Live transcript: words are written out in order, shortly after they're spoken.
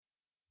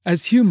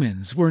As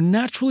humans, we're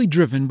naturally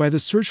driven by the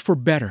search for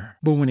better.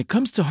 But when it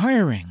comes to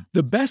hiring,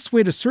 the best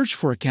way to search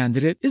for a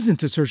candidate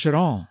isn't to search at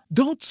all.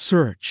 Don't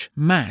search,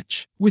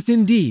 match with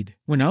Indeed.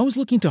 When I was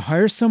looking to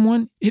hire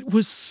someone, it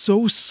was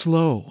so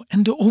slow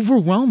and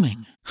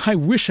overwhelming. I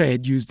wish I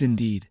had used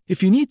Indeed.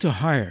 If you need to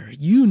hire,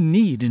 you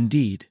need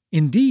Indeed.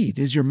 Indeed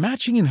is your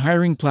matching and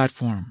hiring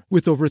platform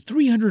with over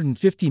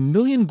 350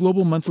 million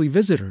global monthly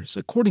visitors,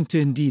 according to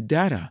Indeed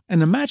data,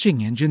 and a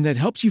matching engine that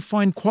helps you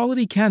find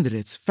quality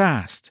candidates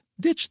fast.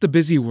 Ditch the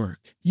busy work.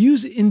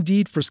 Use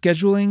Indeed for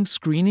scheduling,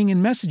 screening,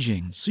 and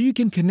messaging so you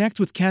can connect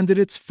with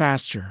candidates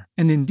faster.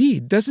 And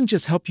Indeed doesn't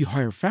just help you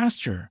hire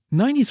faster.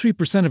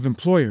 93% of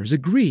employers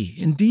agree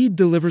Indeed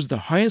delivers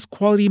the highest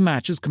quality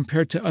matches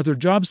compared to other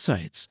job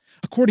sites,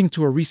 according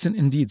to a recent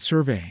Indeed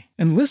survey.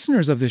 And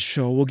listeners of this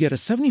show will get a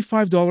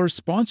 $75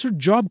 sponsored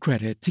job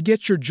credit to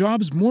get your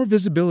jobs more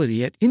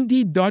visibility at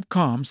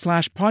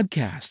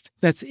Indeed.com/podcast.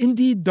 That's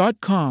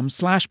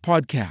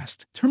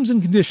Indeed.com/podcast. Terms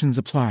and conditions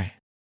apply.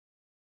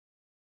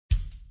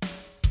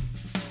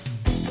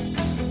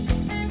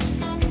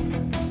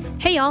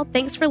 Hey y'all,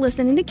 thanks for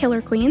listening to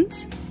Killer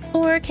Queens.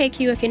 Or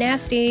KQ if you're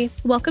nasty.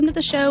 Welcome to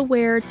the show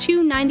where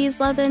two 90s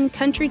loving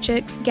country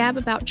chicks gab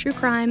about true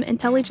crime and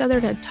tell each other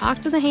to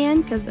talk to the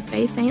hand because the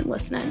face ain't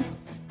listening.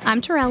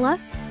 I'm Torella.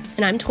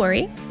 And I'm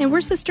Tori. And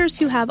we're sisters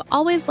who have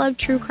always loved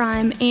true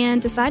crime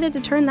and decided to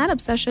turn that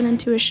obsession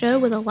into a show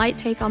with a light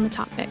take on the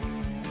topic.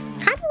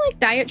 Kind of like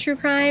diet true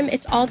crime,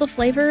 it's all the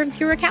flavor and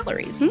fewer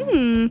calories.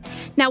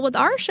 Now with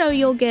our show,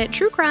 you'll get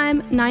true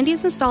crime,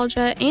 90s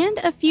nostalgia, and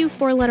a few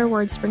four-letter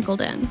words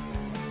sprinkled in.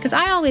 Because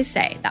I always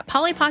say that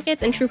Polly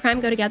Pockets and true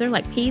crime go together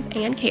like peas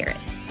and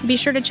carrots. Be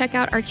sure to check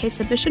out our case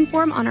submission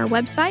form on our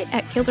website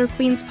at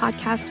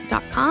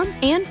killerqueenspodcast.com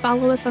and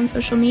follow us on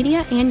social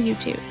media and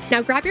YouTube.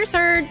 Now grab your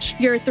Surge,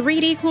 your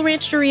 3D Cool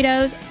Ranch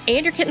Doritos,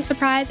 and your Kitten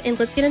Surprise, and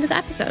let's get into the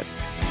episode.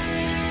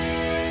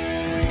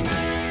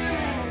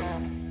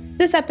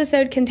 This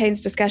episode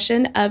contains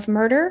discussion of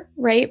murder,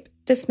 rape,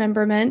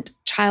 dismemberment,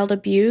 child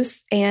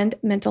abuse, and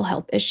mental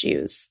health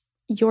issues.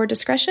 Your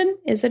discretion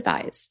is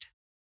advised.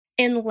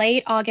 In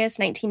late August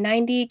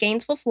 1990,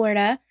 Gainesville,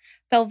 Florida,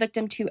 fell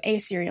victim to a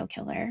serial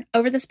killer.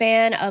 Over the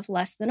span of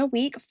less than a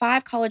week,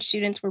 5 college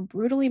students were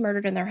brutally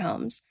murdered in their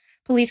homes.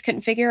 Police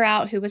couldn't figure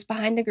out who was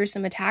behind the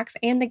gruesome attacks,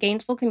 and the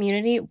Gainesville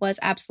community was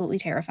absolutely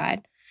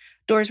terrified.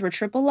 Doors were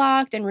triple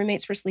locked, and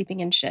roommates were sleeping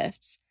in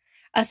shifts.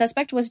 A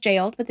suspect was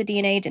jailed, but the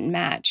DNA didn't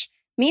match.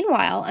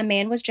 Meanwhile, a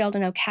man was jailed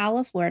in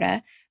Ocala,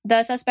 Florida,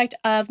 the suspect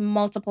of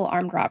multiple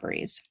armed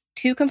robberies.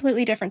 2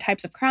 completely different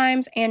types of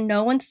crimes, and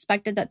no one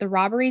suspected that the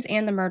robberies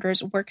and the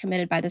murders were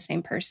committed by the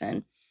same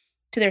person.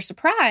 To their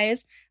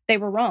surprise, they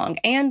were wrong,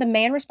 and the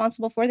man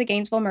responsible for the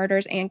Gainesville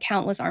murders and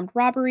countless armed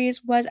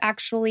robberies was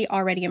actually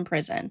already in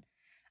prison.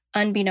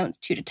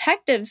 Unbeknownst to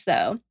detectives,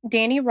 though,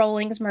 Danny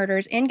Rolling's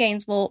murders in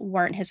Gainesville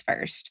weren't his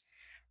first.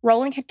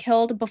 Rolling had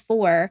killed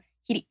before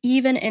he'd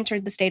even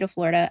entered the state of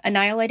Florida,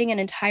 annihilating an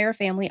entire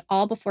family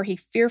all before he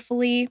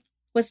fearfully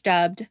was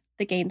dubbed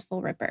the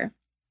Gainesville Ripper.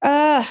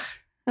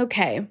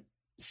 Okay.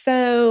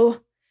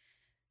 So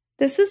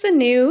this is a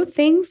new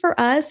thing for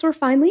us. We're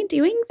finally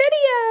doing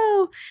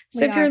video.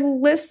 So if you're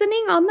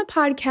listening on the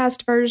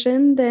podcast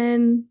version,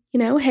 then,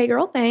 hey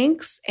girl,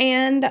 thanks.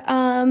 And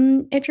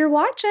if you're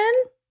watching,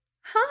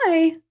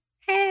 hi.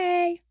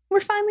 Hey. We're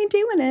finally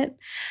doing it.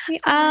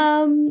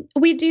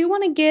 We do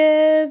want to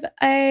give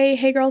a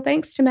hey girl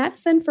thanks to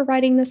Madison for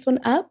writing this one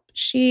up.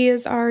 She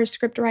is our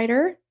script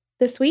writer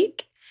this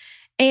week.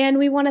 And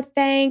we want to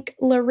thank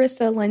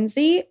Larissa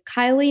Lindsay,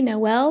 Kylie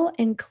Noel,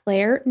 and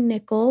Claire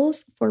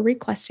Nichols for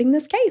requesting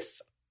this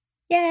case.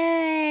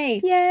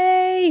 Yay!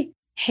 Yay!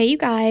 Hey, you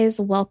guys,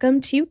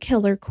 welcome to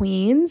Killer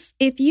Queens.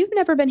 If you've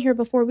never been here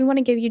before, we want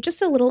to give you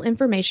just a little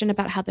information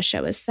about how the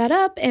show is set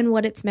up and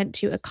what it's meant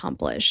to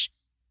accomplish.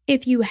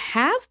 If you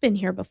have been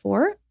here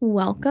before,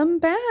 welcome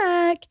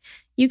back.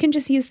 You can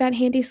just use that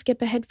handy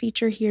skip ahead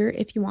feature here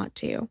if you want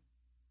to.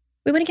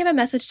 We want to give a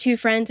message to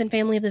friends and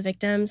family of the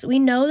victims. We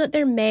know that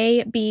there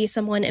may be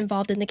someone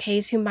involved in the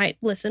case who might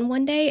listen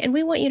one day, and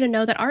we want you to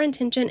know that our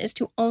intention is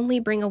to only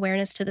bring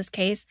awareness to this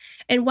case.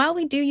 And while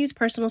we do use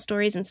personal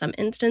stories in some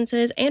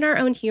instances and our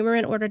own humor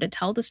in order to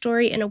tell the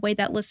story in a way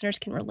that listeners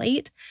can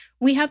relate,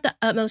 we have the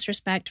utmost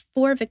respect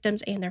for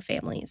victims and their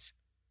families.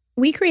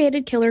 We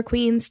created Killer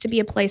Queens to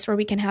be a place where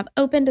we can have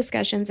open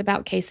discussions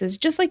about cases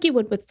just like you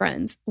would with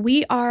friends.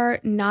 We are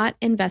not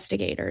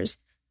investigators.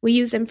 We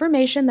use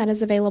information that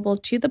is available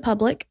to the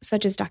public,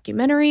 such as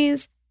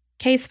documentaries,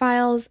 case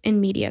files,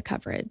 and media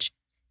coverage.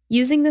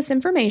 Using this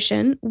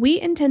information, we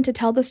intend to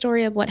tell the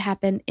story of what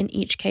happened in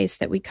each case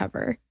that we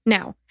cover.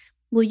 Now,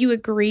 will you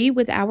agree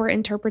with our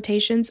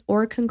interpretations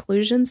or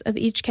conclusions of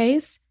each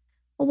case?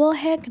 Well,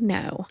 heck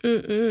no.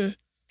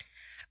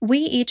 We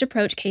each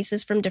approach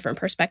cases from different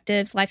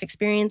perspectives, life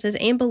experiences,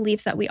 and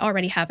beliefs that we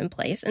already have in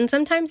place. And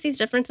sometimes these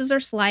differences are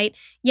slight,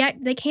 yet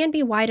they can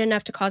be wide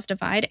enough to cause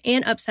divide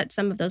and upset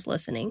some of those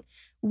listening.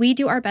 We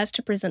do our best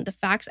to present the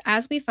facts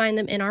as we find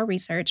them in our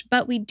research,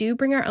 but we do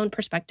bring our own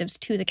perspectives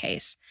to the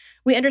case.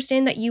 We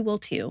understand that you will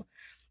too.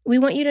 We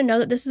want you to know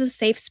that this is a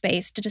safe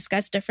space to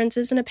discuss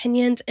differences and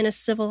opinions in a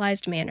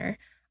civilized manner.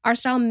 Our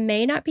style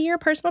may not be your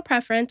personal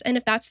preference, and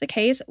if that's the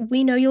case,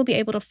 we know you'll be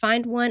able to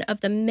find one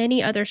of the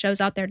many other shows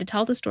out there to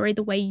tell the story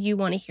the way you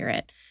want to hear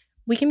it.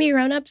 We can be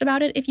grown-ups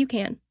about it if you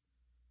can.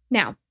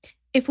 Now,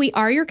 if we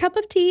are your cup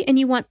of tea and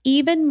you want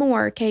even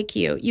more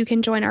KQ, you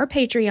can join our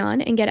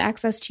Patreon and get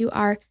access to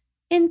our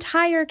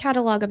entire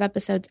catalog of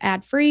episodes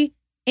ad-free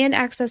and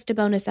access to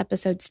bonus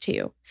episodes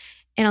too.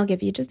 And I'll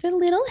give you just a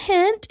little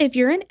hint if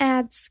you're an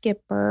ad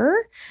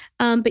skipper,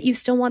 but you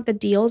still want the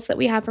deals that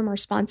we have from our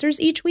sponsors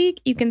each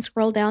week, you can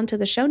scroll down to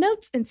the show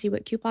notes and see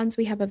what coupons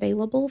we have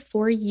available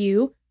for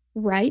you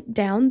right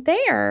down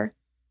there.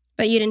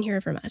 But you didn't hear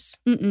it from us.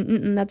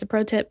 That's a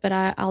pro tip, but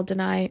I'll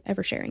deny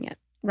ever sharing it.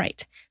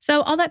 Right.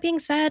 So all that being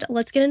said,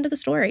 let's get into the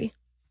story.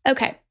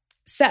 Okay,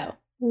 so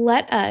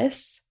let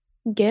us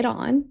get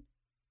on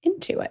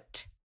into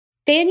it.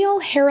 Daniel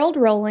Harold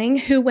Rolling,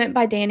 who went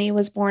by Danny,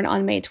 was born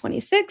on May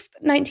 26,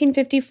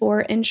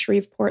 1954 in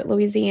Shreveport,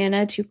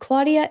 Louisiana, to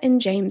Claudia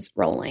and James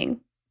Rolling.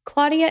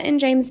 Claudia and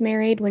James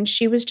married when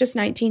she was just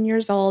 19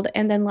 years old,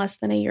 and then less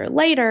than a year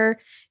later,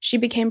 she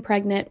became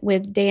pregnant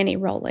with Danny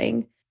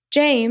Rolling.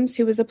 James,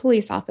 who was a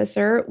police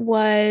officer,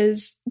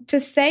 was,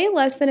 to say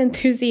less than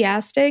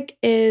enthusiastic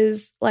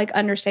is like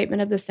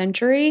understatement of the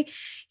century.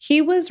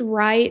 He was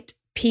right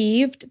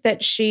peeved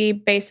that she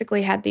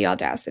basically had the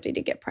audacity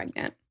to get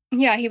pregnant.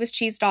 Yeah, he was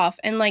cheesed off.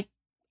 And like,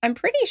 I'm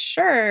pretty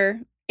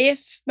sure,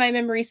 if my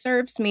memory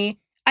serves me,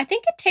 I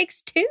think it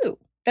takes two,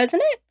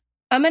 doesn't it?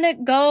 I'm going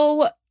to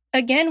go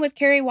again with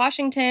Kerry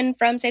Washington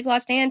from Save the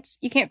Last Dance.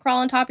 You can't crawl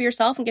on top of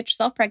yourself and get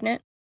yourself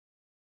pregnant.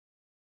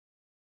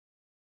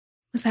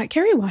 Was that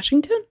Kerry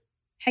Washington?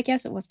 Heck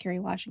yes, it was Kerry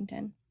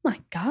Washington. Oh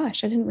my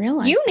gosh, I didn't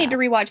realize You that. need to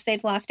rewatch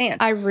Save the Last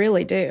Dance. I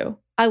really do.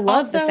 I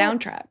love Also, the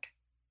soundtrack.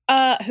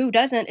 Who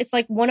doesn't? It's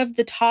like one of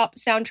the top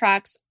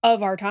soundtracks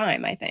of our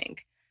time, I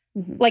think.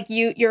 Mm-hmm. Like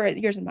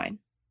yours and mine.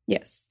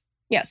 Yes.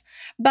 Yes.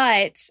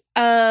 But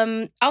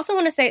I also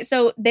want to say,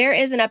 so there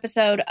is an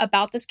episode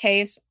about this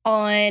case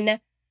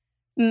on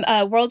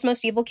World's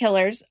Most Evil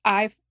Killers.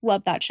 I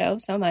love that show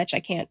so much.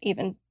 I can't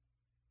even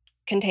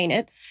contain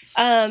it.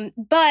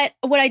 But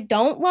what I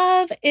don't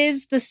love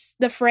is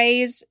the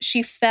phrase,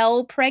 she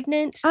fell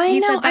pregnant. I he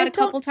know, said that a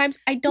couple times.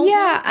 I don't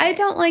like I it.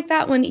 don't like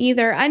that one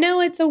either. I know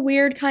it's a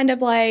weird kind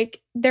of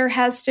like, there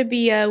has to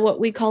be a what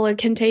we call a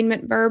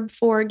containment verb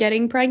for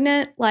getting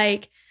pregnant.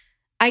 Like,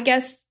 I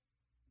guess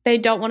they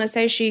don't want to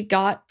say she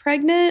got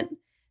pregnant,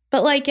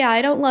 but like, yeah,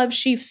 I don't love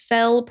she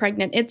fell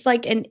pregnant. It's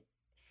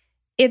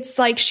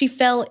like she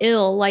fell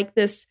ill, like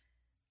this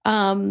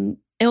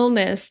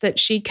illness that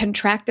she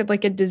contracted,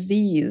 like a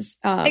disease.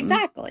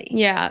 Exactly.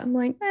 Yeah. I'm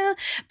like,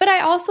 but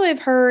I also have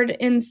heard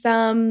in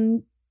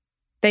some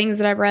things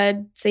that I've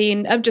read,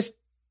 seen of just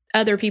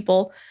other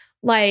people,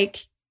 like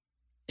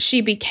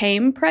she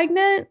became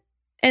pregnant,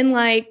 and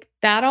like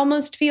that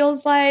almost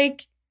feels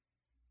like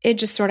it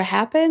just sort of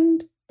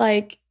happened.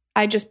 Like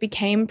I just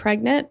became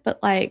pregnant,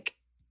 but like,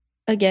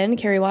 again,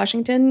 Kerry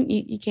Washington,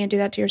 you can't do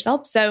that to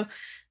yourself. So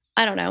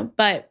I don't know,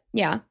 but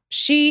yeah,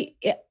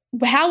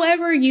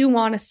 however you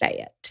want to say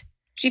it.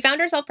 She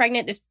found herself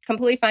pregnant is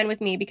completely fine with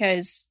me,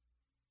 because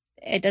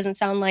it doesn't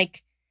sound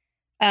like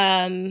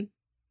that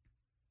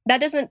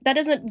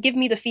doesn't give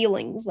me the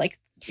feelings like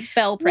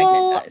fell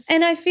pregnant does.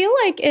 And I feel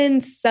like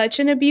in such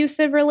an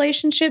abusive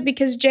relationship,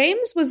 because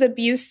James was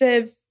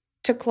abusive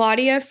to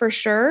Claudia for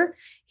sure.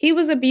 He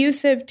was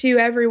abusive to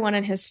everyone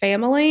in his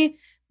family,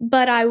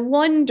 but I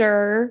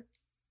wonder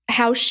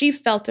how she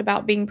felt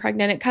about being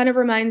pregnant. It kind of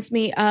reminds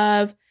me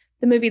of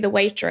the movie The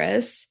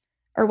Waitress,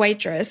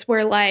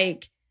 where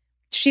like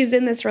she's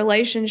in this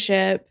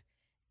relationship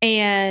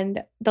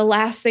and the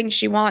last thing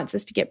she wants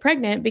is to get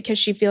pregnant because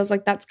she feels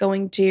like that's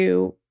going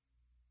to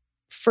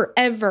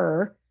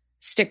forever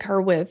stick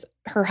her with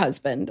her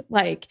husband.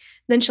 Like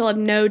then she'll have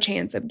no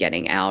chance of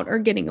getting out or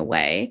getting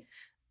away.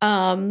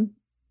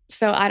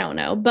 So I don't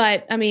know,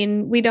 but I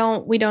mean, we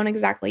don't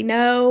exactly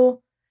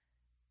know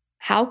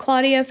how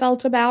Claudia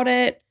felt about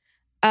it.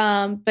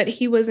 But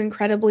he was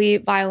incredibly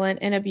violent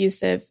and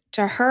abusive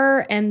to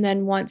her. And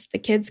then once the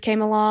kids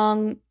came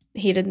along,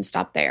 he didn't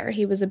stop there.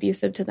 He was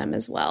abusive to them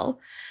as well.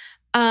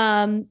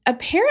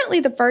 Apparently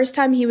the first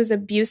time he was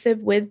abusive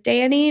with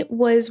Danny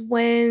was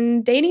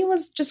when Danny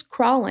was just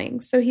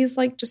crawling. So he's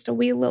like just a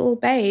wee little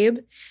babe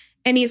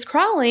and he's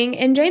crawling,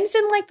 and James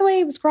didn't like the way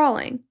he was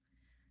crawling.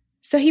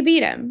 So he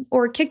beat him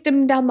or kicked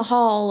him down the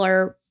hall,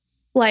 or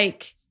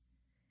like,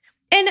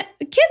 and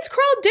kids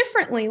crawl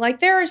differently. Like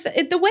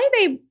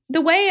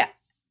the way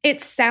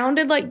it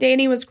sounded like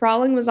Danny was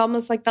crawling was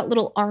almost like that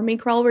little army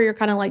crawl where you're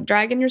kind of like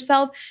dragging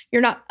yourself.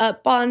 You're not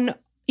up on,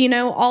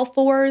 all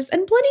fours,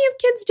 and plenty of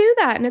kids do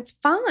that and it's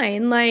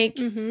fine. Like,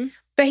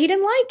 but he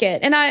didn't like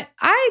it. And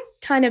I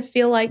kind of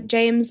feel like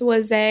James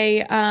was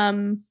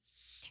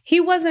he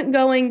wasn't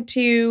going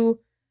to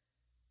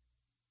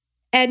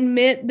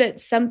admit that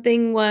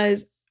something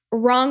was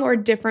wrong or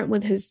different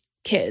with his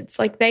kids.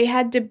 Like they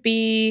had to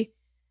be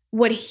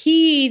what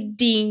he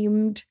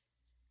deemed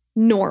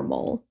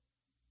normal.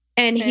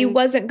 And he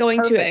wasn't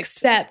going to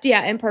accept,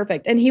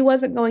 imperfect. And he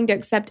wasn't going to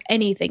accept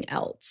anything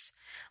else.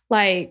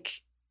 Like,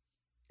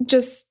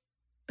 just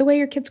the way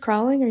your kid's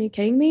crawling, are you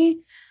kidding me?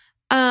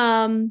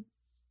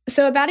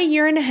 So about a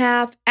year and a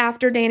half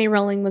after Danny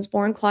Rolling was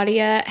born,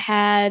 Claudia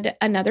had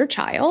another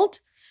child.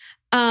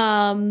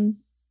 And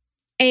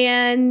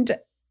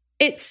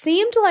it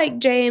seemed like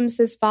James,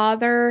 his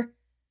father,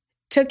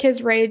 took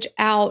his rage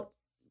out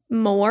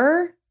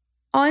more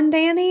on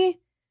Danny.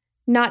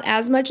 Not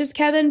as much as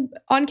Kevin,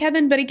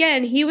 but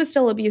again, he was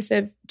still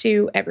abusive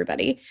to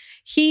everybody.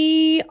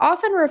 He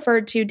often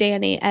referred to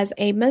Danny as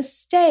a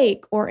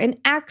mistake or an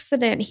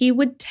accident. He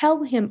would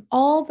tell him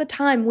all the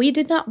time, we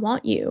did not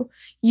want you.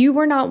 You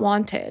were not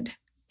wanted.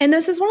 And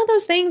this is one of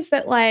those things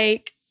that,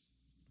 like,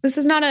 this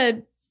is not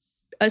a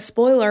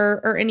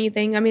spoiler or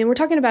anything. I mean, we're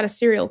talking about a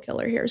serial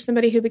killer here,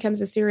 somebody who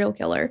becomes a serial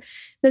killer.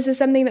 This is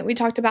something that we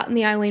talked about in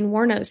the Aileen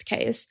Wuornos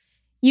case.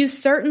 You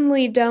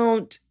certainly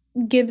don't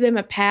give them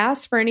a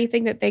pass for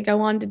anything that they go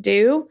on to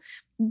do,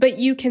 but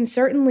you can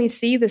certainly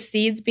see the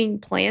seeds being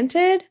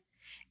planted.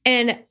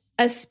 And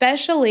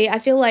especially, I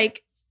feel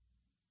like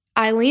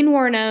Aileen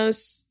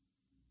Wuornos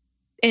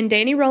and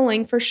Danny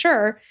Rolling, for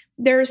sure,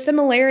 there are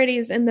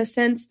similarities in the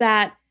sense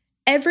that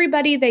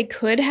everybody they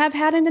could have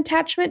had an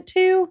attachment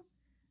to,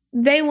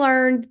 they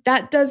learned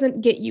that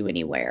doesn't get you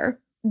anywhere.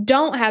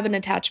 Don't have an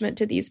attachment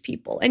to these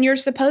people. And you're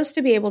supposed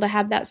to be able to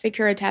have that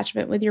secure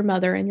attachment with your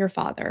mother and your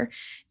father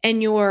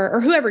and or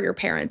whoever your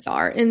parents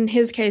are. In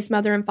his case,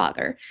 mother and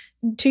father,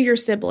 to your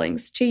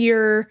siblings, to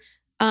your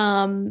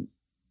pets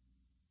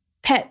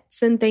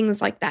and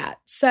things like that.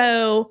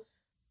 So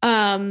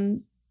I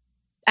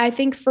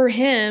think for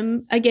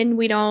him, again,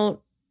 we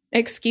don't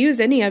excuse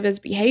any of his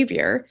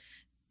behavior.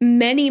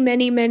 Many,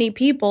 many, many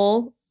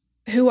people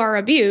who are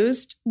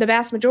abused, the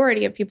vast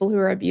majority of people who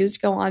are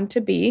abused go on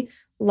to be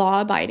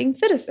law-abiding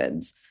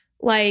citizens.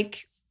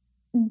 Like,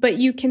 but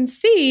you can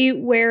see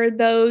where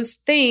those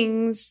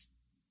things,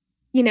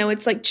 you know,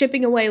 it's like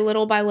chipping away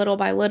little by little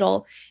by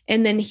little.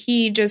 And then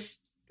he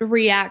just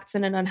reacts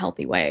in an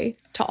unhealthy way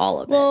to all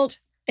of it.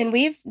 And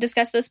we've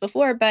discussed this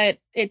before, but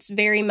it's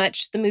very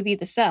much the movie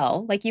The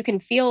Cell. Like, you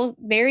can feel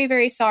very,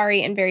 very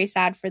sorry and very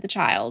sad for the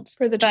child.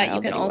 But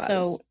you can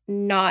also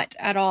not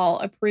at all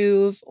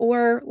approve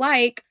or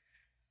like,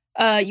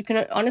 you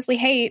can honestly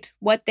hate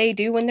what they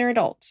do when they're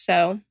adults.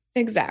 So...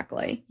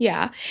 Exactly.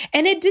 Yeah.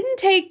 And it didn't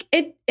take,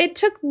 it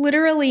took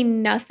literally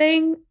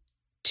nothing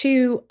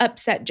to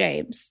upset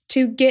James,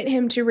 to get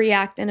him to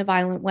react in a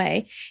violent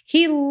way.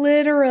 He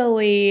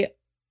literally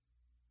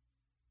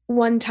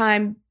one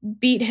time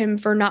beat him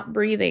for not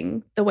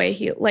breathing the way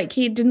he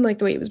didn't like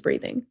the way he was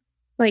breathing.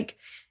 Like,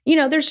 you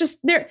know,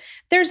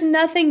 there's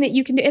nothing that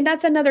you can do. And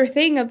that's another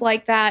thing of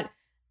like that.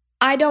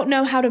 I don't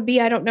know how to be.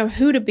 I don't know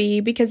who to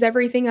be, because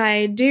everything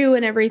I do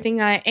and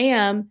everything I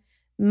am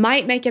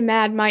might make him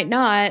mad, might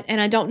not. And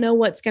I don't know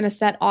what's going to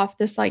set off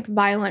this like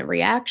violent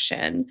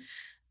reaction.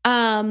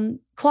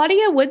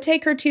 Claudia would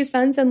take her 2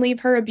 sons and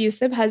leave her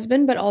abusive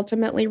husband, but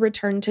ultimately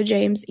return to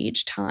James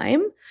each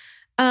time.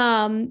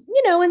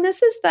 You know, and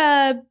this is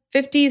the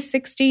 50s,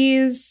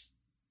 60s.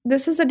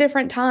 This is a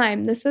different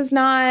time. It's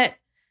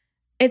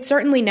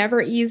certainly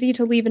never easy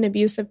to leave an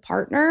abusive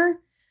partner,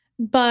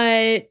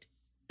 but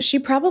she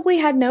probably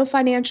had no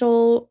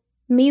financial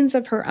means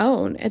of her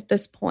own at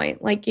this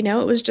point. Like, you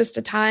know, it was just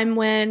a time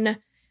when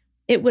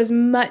it was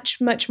much,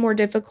 much more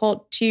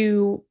difficult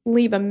to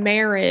leave a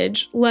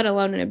marriage, let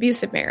alone an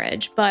abusive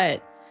marriage.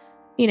 But,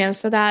 you know,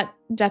 so that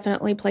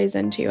definitely plays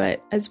into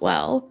it as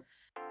well.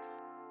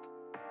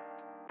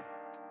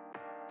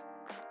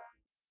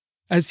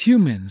 As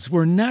humans,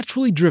 we're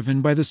naturally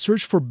driven by the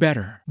search for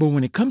better. But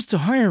when it comes to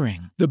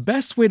hiring, the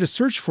best way to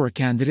search for a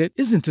candidate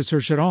isn't to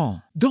search at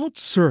all. Don't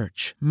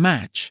search,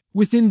 match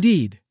with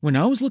Indeed. When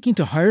I was looking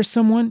to hire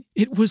someone,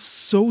 it was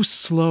so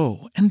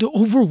slow and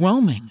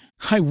overwhelming.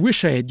 I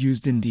wish I had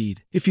used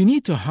Indeed. If you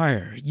need to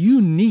hire,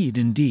 you need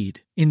Indeed.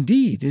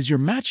 Indeed is your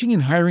matching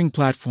and hiring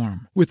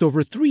platform with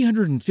over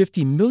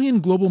 350 million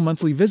global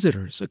monthly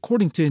visitors,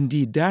 according to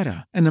Indeed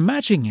data, and a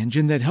matching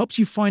engine that helps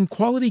you find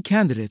quality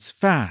candidates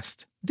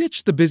fast.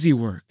 Ditch the busy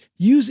work.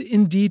 Use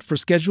Indeed for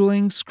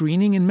scheduling,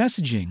 screening, and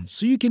messaging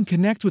so you can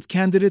connect with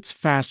candidates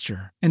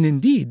faster. And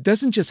Indeed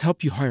doesn't just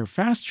help you hire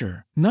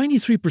faster.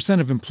 93%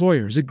 of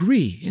employers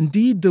agree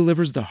Indeed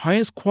delivers the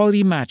highest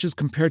quality matches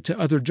compared to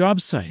other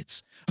job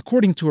sites,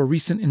 according to a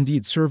recent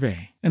Indeed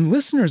survey. And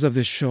listeners of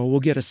this show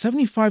will get a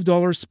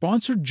 $75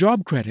 sponsored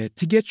job credit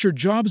to get your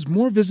jobs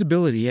more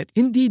visibility at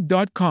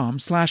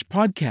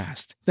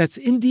Indeed.com/podcast. That's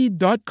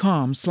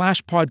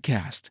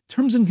Indeed.com/podcast.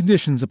 Terms and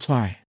conditions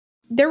apply.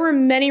 There were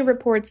many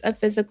reports of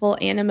physical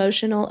and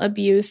emotional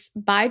abuse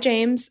by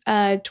James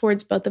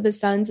towards both of his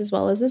sons as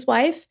well as his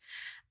wife.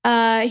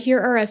 Here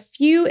are a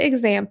few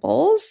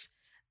examples.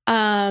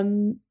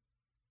 Some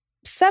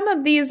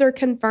of these are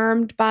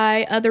confirmed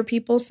by other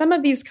people. Some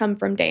of these come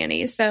from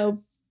Danny.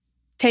 So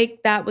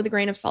take that with a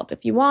grain of salt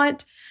if you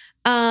want.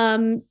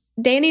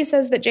 Danny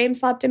says that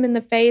James slapped him in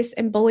the face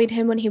and bullied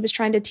him when he was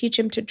trying to teach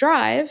him to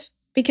drive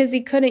because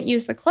he couldn't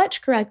use the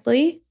clutch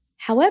correctly.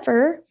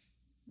 However,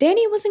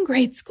 Danny was in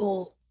grade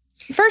school.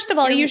 First of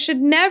all, you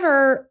should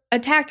never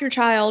attack your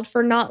child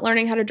for not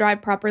learning how to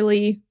drive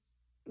properly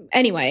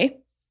anyway.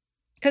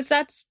 Because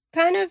that's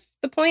kind of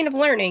the point of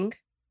learning.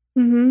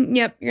 Mm-hmm.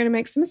 Yep, you're going to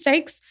make some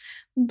mistakes.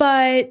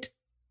 But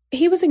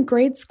he was in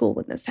grade school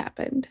when this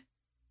happened.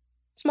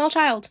 Small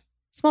child.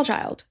 Small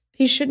child.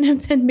 He shouldn't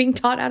have been being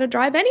taught how to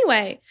drive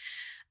anyway.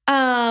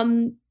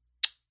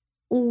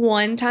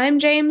 One time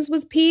James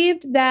was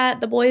peeved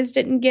that the boys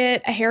didn't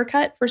get a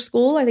haircut for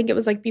school. I think it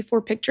was like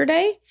before picture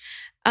day.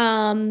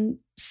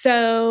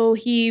 So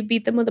he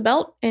beat them with a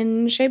belt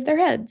and shaved their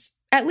heads.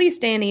 At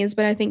least Danny's,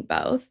 but I think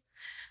both.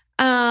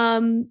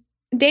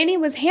 Danny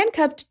was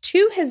handcuffed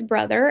to his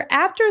brother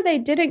after they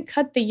didn't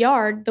cut the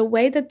yard the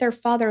way that their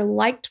father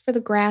liked for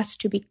the grass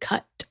to be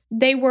cut.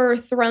 They were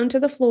thrown to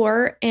the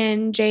floor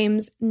and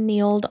James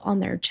kneeled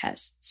on their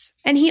chests.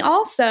 And he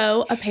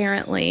also,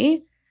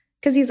 apparently,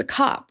 because he's a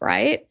cop,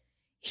 right?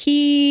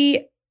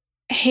 He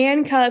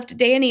handcuffed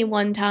Danny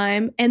one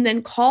time and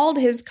then called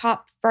his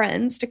cop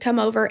friends to come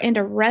over and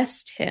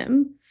arrest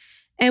him.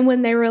 And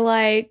when they were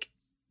like,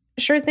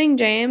 sure thing,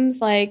 James,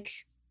 like,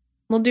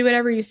 we'll do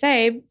whatever you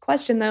say.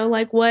 Question though,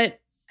 like, what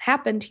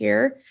happened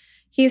here?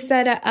 He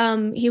said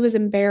he was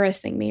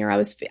embarrassing me, or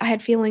I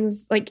had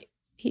feelings like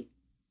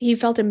he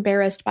felt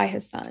embarrassed by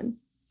his son.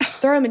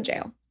 Throw him in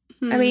jail.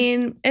 I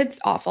mean, it's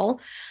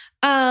awful.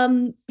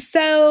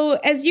 So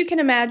as you can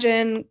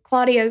imagine,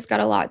 Claudia's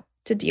got a lot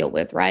to deal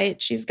with, right?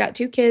 She's got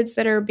 2 kids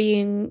that are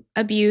being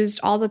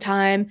abused all the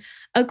time.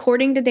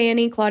 According to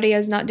Danny, Claudia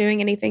is not doing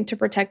anything to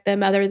protect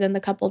them other than the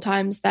couple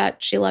times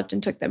that she left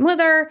and took them with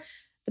her,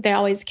 but they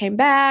always came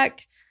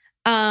back.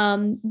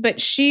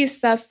 But she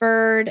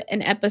suffered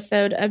an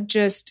episode of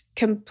just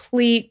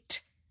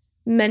complete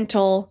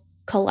mental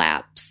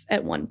collapse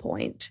at one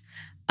point.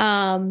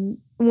 When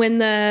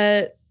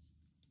the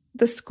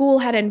school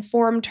had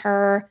informed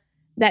her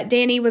that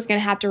Danny was going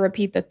to have to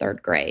repeat the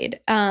 3rd grade.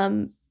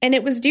 And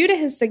it was due to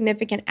his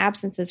significant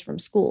absences from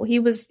school. He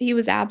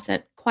was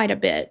absent quite a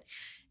bit.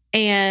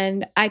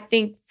 And I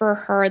think for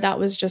her, that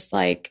was just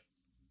like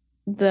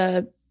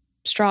the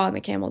straw on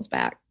the camel's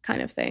back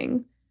kind of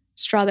thing.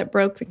 Straw that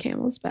broke the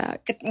camel's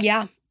back.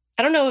 Yeah.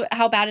 I don't know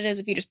how bad it is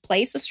if you just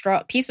place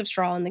a piece of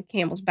straw on the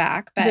camel's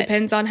back. But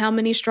depends on how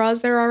many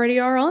straws there already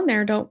are on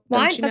there. Don't you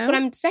know? That's what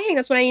I'm saying.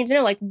 That's what I need to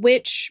know. Like,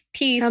 which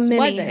piece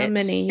was it? How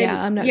many?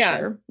 Yeah, I'm not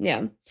sure.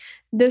 Yeah.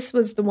 This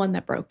was the one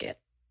that broke it.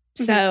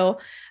 So,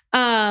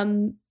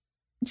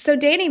 so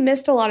Danny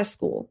missed a lot of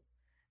school.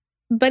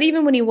 But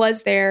even when he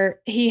was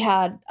there, he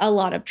had a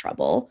lot of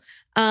trouble.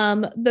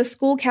 The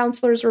school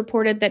counselors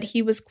reported that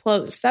he was,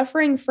 quote,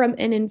 suffering from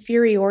an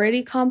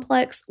inferiority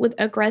complex with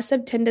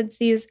aggressive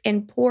tendencies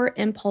and poor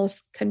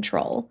impulse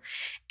control.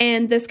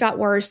 And this got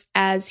worse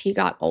as he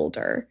got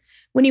older.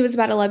 When he was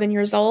about 11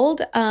 years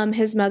old,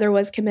 his mother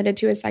was committed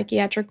to a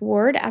psychiatric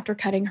ward after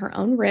cutting her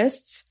own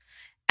wrists.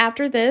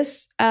 After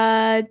this,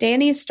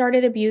 Danny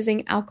started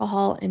abusing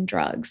alcohol and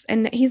drugs.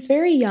 And he's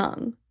very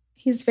young.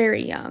 He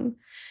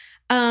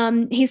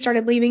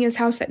started leaving his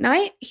house at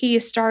night. He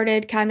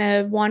started kind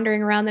of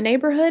wandering around the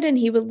neighborhood and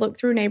he would look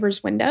through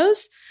neighbors'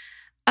 windows.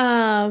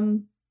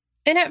 And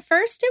at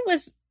first it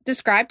was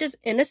described as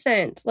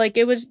innocent. Like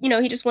it was,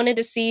 he just wanted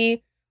to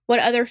see what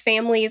other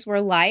families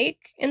were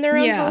like in their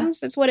own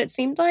homes. That's what it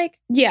seemed like.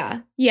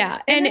 Yeah.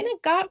 And then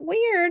it got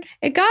weird.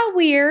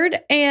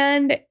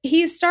 And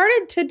he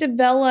started to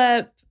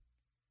develop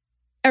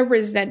a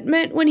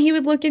resentment when he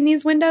would look in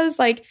these windows.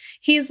 Like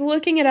he's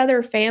looking at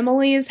other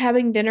families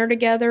having dinner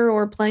together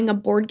or playing a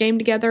board game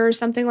together or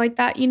something like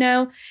that,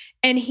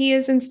 and he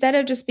is, instead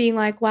of just being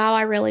like, wow,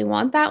 I really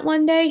want that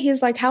one day,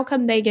 he's like, how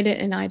come they get it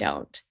and I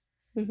don't?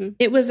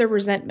 It was a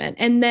resentment.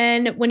 And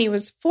then when he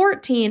was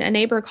 14, a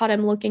neighbor caught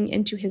him looking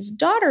into his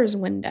daughter's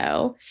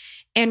window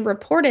and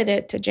reported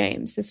it to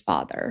James, his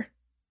father.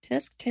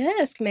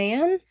 Tisk,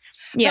 man.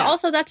 Yeah. But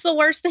also, that's the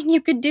worst thing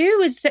you could do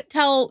is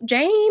tell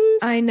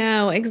James. I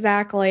know,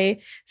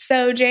 exactly.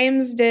 So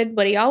James did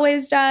what he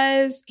always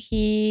does.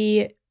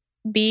 He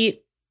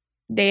beat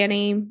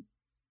Danny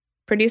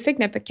pretty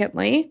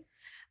significantly.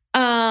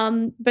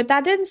 But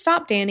that didn't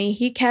stop Danny.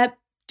 He kept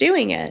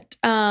doing it.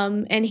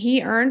 And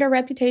he earned a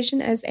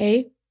reputation as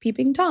a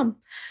peeping Tom.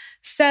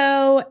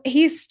 So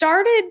he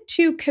started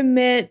to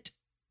commit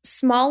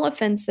small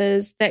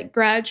offenses that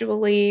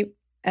gradually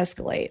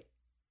escalate,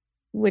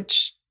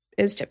 which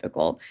is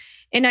typical.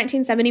 In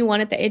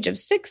 1971, at the age of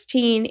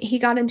 16, he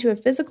got into a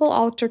physical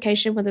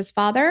altercation with his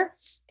father,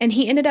 and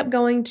he ended up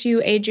going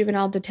to a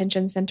juvenile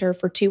detention center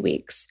for 2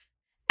 weeks.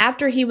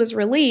 After he was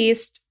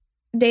released,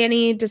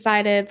 Danny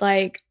decided,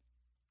 like,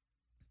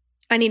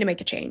 I need to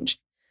make a change.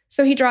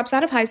 So he drops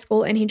out of high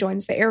school and he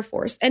joins the Air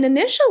Force. And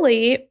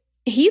initially,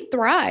 he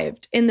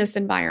thrived in this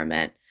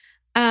environment.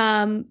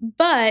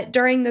 But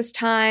during this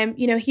time,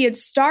 he had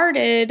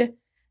started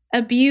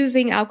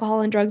abusing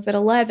alcohol and drugs at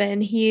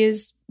 11. He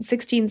is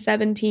 16,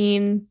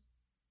 17,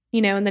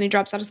 and then he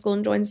drops out of school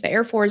and joins the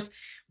Air Force.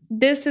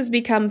 This has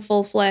become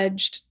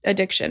full-fledged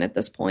addiction at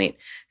this point.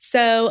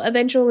 So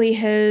eventually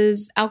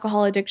his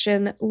alcohol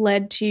addiction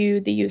led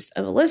to the use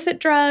of illicit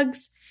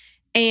drugs.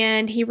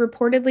 And he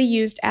reportedly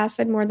used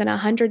acid more than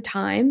 100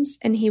 times,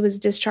 and he was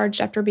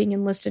discharged after being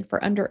enlisted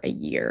for under a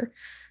year.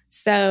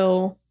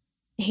 So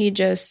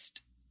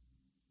his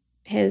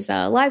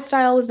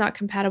lifestyle was not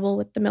compatible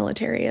with the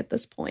military at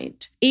this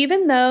point.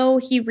 Even though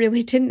he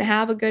really didn't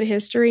have a good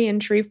history in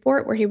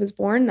Shreveport, where he was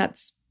born,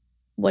 that's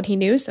what he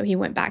knew, so he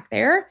went back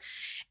there.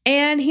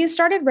 And he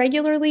started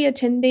regularly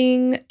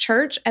attending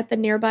church at the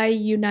nearby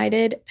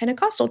United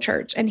Pentecostal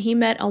Church, and he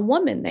met a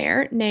woman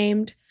there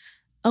named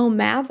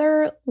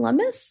Omather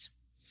Lummis.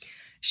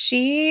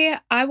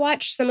 I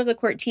watched some of the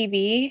court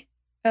TV,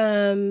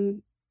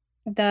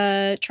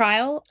 the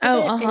trial.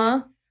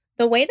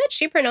 The way that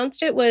she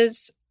pronounced it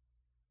was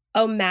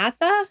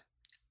Omatha.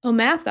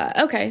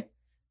 Okay.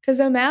 Because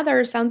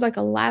Omather sounds like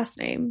a last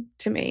name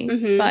to me.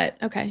 Mm-hmm. But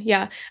okay,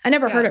 yeah. I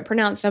never heard it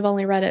pronounced. I've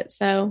only read it.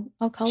 So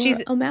I'll call her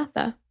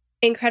Omatha.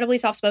 Incredibly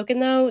soft-spoken,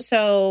 though.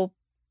 So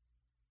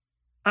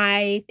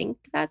I think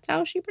that's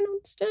how she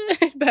pronounced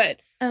it.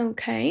 But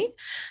okay.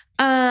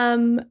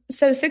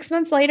 So 6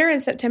 months later,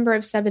 in September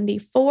of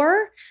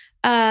 1974,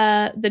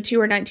 the two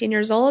are 19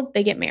 years old.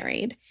 They get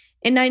married.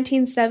 In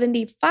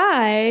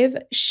 1975,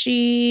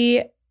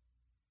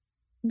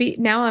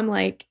 now I'm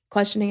like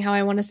questioning how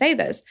I want to say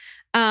this.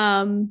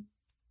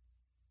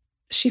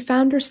 She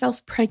found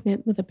herself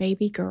pregnant with a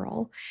baby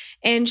girl,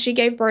 and she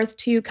gave birth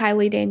to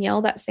Kylie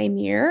Danielle that same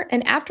year.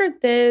 And after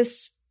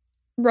this,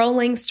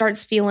 Rolling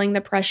starts feeling the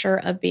pressure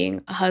of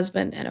being a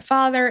husband and a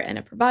father and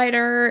a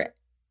provider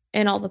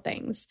and all the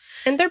things.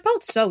 And they're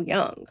both so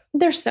young.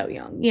 They're so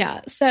young,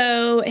 yeah.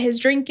 So his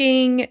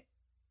drinking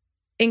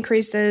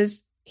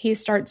increases. He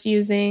starts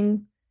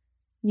using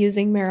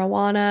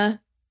marijuana,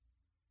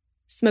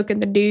 smoking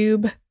the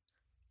doob.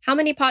 How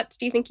many pots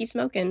do you think he's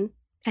smoking?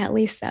 At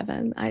least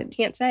 7. I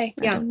can't say.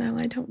 I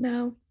don't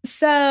know.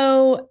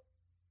 So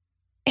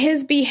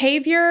his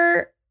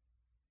behavior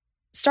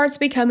starts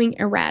becoming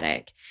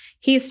erratic.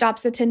 He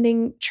stops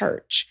attending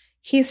church.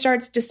 He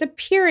starts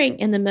disappearing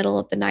in the middle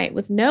of the night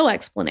with no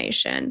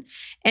explanation.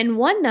 And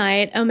one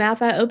night,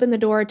 Omatha opened the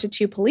door to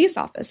 2 police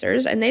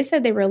officers, and they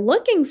said they were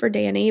looking for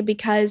Danny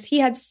because he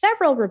had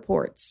several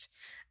reports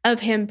of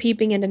him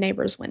peeping into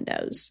neighbors'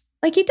 windows.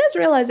 Like, he does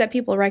realize that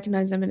people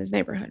recognize him in his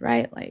neighborhood,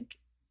 right? Like,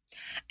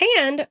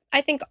 and I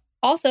think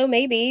also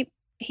maybe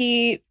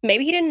he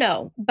didn't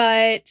know,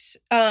 but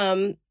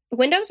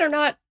windows are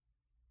not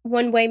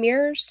one-way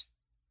mirrors.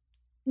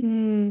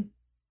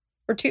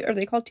 Or two? Are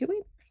they called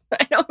two-way?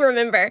 I don't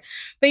remember,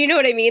 but you know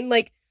what I mean.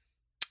 Like,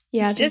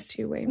 yeah, just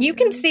two-way mirrors. You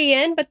can see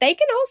in, but they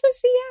can also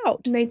see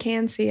out. They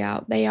can see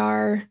out. They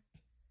are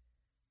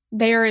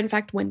in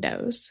fact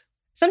windows.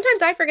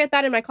 Sometimes I forget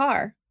that in my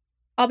car.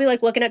 I'll be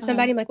like looking at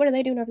somebody. I'm like, what are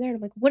they doing over there? And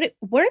I'm like, what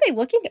are they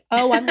looking at?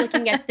 Oh, I'm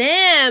looking at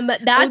them.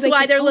 That's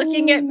why they're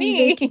looking at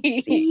me. They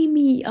can see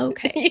me.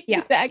 Okay.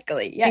 Yeah.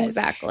 Exactly. Yes.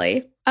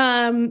 Exactly.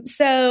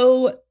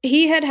 So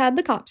he had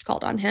the cops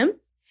called on him,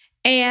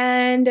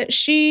 and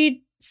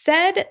she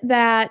said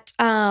that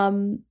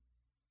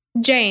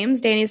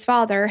James, Danny's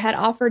father, had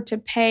offered to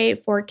pay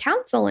for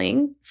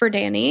counseling for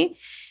Danny.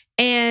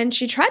 And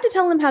she tried to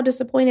tell him how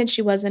disappointed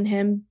she was in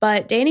him,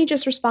 but Danny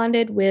just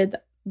responded with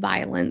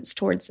violence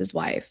towards his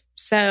wife.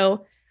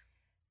 So,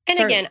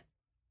 again,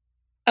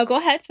 go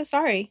ahead. So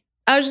sorry.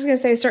 I was just going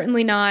to say,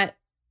 certainly not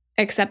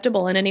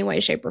acceptable in any way,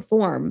 shape, or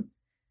form,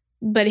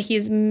 but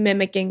he's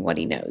mimicking what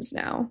he knows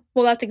now.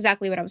 Well, that's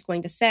exactly what I was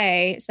going to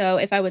say. So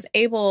if I was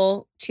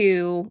able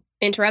to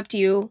interrupt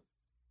you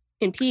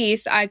in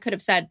peace, I could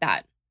have said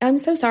that. I'm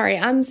so sorry.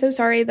 I'm so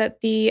sorry that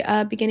the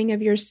beginning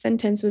of your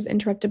sentence was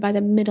interrupted by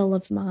the middle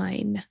of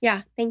mine.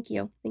 Yeah. Thank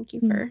you. Thank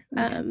you for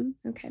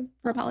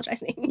for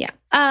apologizing. Yeah.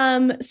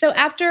 So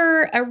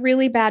after a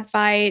really bad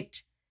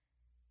fight,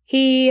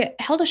 he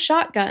held a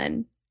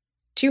shotgun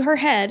to her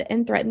head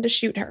and threatened to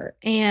shoot her.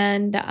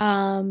 And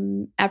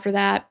after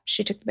that,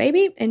 she took the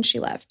baby and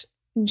she left.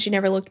 And she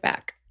never looked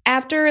back.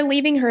 After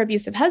leaving her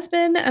abusive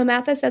husband,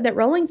 Omatha said that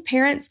Rolling's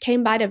parents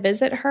came by to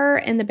visit her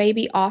and the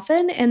baby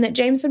often, and that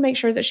James would make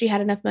sure that she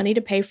had enough money to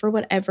pay for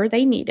whatever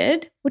they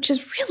needed, which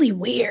is really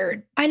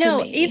weird. I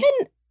know. Even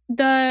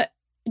the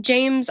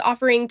James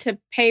offering to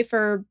pay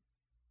for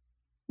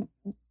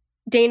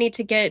Danny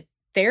to get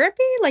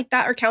therapy like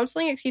that, or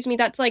counseling, excuse me,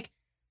 that's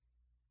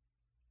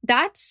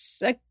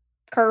a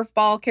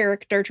curveball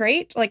character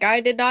trait. Like,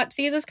 I did not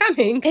see this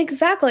coming.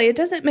 Exactly. It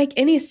doesn't make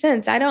any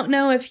sense. I don't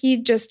know if he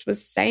just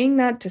was saying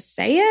that to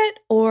say it,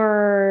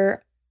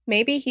 or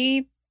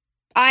maybe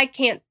I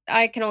can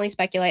only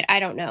speculate. I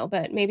don't know,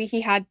 but maybe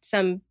he had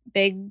some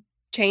big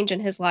change in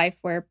his life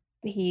where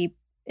he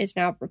is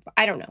now,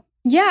 I don't know.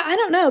 Yeah, I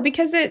don't know,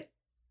 because it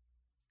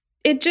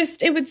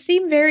would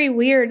seem very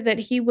weird that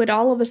he would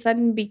all of a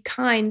sudden be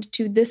kind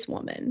to this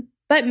woman.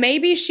 But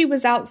maybe she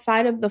was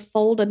outside of the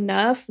fold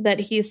enough that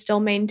he's still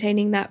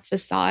maintaining that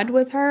facade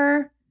with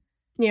her.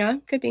 Yeah,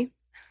 could be.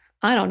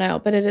 I don't know,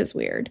 but it is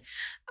weird.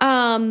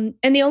 And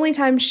the only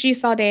time she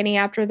saw Danny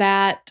after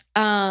that,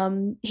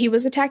 he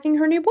was attacking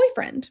her new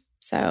boyfriend.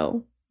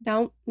 So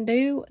don't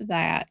do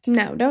that.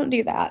 No, don't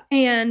do that.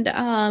 And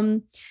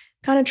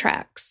kind of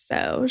tracks.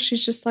 So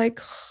she's just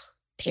like,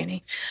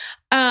 Danny.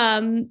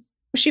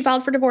 She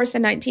filed for divorce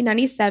in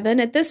 1997.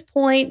 At this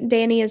point,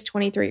 Danny is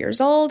 23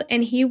 years old,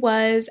 and he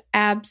was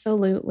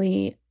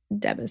absolutely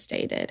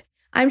devastated.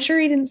 I'm sure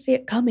he didn't see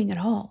it coming at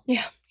all.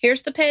 Yeah.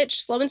 Here's the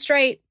pitch, slow and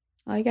straight.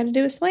 All you got to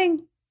do is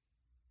swing.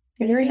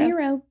 You're a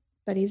hero,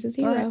 but he's a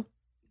zero.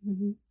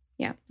 Mm-hmm.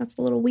 Yeah, that's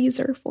a little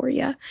Weezer for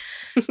you.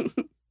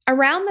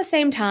 Around the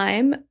same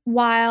time,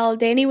 while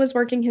Danny was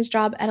working his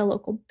job at a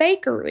local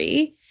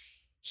bakery,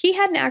 he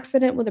had an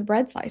accident with a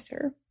bread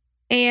slicer,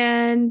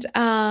 and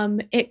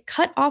it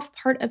cut off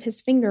part of his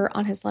finger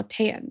on his left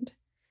hand.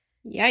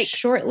 Yikes.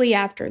 Shortly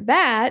after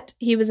that,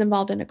 he was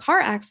involved in a car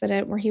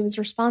accident where he was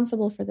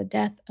responsible for the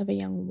death of a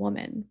young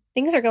woman.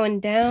 Things are going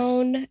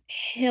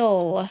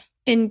downhill.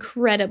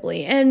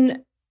 Incredibly.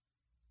 And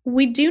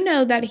we do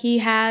know that he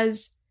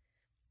has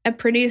a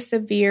pretty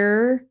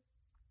severe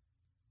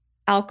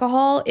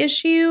alcohol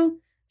issue.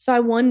 So I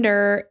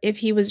wonder if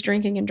he was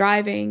drinking and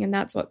driving and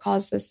that's what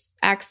caused this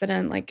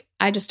accident. Like,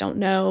 I just don't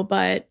know.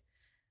 But,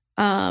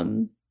 I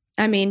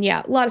mean,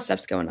 yeah, a lot of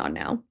stuff's going on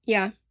now.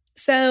 Yeah.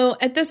 So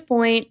at this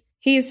point,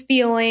 he's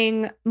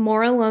feeling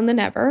more alone than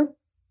ever.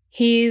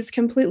 He's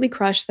completely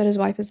crushed that his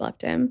wife has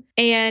left him.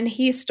 And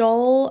he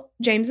stole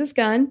James's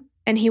gun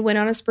and he went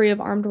on a spree of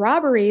armed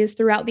robberies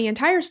throughout the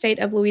entire state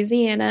of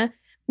Louisiana,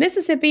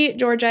 Mississippi,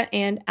 Georgia,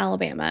 and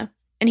Alabama.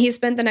 And he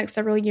spent the next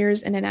several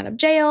years in and out of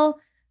jail,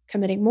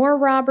 committing more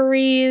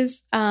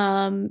robberies,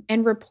 and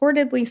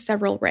reportedly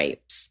several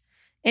rapes.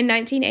 In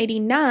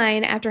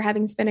 1989, after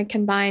having spent a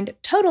combined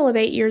total of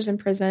 8 years in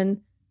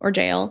prison or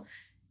jail,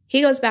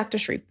 he goes back to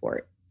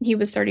Shreveport. He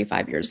was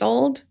 35 years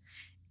old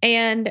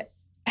and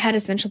had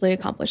essentially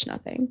accomplished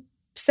nothing.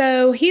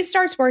 So he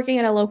starts working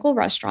at a local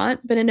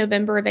restaurant, but in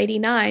November of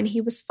 89,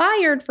 he was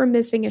fired for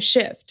missing a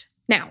shift.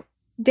 Now,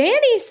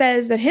 Danny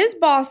says that his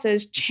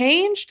bosses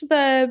changed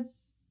the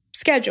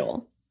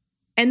schedule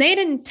and they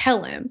didn't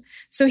tell him.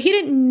 So he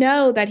didn't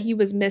know that he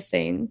was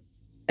missing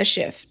a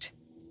shift.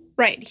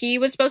 Right. He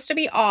was supposed to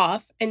be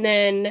off and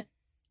then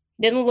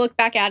didn't look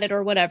back at it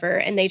or whatever.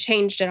 And they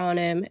changed it on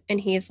him. And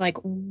he's like,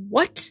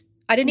 what?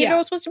 I didn't even know I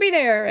was supposed to be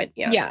there. And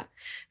yeah.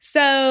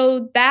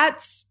 So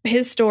that's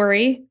his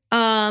story.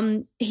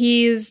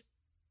 He's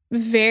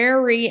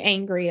very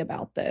angry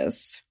about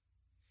this.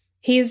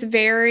 He's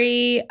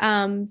very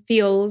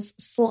feels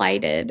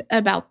slighted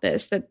about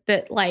this,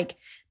 that like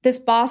this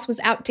boss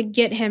was out to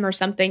get him or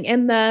something.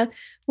 And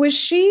was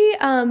she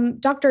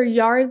Dr.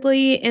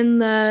 Yardley in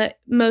the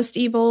Most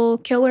Evil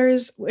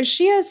Killers? Was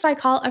she a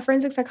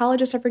forensic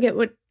psychologist? I forget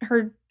what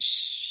her.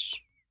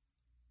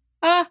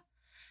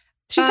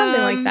 She's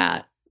something like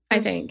that, I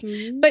think.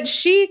 Mm-hmm. But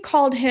she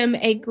called him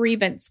a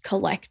grievance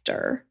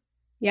collector.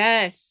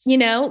 Yes. You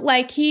know,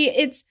 like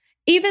it's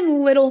even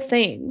little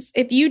things.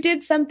 If you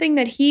did something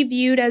that he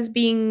viewed as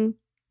being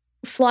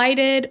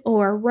slighted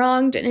or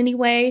wronged in any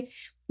way,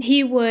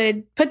 he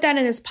would put that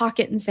in his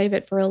pocket and save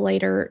it for a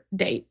later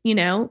date, you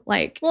know,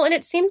 like. Well, and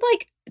it seemed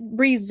like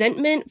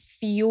resentment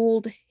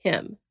fueled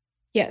him.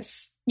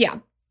 Yes. Yeah.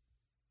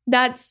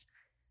 That's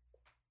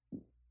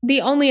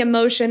the only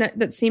emotion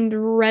that seemed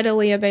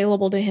readily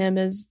available to him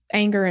is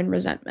anger and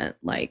resentment.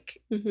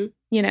 Like,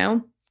 you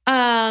know,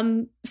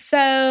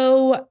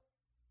 so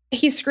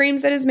he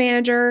screams at his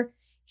manager.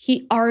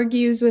 He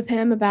argues with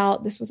him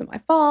about this wasn't my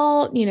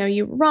fault. You know,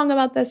 you were wrong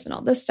about this and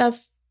all this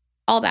stuff,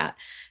 all that.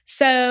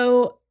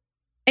 So,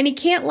 and he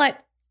can't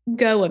let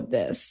go of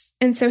this.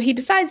 And so he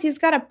decides he's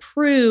got to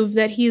prove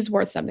that he's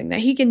worth something, that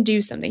he can do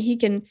something. He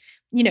can,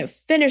 you know,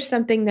 finish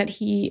something that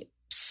he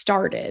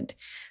started.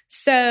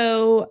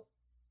 So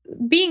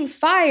being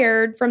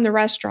fired from the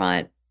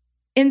restaurant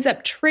ends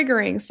up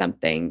triggering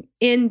something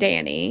in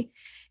Danny.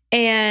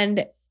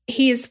 And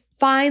he's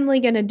finally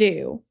going to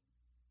do,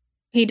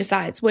 he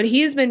decides, what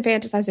he's been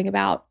fantasizing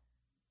about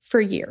for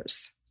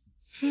years.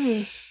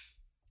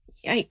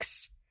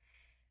 Yikes.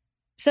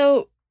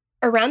 So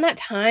around that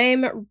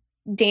time,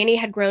 Danny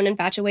had grown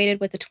infatuated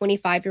with a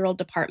 25-year-old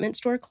department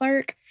store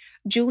clerk.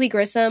 Julie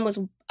Grissom was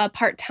a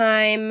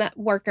part-time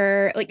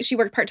worker. Like, she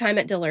worked part-time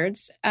at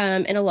Dillard's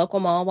in a local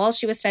mall while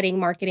she was studying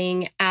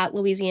marketing at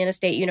Louisiana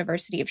State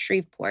University of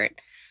Shreveport.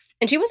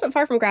 And she wasn't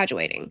far from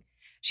graduating.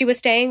 She was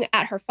staying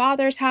at her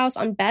father's house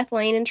on Beth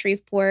Lane in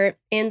Shreveport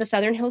in the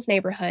Southern Hills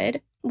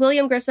neighborhood.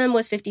 William Grissom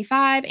was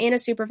 55 and a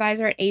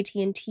supervisor at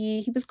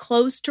AT&T. He was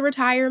close to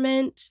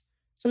retirement,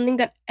 something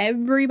that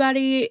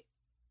everybody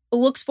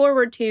looks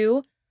forward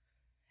to.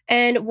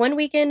 And one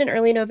weekend in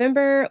early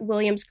November,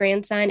 William's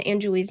grandson and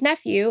Julie's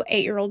nephew,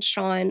 8-year-old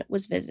Sean,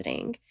 was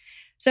visiting.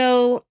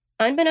 So,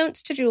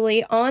 unbeknownst to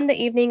Julie, on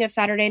the evening of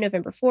Saturday,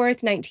 November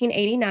 4th,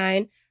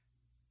 1989,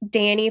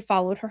 Danny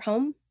followed her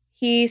home.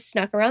 He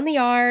snuck around the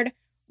yard,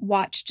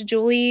 watched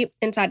Julie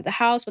inside of the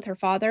house with her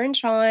father and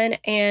Sean,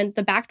 and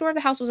the back door of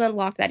the house was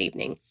unlocked that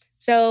evening.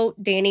 So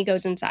Danny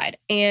goes inside,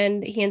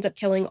 and he ends up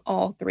killing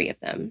all 3 of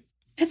them.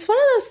 It's one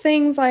of those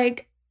things,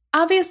 like,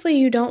 obviously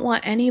you don't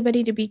want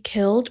anybody to be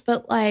killed,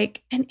 but,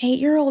 like, an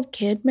 8-year-old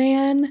kid,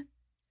 man.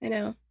 I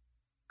know.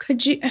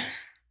 Could you...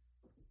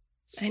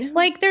 I know.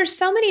 Like, there's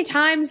so many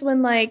times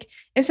when, like,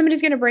 if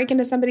somebody's going to break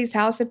into somebody's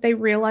house, if they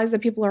realize that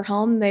people are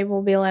home, they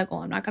will be like,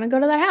 well, I'm not going to go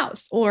to that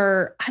house.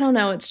 Or, I don't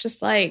know. It's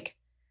just like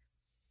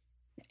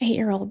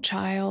 8-year-old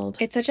child.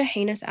 It's such a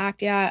heinous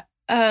act, yeah.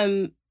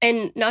 And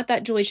not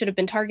that Julie should have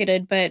been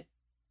targeted, but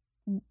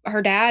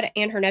her dad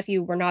and her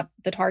nephew were not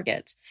the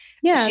targets.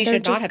 Yeah, she they're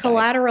should not just have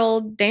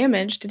collateral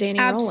damage to Danny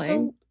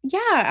Rolling. Yeah,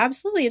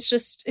 absolutely.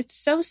 It's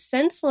so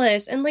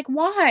senseless. And like,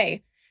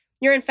 why?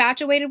 You're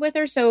infatuated with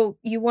her, so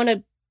you want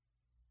to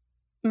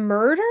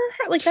murder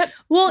her? Like that?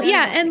 Well,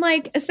 yeah, and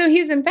like, so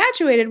he's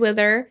infatuated with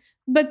her,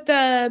 but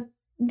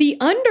the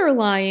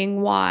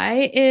underlying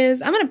why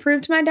is I'm going to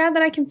prove to my dad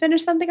that I can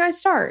finish something I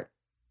start.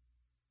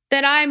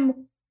 That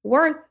I'm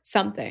worth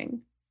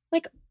something.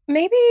 Like,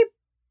 maybe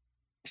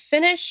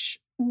finish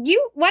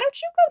why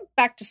don't you go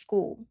back to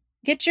school?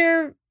 Get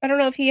your, I don't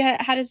know if he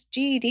had his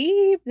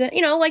GED,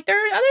 like there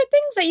are other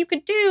things that you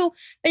could do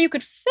that you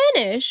could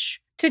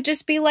finish to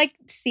just be like,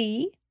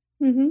 see?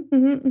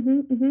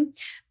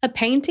 A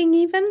painting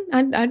even?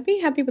 I'd be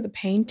happy with a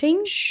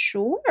painting.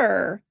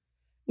 Sure.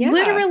 Yeah.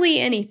 Literally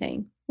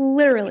anything.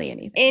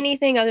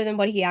 Anything other than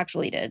what he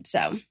actually did.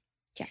 So,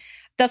 yeah.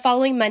 The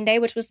following Monday,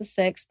 which was the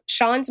 6th,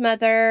 Sean's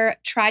mother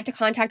tried to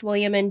contact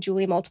William and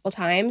Julie multiple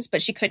times,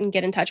 but she couldn't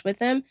get in touch with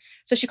them.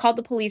 So she called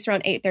the police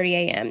around 8:30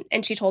 a.m.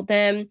 and she told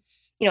them,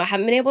 I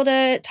haven't been able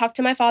to talk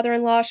to my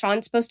father-in-law.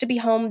 Sean's supposed to be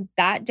home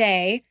that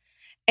day.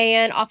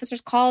 And officers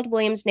called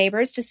William's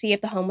neighbors to see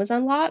if the home was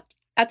unlocked.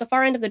 At the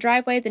far end of the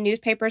driveway, the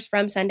newspapers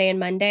from Sunday and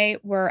Monday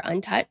were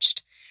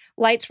untouched.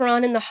 Lights were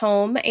on in the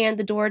home, and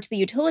the door to the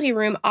utility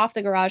room off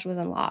the garage was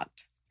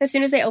unlocked. As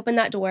soon as they opened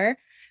that door,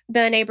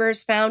 the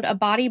neighbors found a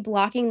body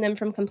blocking them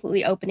from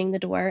completely opening the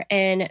door,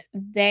 and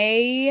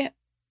they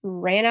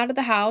ran out of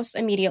the house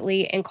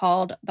immediately and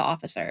called the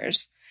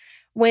officers.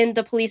 When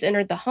the police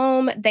entered the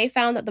home, they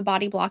found that the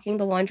body blocking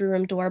the laundry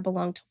room door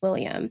belonged to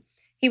William.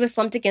 He was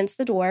slumped against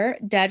the door,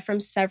 dead from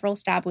several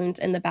stab wounds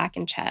in the back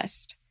and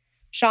chest.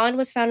 Sean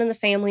was found in the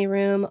family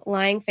room,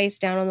 lying face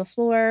down on the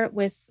floor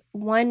with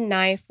one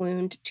knife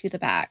wound to the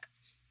back.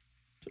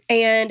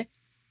 And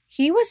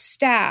he was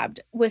stabbed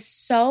with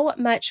so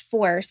much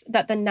force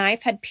that the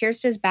knife had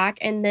pierced his back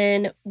and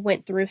then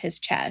went through his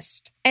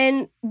chest.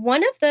 And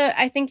one of the,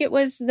 I think it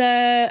was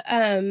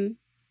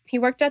he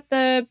worked at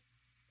the,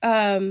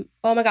 oh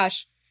my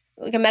gosh,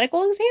 like a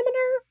medical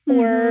examiner?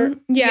 Or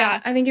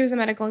Yeah, I think he was a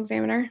medical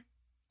examiner.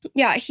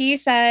 Yeah, he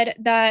said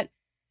that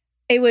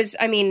it was,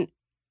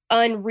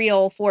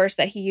 unreal force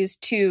that he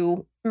used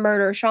to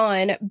murder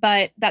Sean,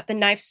 but that the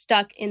knife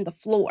stuck in the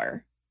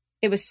floor.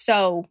 It was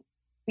so,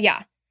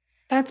 yeah.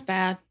 That's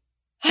bad.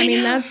 I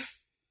mean,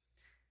 that's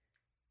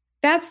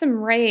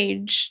some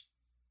rage.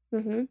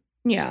 Mm-hmm.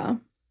 Yeah.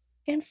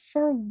 And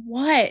for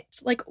what?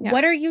 Like,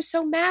 what are you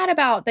so mad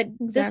about? That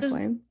This is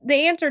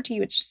the answer to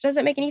you. It just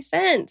doesn't make any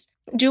sense.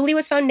 Julie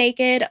was found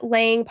naked,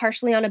 laying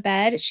partially on a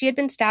bed. She had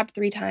been stabbed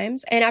 3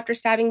 times. And after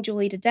stabbing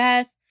Julie to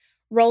death,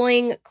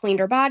 Rolling cleaned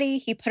her body.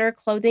 He put her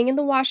clothing in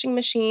the washing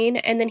machine,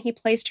 and then he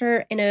placed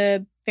her in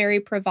a very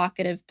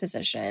provocative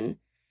position.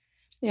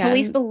 Yeah.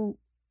 Police go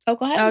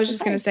ahead. I was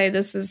just going to say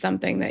this is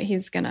something that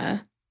he's going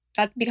to...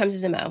 That becomes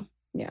his MO.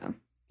 Yeah.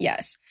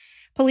 Yes.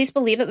 Police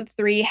believe that the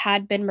 3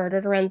 had been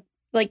murdered around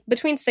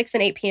between 6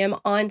 and 8 p.m.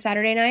 on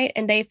Saturday night,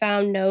 and they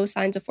found no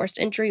signs of forced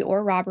entry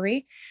or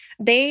robbery.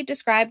 They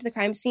described the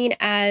crime scene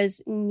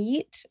as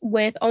neat,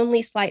 with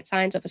only slight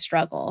signs of a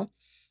struggle.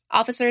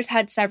 Officers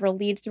had several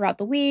leads throughout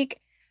the week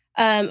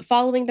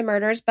following the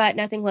murders, but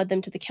nothing led them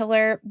to the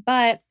killer.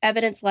 But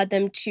evidence led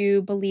them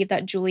to believe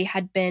that Julie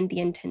had been the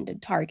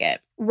intended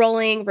target.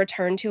 Rolling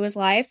returned to his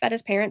life at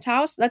his parents'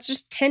 house. That's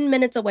just 10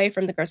 minutes away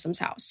from the Grissom's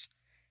house.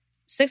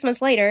 6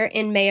 months later,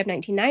 in May of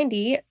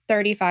 1990,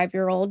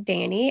 35-year-old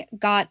Danny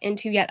got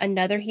into yet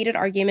another heated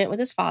argument with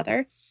his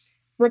father,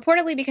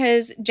 reportedly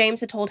because James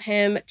had told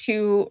him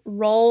to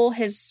roll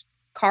his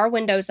car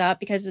windows up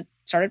because it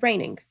started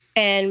raining.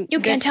 And you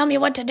can't tell me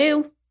what to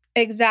do.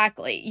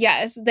 Exactly.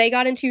 Yes. They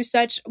got into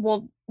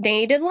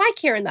Danny didn't like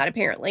hearing that,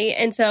 apparently.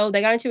 And so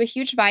they got into a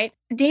huge fight.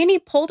 Danny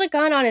pulled a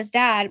gun on his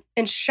dad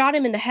and shot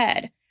him in the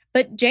head.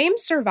 But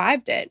James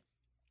survived it.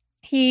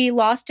 He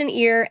lost an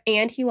ear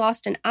and he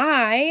lost an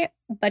eye,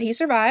 but he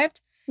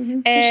survived.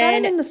 Mm-hmm. And he shot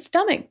him in the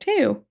stomach,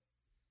 too.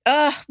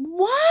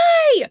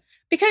 Why?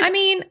 Because...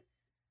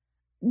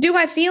 do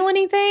I feel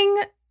anything?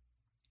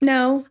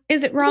 No.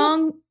 Is it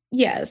wrong?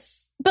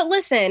 Yes. But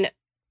listen...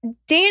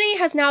 Danny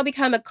has now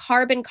become a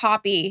carbon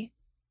copy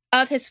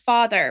of his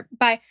father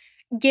by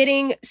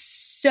getting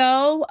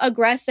so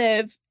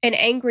aggressive and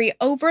angry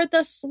over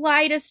the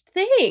slightest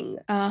thing.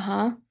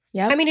 Uh-huh.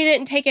 Yeah. He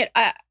didn't take it.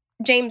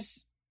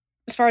 James,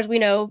 as far as we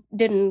know,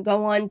 didn't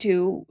go on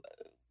to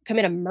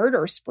commit a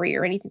murder spree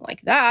or anything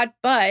like that.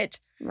 But,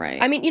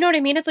 right. You know what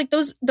I mean? It's like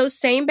those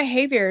same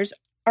behaviors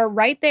are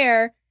right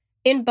there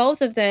in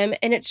both of them.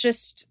 And it's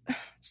just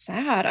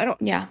sad.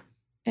 Yeah,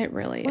 it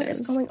really is. What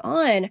is going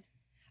on?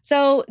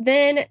 So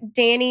then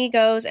Danny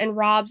goes and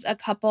robs a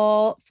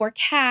couple for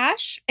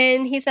cash.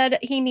 And he said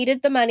he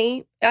needed the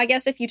money. I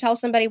guess if you tell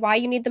somebody why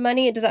you need the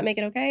money, does that make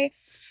it okay?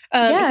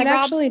 Yeah, it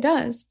actually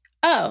does.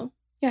 Oh.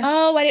 Yeah.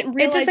 Oh, I didn't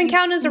realize it doesn't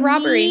count as a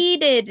robbery.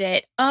 Needed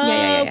it. Oh,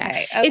 Yeah.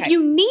 okay. If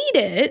you need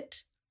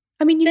it,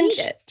 I mean, you then need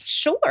it.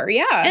 Sure,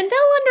 yeah. And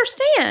they'll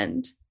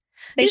understand.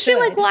 They You just be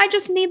like, should. well, I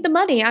just need the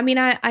money. I mean,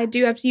 I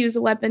do have to use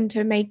a weapon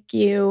to make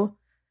you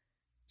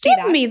See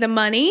give that? me the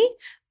money.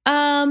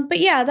 But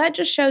yeah, that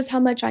just shows how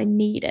much I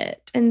need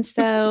it. And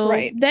so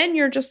Right. then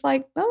you're just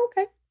like, oh,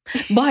 okay.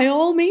 By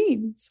all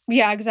means.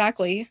 Yeah,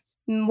 exactly.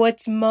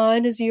 What's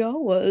mine is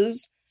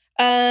yours.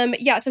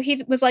 Yeah, so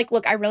he was like,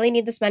 look, I really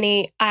need this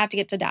money. I have to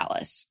get to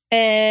Dallas.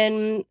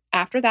 And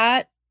after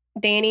that,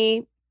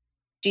 Danny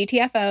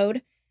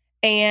GTFO'd,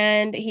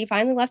 and he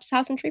finally left his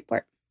house in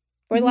Shreveport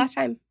for the last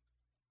time.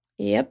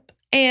 Yep.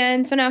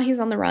 And so now he's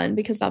on the run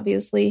because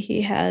obviously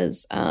he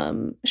has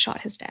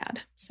shot his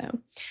dad. So,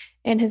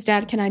 and his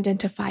dad can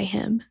identify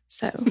him.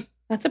 So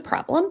that's a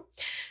problem.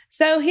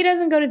 So he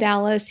doesn't go to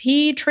Dallas.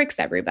 He tricks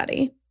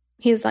everybody.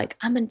 He's like,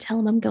 I'm going to tell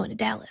him I'm going to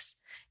Dallas.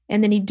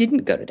 And then he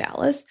didn't go to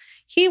Dallas.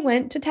 He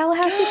went to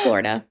Tallahassee,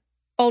 Florida.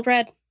 Old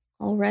Red.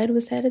 Old Red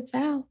was headed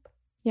south.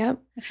 Yep.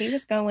 He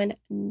was going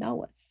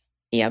north.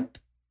 Yep.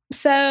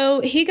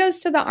 So he goes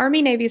to the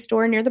Army Navy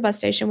store near the bus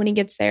station. When he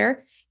gets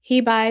there,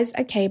 he buys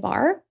a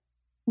K-bar,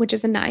 which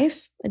is a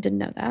knife. I didn't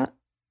know that.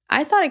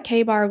 I thought a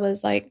K-bar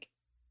was like...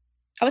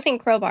 I was thinking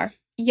crowbar.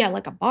 Yeah,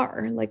 like a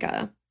bar.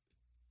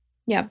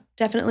 Yeah,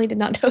 definitely did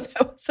not know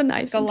that was a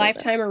knife. Like a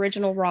Lifetime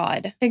original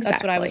rod. Exactly.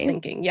 That's what I was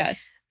thinking,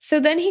 yes. So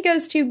then he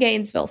goes to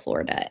Gainesville,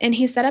 Florida, and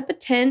he set up a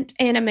tent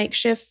and a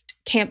makeshift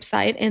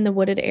campsite in the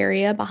wooded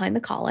area behind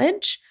the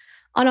college.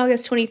 On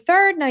August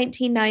 23rd,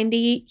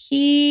 1990,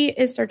 he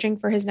is searching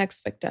for his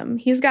next victim.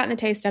 He's gotten a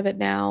taste of it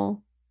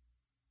now.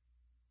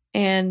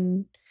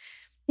 And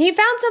he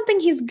found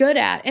something he's good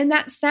at. And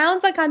that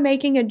sounds like I'm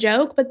making a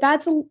joke, but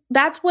that's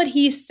what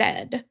he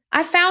said.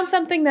 I found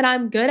something that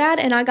I'm good at,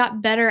 and I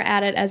got better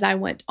at it as I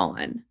went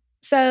on.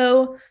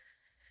 So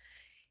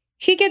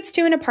he gets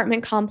to an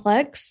apartment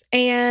complex,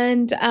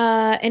 and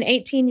an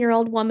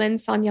 18-year-old woman,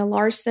 Sonia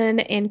Larson,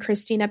 and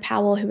Christina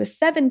Powell, who was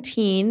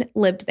 17,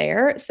 lived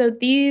there. So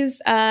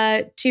these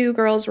two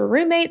girls were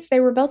roommates. They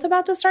were both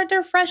about to start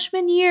their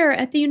freshman year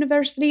at the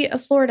University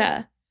of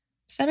Florida.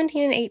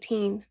 17 and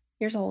 18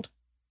 years old.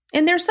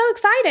 And they're so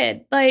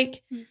excited.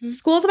 Like,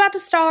 school's about to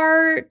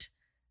start.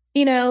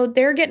 You know,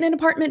 they're getting an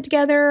apartment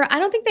together. I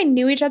don't think they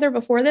knew each other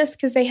before this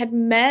because they had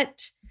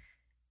met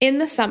in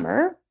the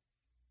summer.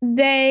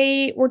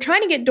 They were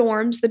trying to get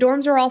dorms. The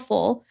dorms are all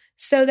full.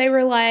 So they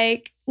were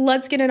like,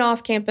 let's get an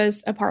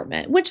off-campus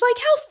apartment. Which, like,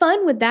 how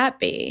fun would that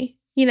be?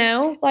 You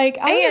know? Like,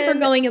 I remember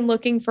going and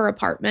looking for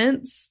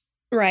apartments.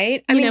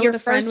 Right. I mean, your with a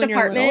friend first when you're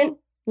apartment.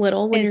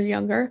 Little when you're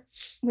younger.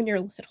 When you're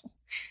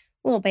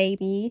little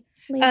baby.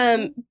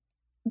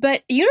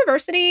 But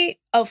University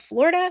of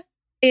Florida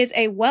is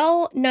a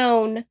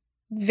well-known,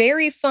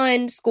 very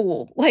fun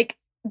school. Like,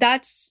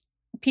 that's,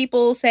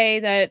 people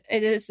say that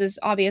this is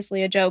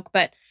obviously a joke,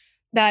 but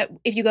that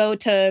if you go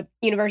to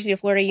University of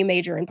Florida, you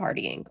major in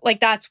partying.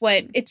 Like, that's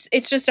what,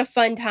 it's just a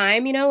fun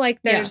time, you know? Like,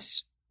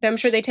 I'm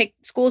sure they take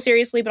school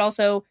seriously, but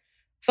also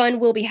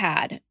fun will be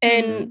had.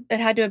 And it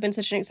had to have been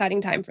such an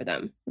exciting time for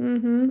them.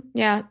 Mm-hmm.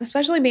 Yeah,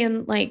 especially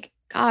being like,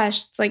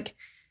 gosh, it's like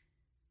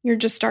you're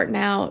just starting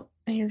out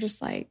and you're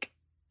just like,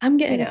 I'm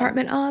getting an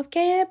apartment off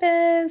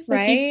campus. Like,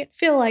 right? You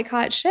feel like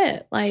hot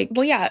shit. Like,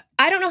 well, yeah.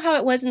 I don't know how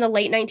it was in the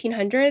late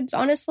 1900s,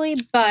 honestly,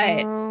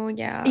 but oh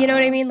yeah, you know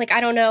what I mean? Like,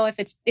 I don't know if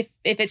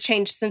it's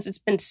changed since it's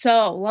been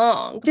so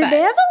long. Did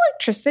they have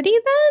electricity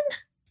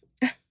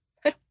then?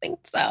 I don't think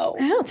so.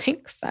 I don't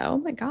think so. Oh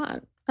my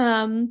God.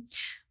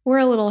 We're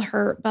a little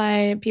hurt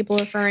by people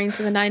referring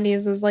to the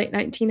 90s as late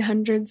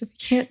 1900s, if you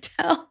can't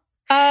tell.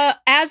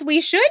 As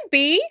we should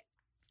be.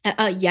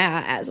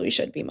 Yeah, as we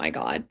should be. My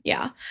God.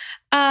 Yeah.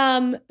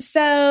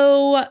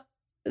 So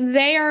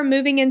they are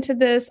moving into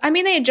this. I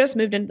mean, they had just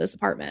moved into this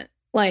apartment.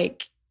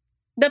 Like,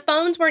 the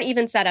phones weren't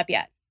even set up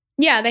yet.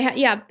 Yeah, they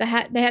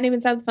hadn't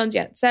even set up the phones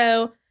yet.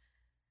 So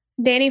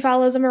Danny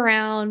follows them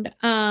around.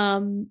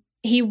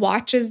 He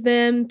watches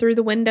them through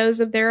the windows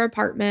of their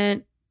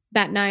apartment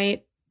that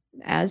night,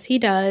 as he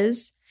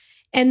does.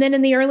 And then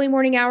in the early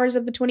morning hours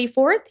of the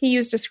 24th, he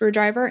used a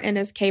screwdriver and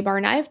his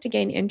K-bar knife to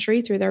gain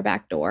entry through their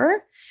back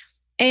door.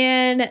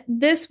 And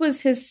this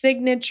was his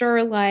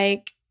signature,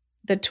 like,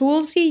 the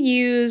tools he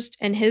used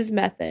and his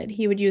method.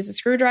 He would use a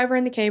screwdriver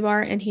and the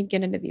K-bar, and he'd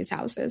get into these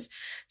houses.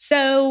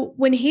 So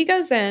when he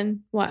goes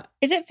in, what?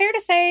 Is it fair to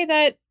say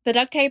that the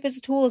duct tape is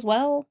a tool as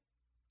well?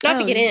 Not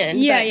to get in,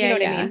 yeah, but you know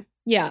what I mean?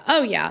 Yeah.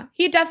 Oh, yeah.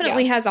 He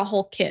definitely has a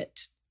whole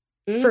kit,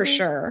 for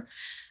sure.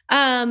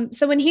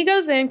 So when he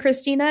goes in,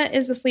 Christina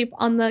is asleep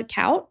on the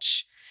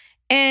couch.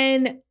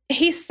 And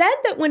he said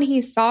that when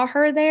he saw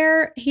her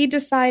there, he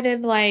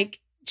decided, like,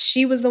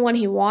 she was the one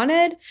he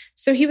wanted.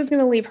 So he was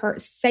going to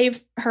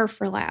save her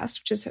for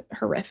last, which is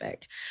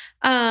horrific.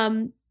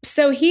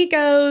 So he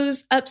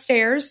goes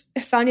upstairs.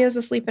 Sonia's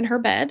asleep in her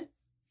bed.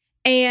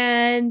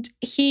 And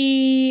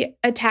he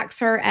attacks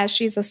her as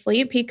she's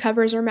asleep. He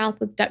covers her mouth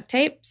with duct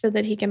tape so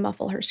that he can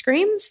muffle her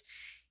screams.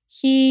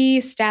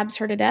 He stabs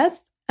her to death,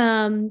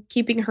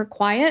 keeping her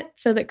quiet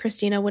so that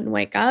Christina wouldn't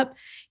wake up.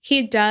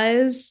 He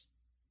does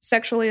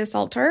sexually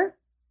assault her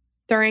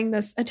during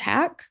this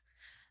attack.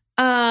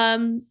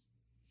 Then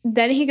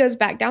he goes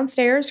back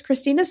downstairs.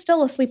 Christina's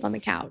still asleep on the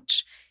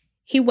couch.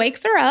 He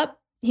wakes her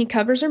up. He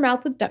covers her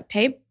mouth with duct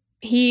tape.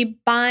 He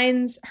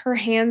binds her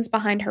hands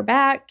behind her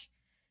back,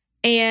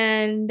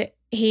 and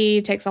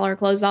he takes all her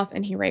clothes off,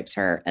 and he rapes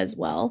her as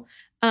well.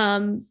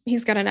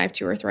 He's got a knife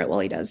to her throat while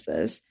he does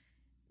this.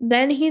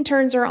 Then he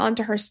turns her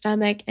onto her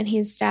stomach, and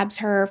he stabs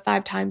her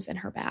 5 times in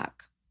her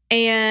back.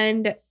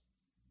 And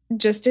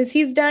just as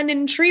he's done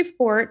in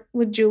Shreveport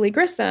with Julie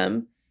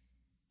Grissom,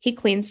 he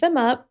cleans them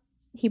up.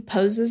 He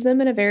poses them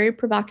in a very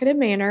provocative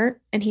manner,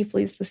 and he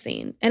flees the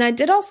scene. And I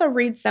did also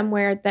read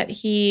somewhere that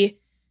he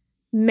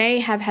may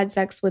have had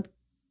sex with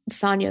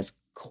Sonia's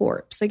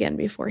corpse again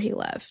before he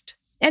left.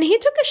 And he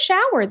took a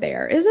shower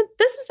there. This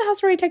is the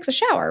house where he takes a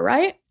shower,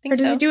 right? Or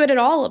does he do it at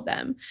all of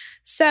them?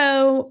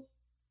 So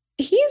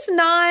he's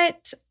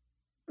not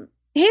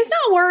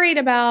worried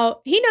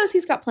about, he knows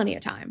he's got plenty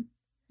of time.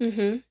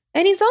 Mm-hmm.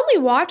 And he's only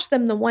watched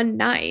them the one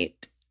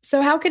night.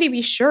 So how could he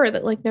be sure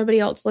that like nobody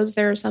else lives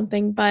there or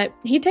something? But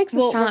he takes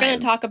his time. We're going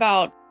to talk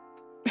about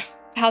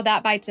how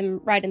that bites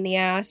him right in the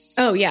ass.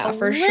 Oh, yeah,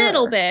 for sure. A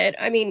little bit.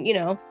 I mean,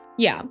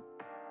 Yeah.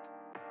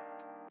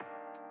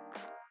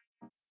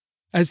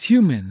 As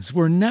humans,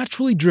 we're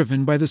naturally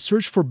driven by the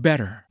search for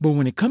better. But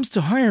when it comes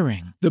to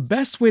hiring, the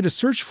best way to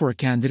search for a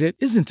candidate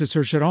isn't to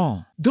search at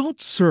all.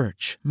 Don't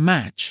search,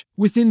 match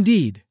with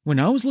Indeed. When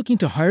I was looking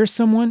to hire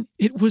someone,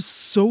 it was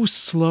so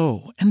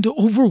slow and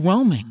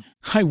overwhelming.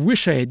 I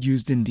wish I had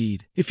used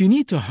Indeed. If you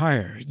need to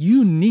hire,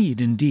 you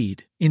need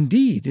Indeed.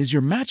 Indeed is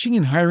your matching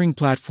and hiring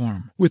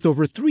platform with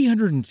over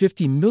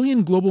 350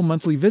 million global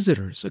monthly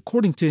visitors,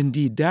 according to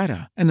Indeed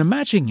data, and a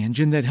matching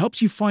engine that helps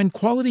you find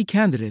quality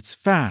candidates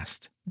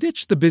fast.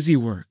 Ditch the busy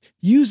work.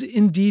 Use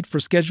Indeed for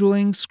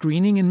scheduling,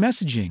 screening, and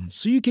messaging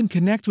so you can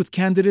connect with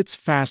candidates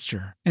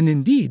faster. And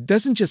Indeed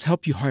doesn't just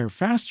help you hire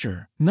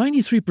faster.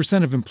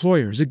 93% of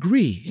employers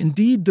agree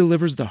Indeed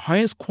delivers the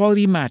highest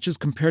quality matches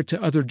compared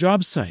to other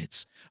job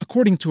sites,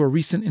 according to a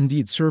recent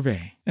Indeed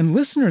survey. And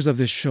listeners of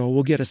this show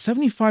will get a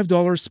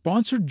 $75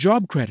 sponsored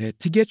job credit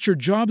to get your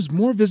jobs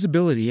more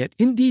visibility at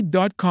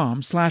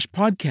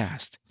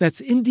Indeed.com/podcast. That's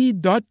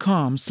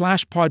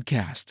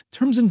Indeed.com/podcast.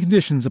 Terms and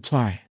conditions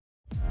apply.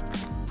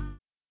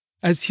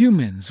 As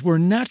humans, we're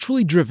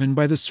naturally driven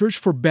by the search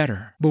for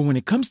better. But when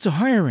it comes to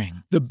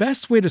hiring, the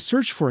best way to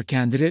search for a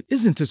candidate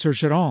isn't to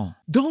search at all.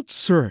 Don't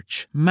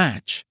search,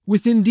 match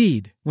with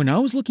Indeed. When I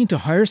was looking to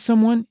hire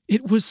someone,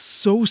 it was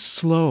so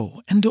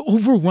slow and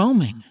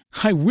overwhelming.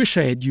 I wish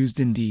I had used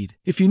Indeed.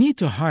 If you need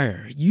to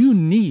hire, you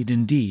need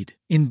Indeed.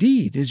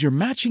 Indeed is your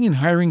matching and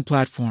hiring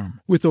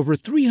platform with over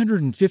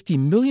 350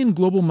 million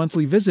global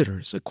monthly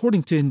visitors,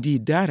 according to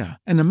Indeed data,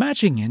 and a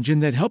matching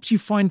engine that helps you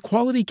find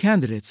quality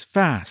candidates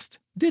fast.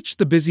 Ditch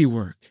the busy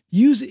work.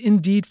 Use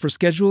Indeed for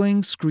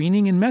scheduling,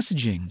 screening, and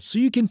messaging so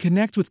you can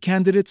connect with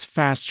candidates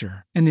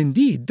faster. And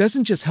Indeed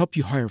doesn't just help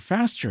you hire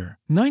faster.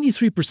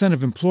 93%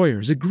 of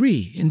employers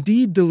agree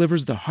Indeed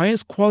delivers the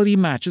highest quality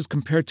matches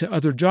compared to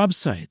other job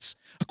sites,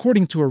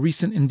 according to a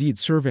recent Indeed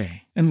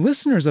survey. And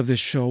listeners of this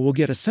show will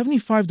get a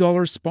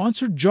 $75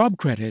 sponsored job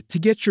credit to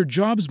get your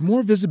jobs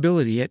more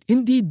visibility at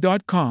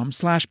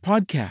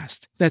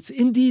Indeed.com/podcast. That's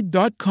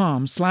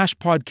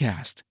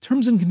Indeed.com/podcast.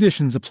 Terms and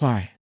conditions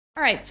apply.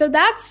 All right, so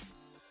that's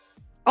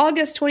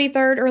August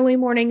 23rd, early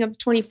morning of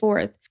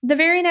 24th. The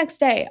very next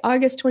day,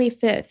 August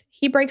 25th,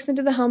 he breaks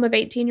into the home of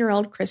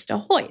 18-year-old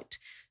Krista Hoyt.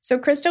 So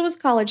Krista was a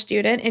college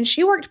student, and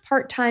she worked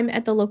part-time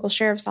at the local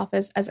sheriff's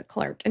office as a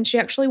clerk, and she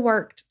actually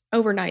worked the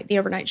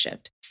overnight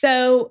shift.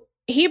 So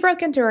he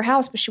broke into her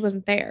house, but she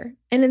wasn't there.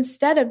 And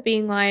instead of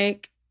being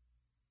like,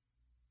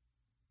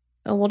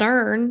 oh, well,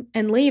 darn,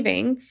 and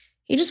leaving,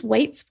 he just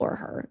waits for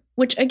her,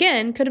 which,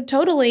 again, could have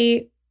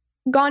totally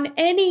gone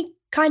any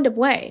kind of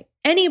way.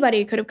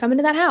 Anybody could have come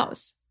into that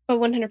house. Oh,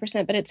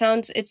 100%. But it's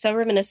so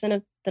reminiscent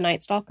of The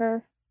Night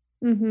Stalker.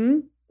 Mm-hmm.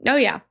 Oh,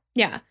 yeah.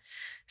 Yeah.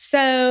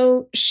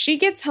 So she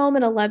gets home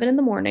at 11 in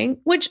the morning,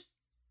 which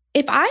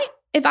if I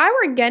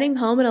were getting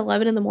home at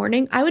 11 in the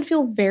morning, I would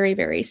feel very,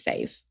 very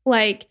safe.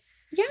 Like,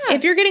 yeah,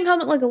 if you're getting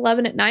home at like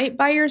 11 at night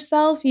by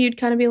yourself, you'd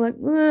kind of be like,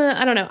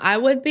 I don't know. I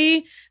would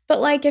be. But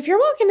like, if you're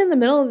walking in the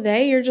middle of the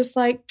day, you're just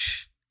like,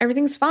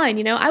 everything's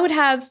fine.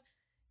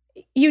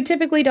 You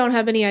typically don't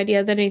have any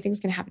idea that anything's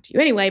going to happen to you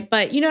anyway,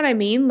 but you know what I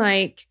mean?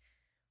 Like,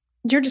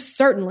 you're just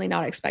certainly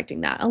not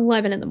expecting that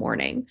 11 in the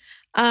morning.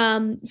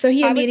 So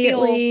he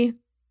immediately...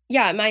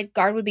 my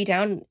guard would be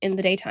down in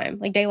the daytime.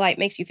 Like, daylight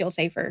makes you feel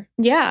safer.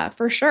 Yeah,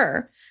 for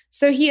sure.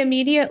 So he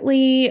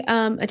immediately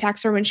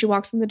attacks her when she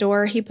walks in the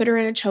door. He put her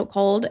in a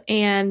chokehold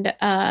and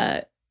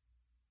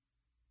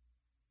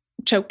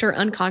choked her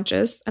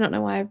unconscious. I don't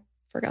know why I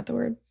forgot the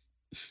word.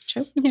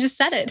 Choke. You just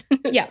said it.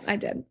 Yeah, I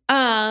did.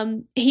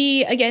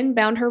 He, again,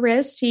 bound her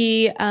wrist.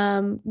 He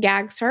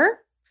gags her,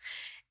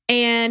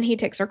 and he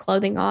takes her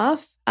clothing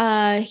off.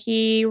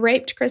 He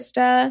raped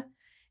Krista,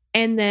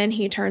 and then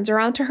he turns her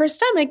onto her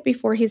stomach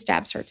before he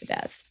stabs her to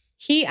death.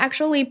 He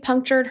actually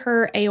punctured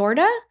her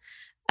aorta,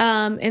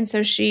 and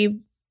so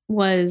she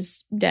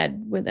was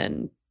dead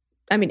within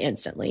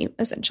instantly,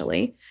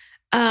 essentially.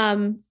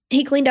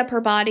 He cleaned up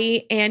her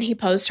body and he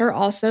posed her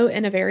also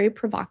in a very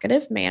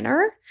provocative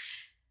manner.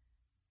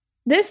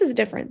 This is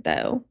different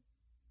though.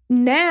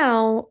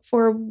 Now,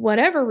 for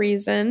whatever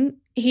reason,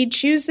 he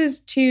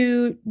chooses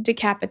to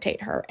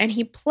decapitate her and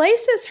he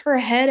places her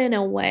head in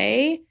a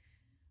way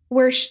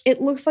where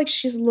it looks like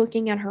she's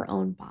looking at her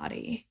own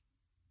body.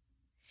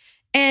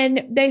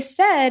 And they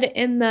said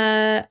in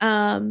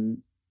the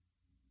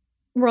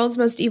World's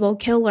Most Evil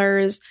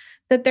Killers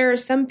that there are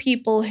some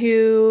people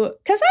who,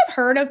 because I've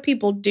heard of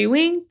people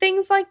doing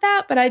things like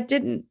that, but I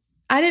didn't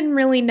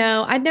really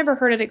know. I'd never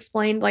heard it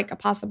explained like a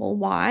possible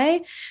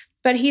why.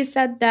 But he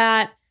said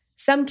that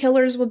some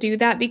killers will do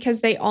that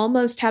because they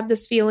almost have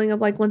this feeling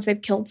of like once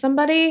they've killed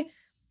somebody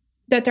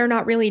that they're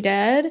not really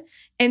dead.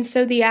 And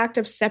so the act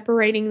of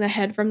separating the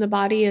head from the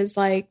body is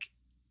like,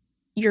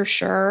 you're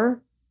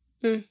sure.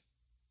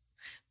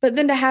 But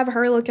then to have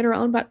her look at her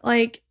own butt,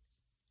 like,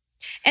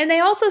 and they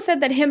also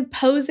said that him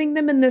posing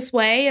them in this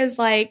way is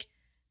like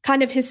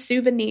kind of his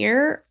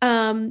souvenir.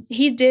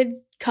 He did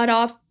cut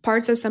off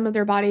parts of some of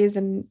their bodies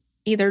and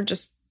either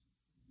just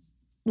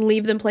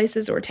leave them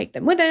places or take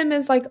them with him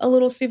as like a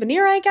little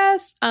souvenir, I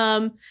guess.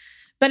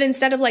 But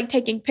instead of like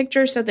taking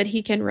pictures so that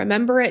he can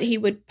remember it, he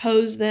would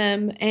pose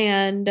them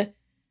and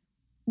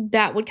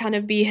that would kind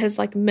of be his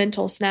like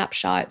mental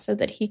snapshot so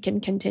that he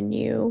can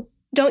continue.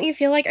 Don't you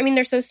feel like,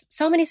 there's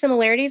so many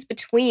similarities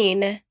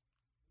between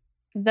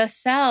The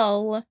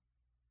Cell,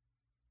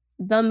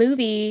 the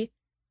movie,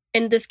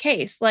 in this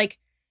case, like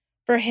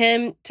for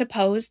him to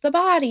pose the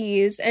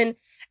bodies. And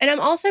I'm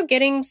also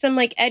getting some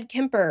like Ed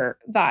Kemper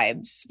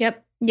vibes.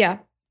 Yep. Yeah.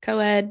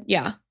 Co-ed.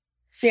 Yeah.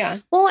 Yeah.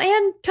 Well,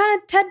 and kind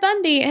of Ted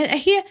Bundy. And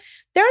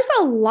there's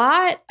a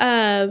lot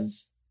of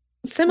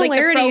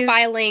similarities. Like the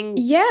profiling.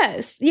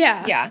 Yes.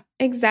 Yeah. Yeah.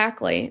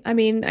 Exactly.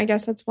 I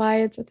guess that's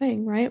why it's a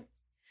thing, right?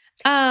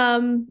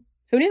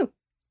 Who knew?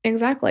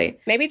 Exactly.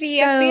 Maybe the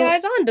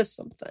FBI's onto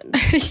something.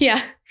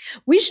 Yeah.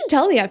 We should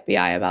tell the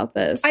FBI about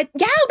this. No, we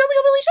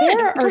totally should.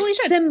 There are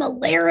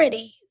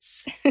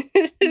similarities.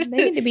 They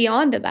need to be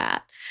onto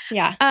that.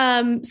 Yeah.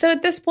 So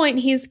at this point,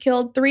 he's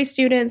killed 3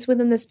 students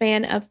within the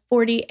span of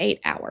 48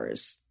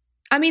 hours.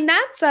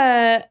 That's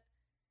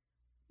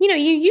you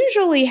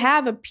usually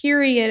have a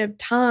period of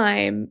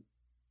time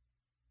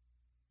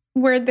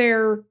where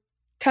they're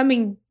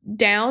coming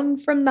down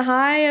from the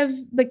high of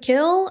the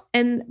kill.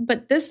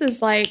 But this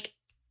is like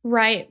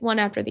right one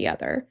after the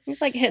other.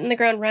 He's like hitting the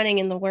ground running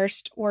in the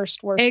worst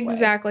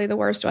Exactly, way. the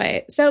worst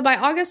way. So by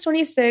August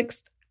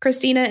 26th,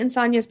 Christina and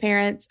Sonya's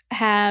parents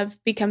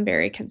have become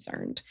very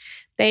concerned.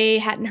 They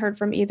hadn't heard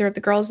from either of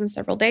the girls in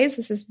several days.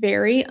 This is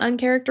very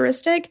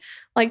uncharacteristic.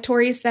 Like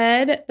Tori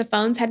said, the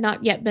phones had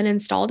not yet been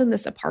installed in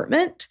this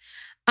apartment,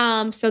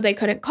 so they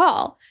couldn't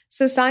call.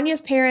 So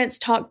Sonya's parents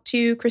talked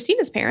to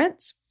Christina's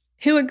parents,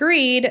 who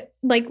agreed,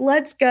 like,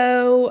 let's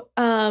go.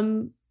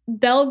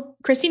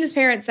 Christina's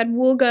parents said,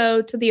 we'll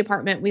go to the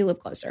apartment. We live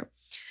closer.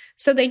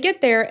 So they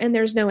get there and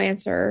there's no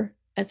answer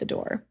at the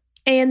door.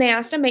 And they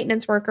asked a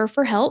maintenance worker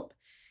for help.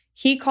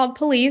 He called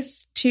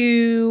police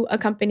to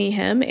accompany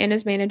him and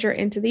his manager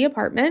into the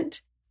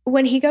apartment.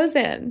 When he goes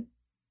in,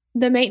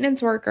 the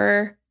maintenance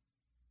worker,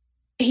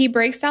 he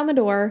breaks down the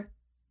door.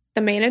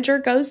 The manager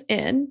goes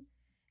in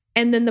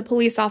and then the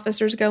police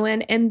officers go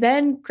in and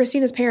then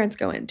Christina's parents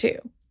go in too.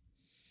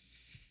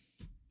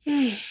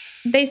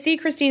 They see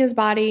Christina's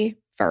body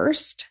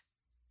first,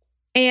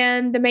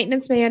 and the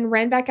maintenance man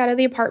ran back out of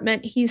the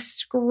apartment. He's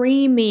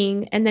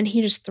screaming, and then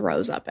he just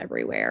throws up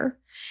everywhere.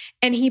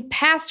 And he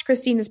passed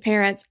Christina's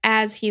parents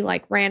as he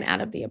like ran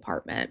out of the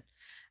apartment.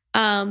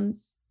 I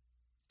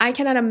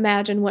cannot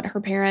imagine what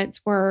her parents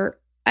were.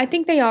 I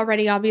think they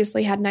already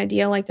obviously had an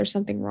idea like there's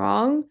something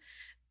wrong.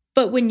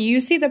 But when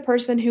you see the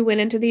person who went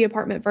into the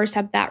apartment first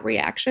have that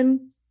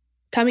reaction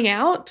coming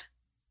out,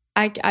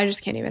 I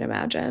just can't even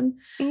imagine.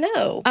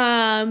 No.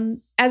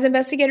 As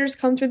investigators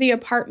combed through the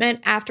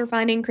apartment after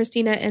finding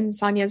Christina and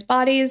Sonya's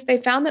bodies,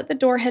 they found that the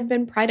door had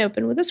been pried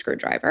open with a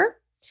screwdriver.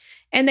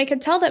 And they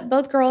could tell that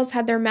both girls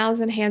had their mouths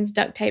and hands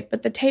duct taped,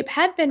 but the tape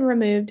had been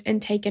removed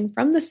and taken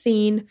from the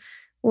scene,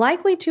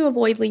 likely to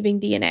avoid leaving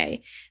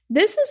DNA.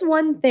 This is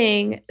one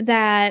thing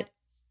that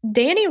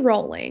Danny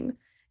Rolling,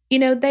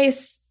 they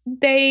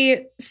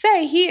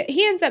say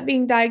he ends up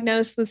being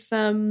diagnosed with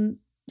some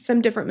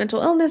different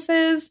mental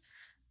illnesses.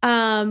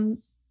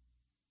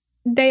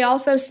 They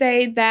also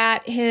say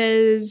that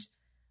his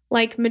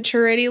like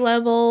maturity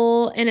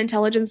level and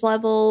intelligence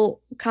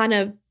level kind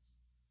of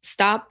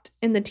stopped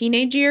in the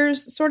teenage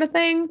years sort of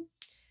thing.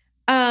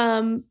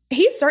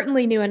 He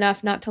certainly knew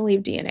enough not to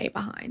leave DNA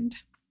behind.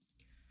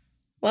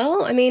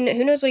 Well,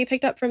 who knows what he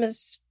picked up from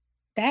his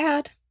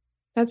dad?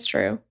 That's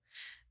true.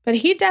 But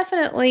he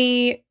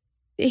definitely,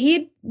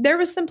 there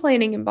was some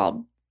planning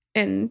involved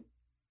in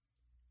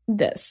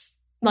this.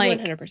 Like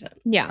 100%.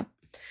 Yeah.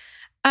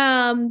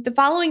 The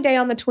following day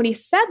on the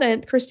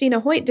 27th, Christina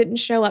Hoyt didn't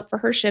show up for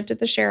her shift at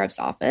the sheriff's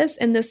office.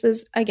 And this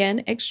is,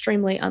 again,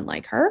 extremely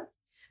unlike her.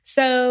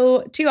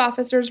 So 2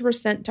 officers were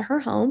sent to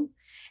her home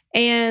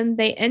and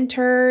they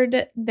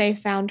entered. They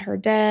found her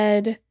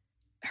dead.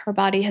 Her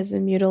body has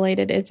been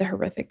mutilated. It's a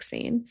horrific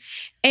scene.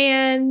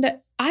 And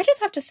I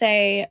just have to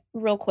say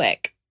real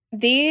quick,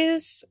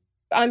 these,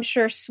 I'm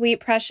sure, sweet,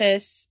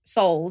 precious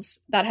souls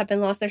that have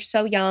been lost, they're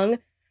so young.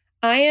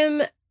 I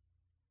am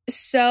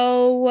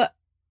so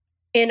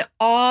in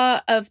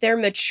awe of their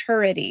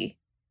maturity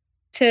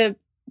to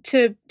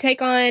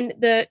take on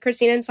the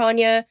Christina and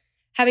Sonia,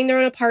 having their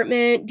own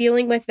apartment,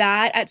 dealing with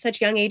that at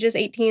such young ages,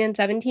 18 and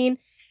 17.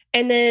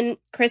 And then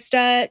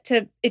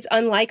Krista, it's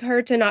unlike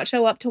her to not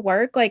show up to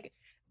work. Like,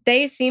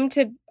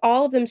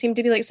 all of them seem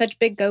to be like such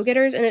big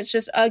go-getters. And it's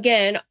just,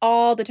 again,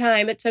 all the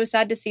time. It's so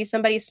sad to see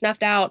somebody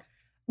snuffed out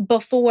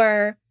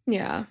before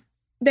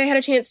they had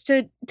a chance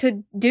to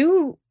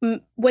do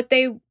what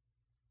they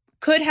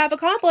could have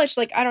accomplished.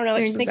 Like, I don't know.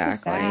 It just makes me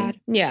sad.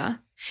 Yeah.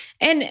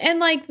 And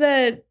like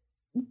the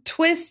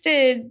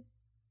twisted,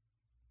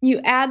 you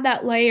add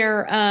that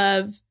layer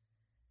of,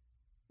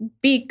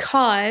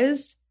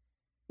 because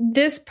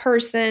this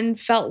person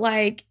felt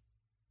like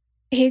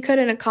he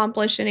couldn't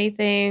accomplish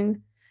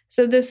anything.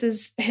 So this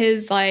is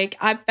his, like,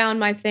 I've found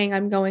my thing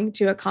I'm going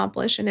to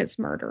accomplish, and it's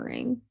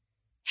murdering.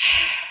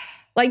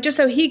 Like, just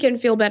so he can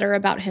feel better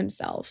about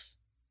himself.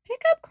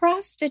 Pick up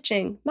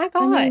cross-stitching. My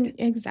God. I mean,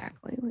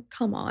 exactly. Like,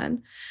 come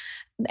on.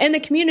 And the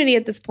community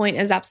at this point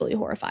is absolutely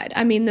horrified.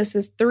 I mean, this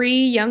is 3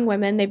 young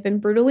women. They've been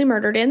brutally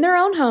murdered in their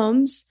own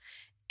homes.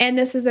 And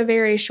this is a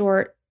very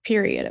short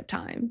period of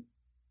time.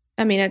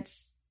 I mean,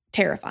 it's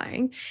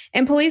terrifying.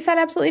 And police had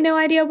absolutely no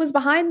idea what was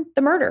behind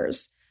the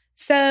murders.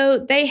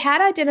 So they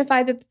had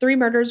identified that the 3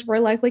 murders were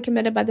likely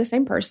committed by the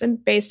same person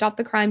based off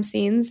the crime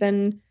scenes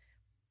and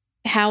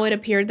how it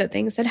appeared that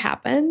things had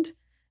happened.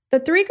 The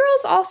 3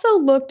 girls also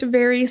looked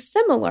very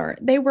similar.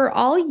 They were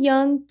all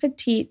young,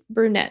 petite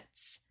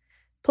brunettes.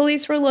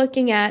 Police were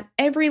looking at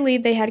every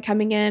lead they had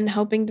coming in,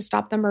 hoping to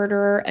stop the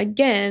murderer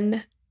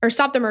again, or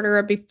stop the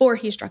murderer before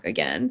he struck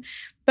again.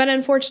 But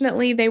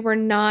unfortunately, they were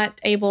not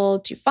able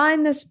to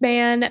find this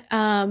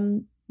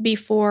man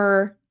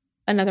before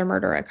another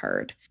murder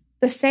occurred.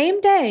 The same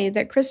day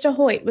that Krista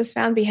Hoyt was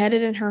found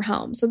beheaded in her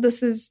home. So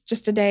this is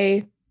just the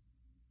day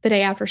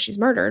after she's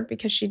murdered,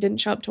 because she didn't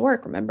show up to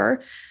work,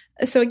 remember?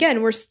 So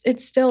again,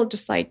 it's still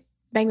just like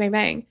bang, bang,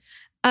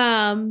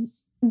 bang.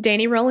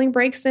 Danny Rolling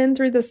breaks in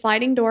through the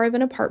sliding door of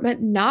an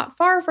apartment not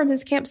far from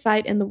his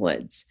campsite in the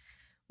woods.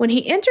 When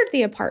he entered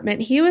the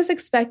apartment, he was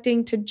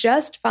expecting to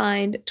just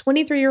find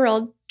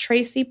 23-year-old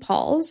Tracy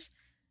Pauls,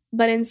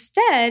 but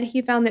instead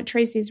he found that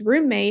Tracy's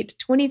roommate,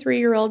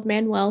 23-year-old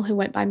Manuel, who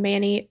went by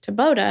Manny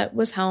Taboda,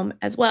 was home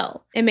as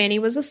well. And Manny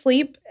was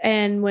asleep,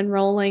 and when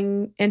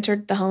Rolling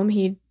entered the home,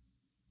 he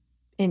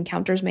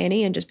encounters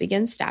Manny and just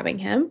begins stabbing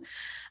him.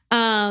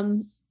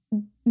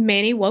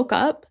 Manny woke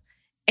up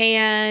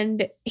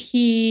and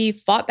he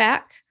fought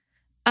back.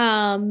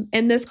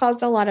 And this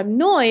caused a lot of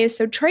noise.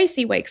 So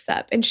Tracy wakes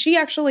up and she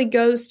actually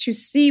goes to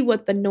see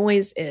what the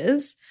noise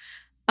is.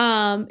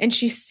 And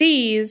she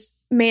sees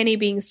Manny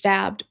being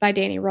stabbed by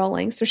Danny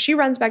Rolling. So she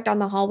runs back down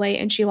the hallway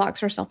and she locks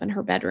herself in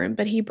her bedroom,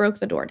 but he broke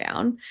the door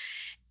down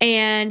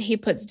and he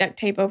puts duct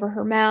tape over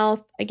her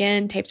mouth,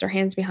 again, tapes her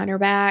hands behind her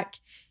back.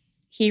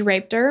 He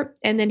raped her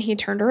and then he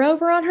turned her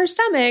over on her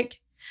stomach.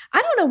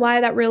 I don't know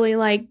why that really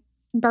like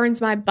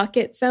burns my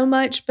bucket so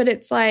much, but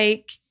it's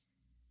like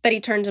that he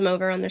turns them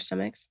over on their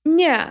stomachs.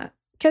 Yeah,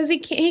 because he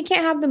can't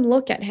have them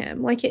look at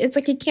him. Like it's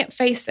like he can't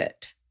face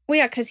it. Well,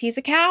 yeah, because he's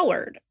a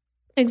coward.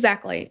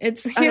 Exactly. I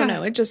don't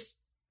know. It just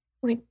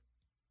like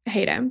I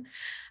hate him.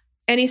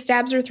 And he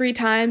stabs her 3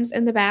 times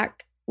in the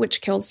back,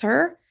 which kills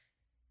her.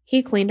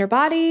 He cleaned her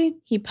body.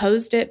 He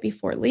posed it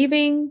before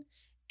leaving.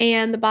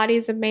 And the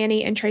bodies of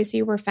Manny and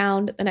Tracy were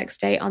found the next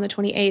day on the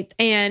 28th.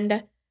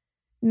 And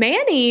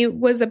Manny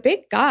was a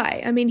big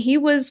guy. I mean, he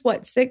was,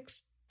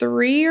 6'3"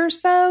 or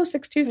so? 6'2",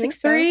 6'3"?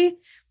 So.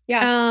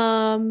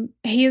 Yeah.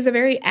 He is a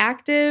very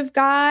active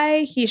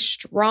guy. He's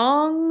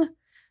strong.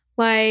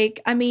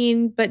 But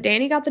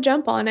Danny got the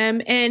jump on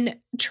him. And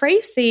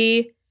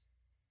Tracy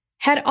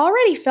had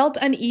already felt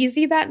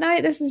uneasy that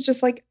night. This is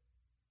just like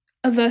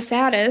the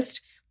saddest,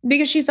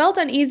 because she felt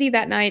uneasy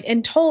that night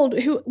and told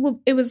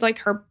it was like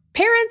her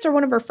parents or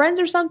one of her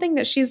friends or something,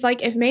 that she's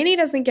like, if Manny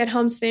doesn't get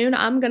home soon,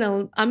 I'm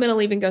gonna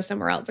leave and go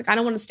somewhere else. Like, I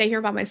don't want to stay here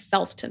by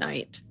myself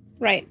tonight.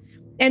 Right.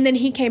 And then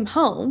he came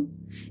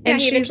home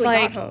and she's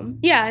like, got home.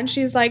 Yeah. And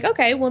she's like,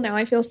 okay, well now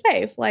I feel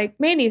safe. Like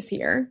Manny's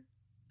here.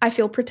 I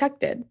feel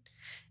protected.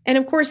 And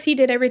of course he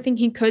did everything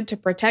he could to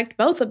protect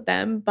both of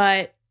them.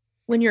 But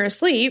when you're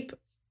asleep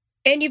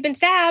and you've been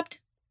stabbed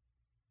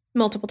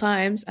multiple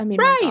times, right.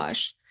 My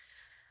gosh.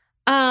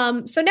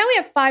 So now we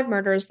have 5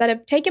 murders that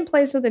have taken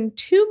place within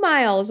 2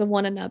 miles of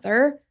one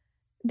another.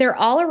 They're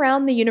all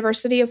around the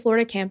University of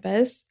Florida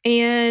campus,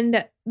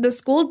 and the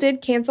school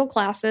did cancel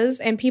classes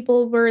and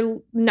people were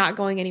not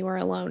going anywhere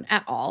alone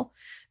at all.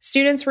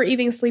 Students were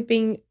even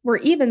sleeping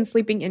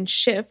in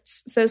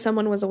shifts, so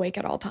someone was awake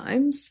at all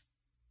times.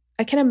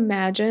 I can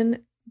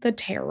imagine the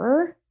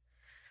terror.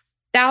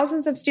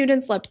 Thousands of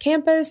students left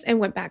campus and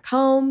went back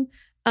home,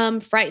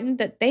 frightened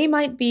that they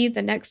might be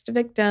the next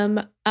victim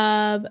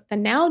of the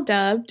now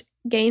dubbed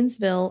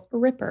Gainesville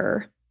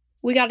Ripper.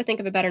 We got to think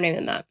of a better name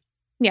than that.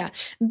 Yeah.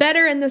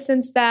 Better in the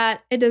sense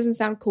that it doesn't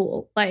sound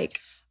cool. Like,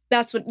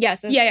 That's what,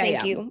 yes.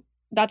 Thank you.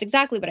 That's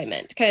exactly what I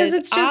meant. Because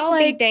it's just I'll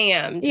like, be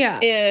damned yeah.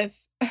 if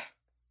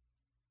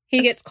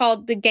he gets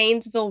called the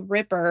Gainesville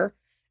Ripper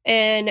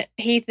and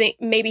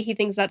maybe he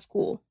thinks that's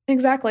cool.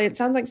 Exactly. It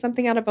sounds like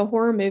something out of a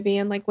horror movie.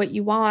 And like what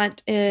you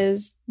want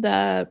is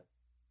the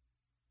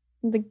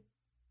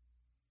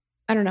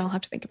I don't know. I'll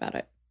have to think about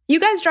it. You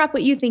guys drop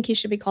what you think he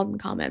should be called in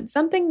comments.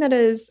 Something that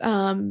is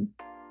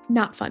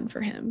not fun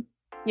for him.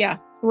 Yeah.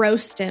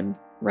 Roast him.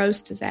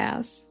 Roast his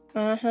ass.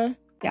 Uh-huh.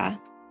 Yeah.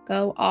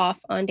 Go off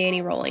on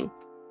Danny Rolling.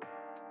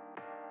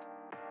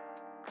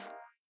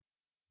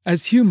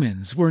 As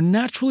humans, we're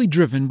naturally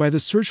driven by the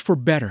search for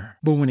better.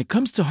 But when it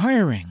comes to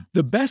hiring,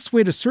 the best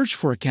way to search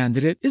for a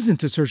candidate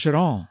isn't to search at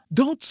all.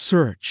 Don't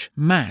search,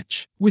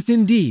 match with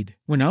Indeed.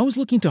 When I was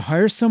looking to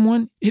hire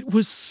someone, it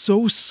was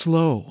so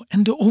slow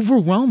and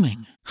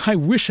overwhelming. I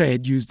wish I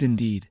had used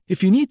Indeed.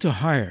 If you need to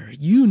hire,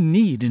 you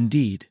need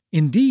Indeed.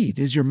 Indeed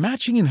is your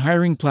matching and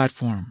hiring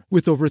platform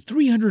with over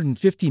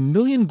 350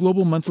 million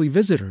global monthly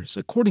visitors,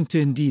 according to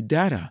Indeed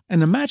data,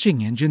 and a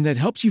matching engine that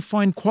helps you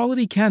find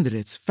quality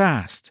candidates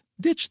fast.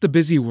 Ditch the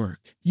busy work.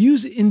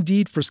 Use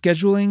Indeed for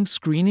scheduling,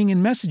 screening,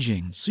 and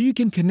messaging so you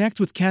can connect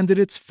with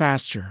candidates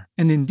faster.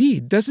 And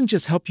Indeed doesn't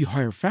just help you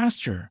hire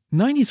faster.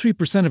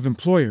 93% of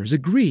employers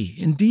agree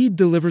Indeed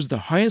delivers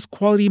the highest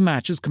quality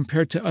matches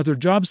compared to other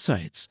job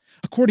sites,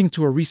 according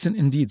to a recent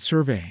Indeed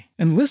survey.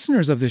 And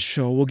listeners of this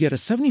show will get a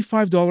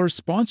 $75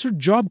 sponsored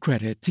job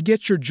credit to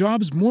get your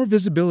jobs more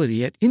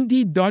visibility at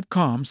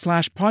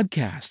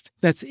Indeed.com/podcast.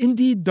 That's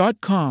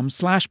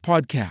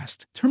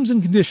Indeed.com/podcast. Terms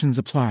and conditions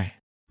apply.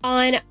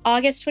 On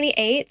August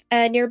 28th,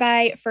 a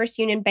nearby First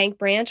Union Bank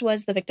branch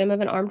was the victim of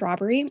an armed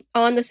robbery.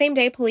 On the same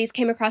day, police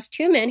came across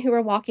two men who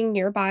were walking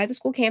nearby the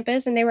school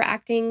campus, and they were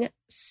acting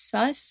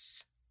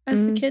sus,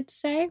 as the kids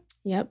say.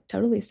 Yep,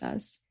 totally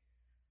sus.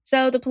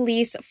 So the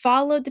police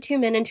followed the two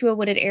men into a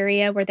wooded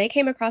area where they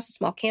came across a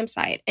small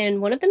campsite,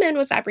 and one of the men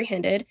was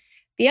apprehended.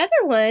 The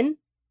other one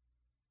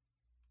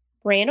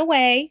ran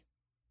away.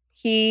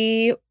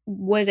 He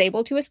was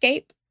able to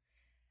escape.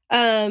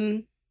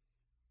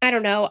 I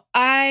don't know.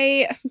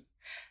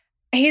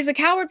 He's a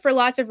coward for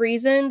lots of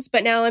reasons,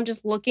 but now I'm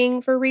just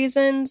looking for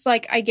reasons.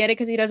 Like, I get it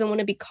because he doesn't want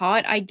to be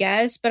caught, I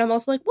guess. But I'm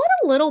also like, what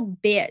a little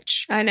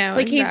bitch. I know.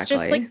 Like, exactly. He's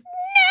just like, no,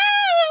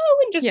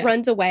 and just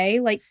runs away.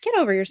 Like, get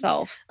over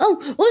yourself. Oh,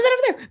 what was that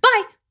over there?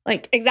 Bye.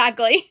 Like,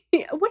 exactly.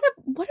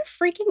 What a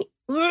freaking,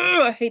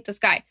 I hate this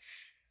guy.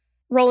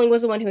 Rolling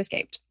was the one who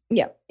escaped.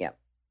 Yep.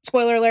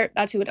 Spoiler alert,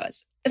 that's who it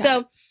was.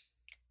 So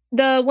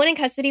the one in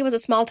custody was a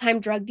small-time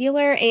drug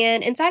dealer,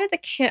 and inside of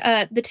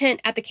the tent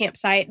at the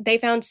campsite, they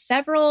found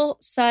several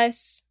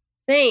sus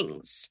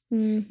things.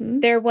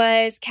 Mm-hmm. There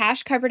was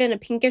cash covered in a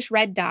pinkish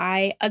red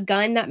dye, a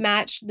gun that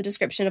matched the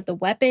description of the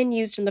weapon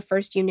used in the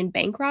First Union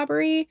Bank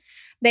robbery.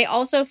 They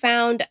also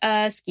found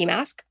a ski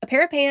mask, a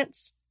pair of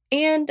pants,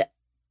 and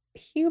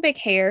pubic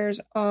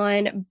hairs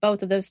on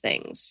both of those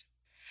things.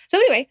 So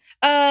anyway,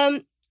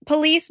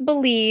 police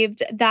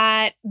believed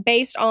that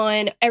based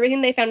on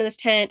everything they found in this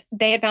tent,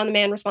 they had found the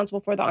man responsible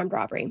for the armed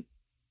robbery.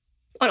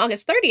 On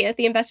August 30th,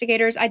 the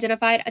investigators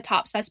identified a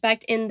top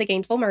suspect in the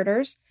Gainesville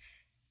murders.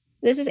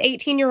 This is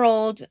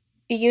 18-year-old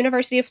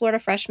University of Florida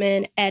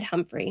freshman Ed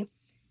Humphrey.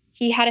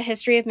 He had a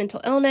history of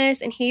mental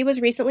illness, and he was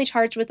recently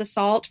charged with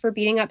assault for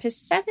beating up his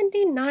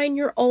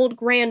 79-year-old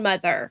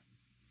grandmother.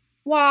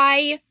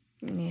 Why?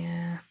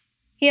 Yeah.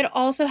 He had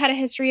also had a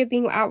history of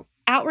being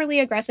outwardly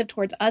aggressive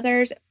towards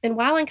others, and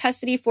while in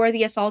custody for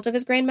the assault of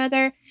his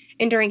grandmother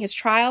and during his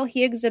trial,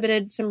 he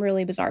exhibited some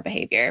really bizarre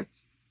behavior.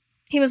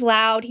 He was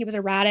loud, he was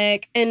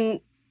erratic,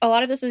 and a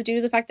lot of this is due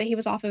to the fact that he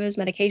was off of his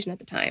medication at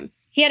the time.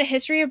 He had a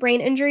history of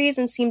brain injuries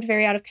and seemed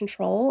very out of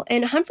control,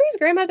 and Humphrey's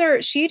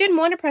grandmother, she didn't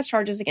want to press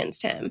charges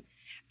against him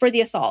for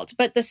the assault,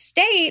 but the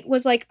state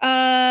was like,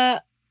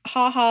 we're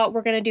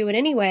going to do it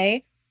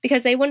anyway,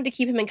 because they wanted to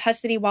keep him in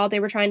custody while they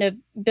were trying to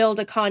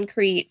build a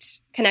concrete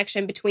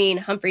connection between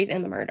Humphreys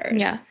and the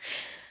murders. Yeah.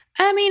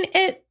 I mean,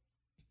 it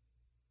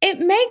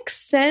makes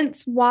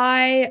sense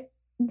why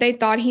they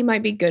thought he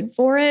might be good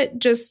for it,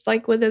 just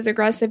like with his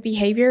aggressive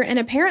behavior. And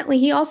apparently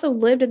he also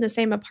lived in the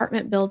same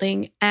apartment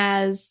building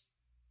as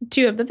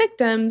two of the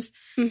victims.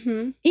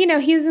 Mm-hmm. You know,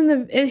 he's in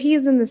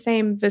the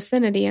same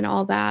vicinity and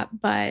all that,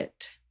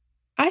 but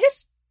I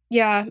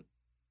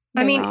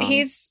mean,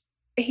 wrong.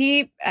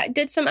 He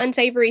did some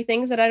unsavory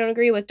things that I don't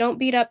agree with. Don't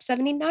beat up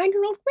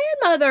 79-year-old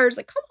grandmothers.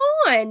 Like, come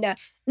on.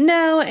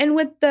 No, and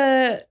with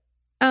the,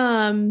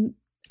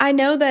 I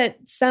know that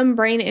some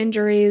brain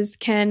injuries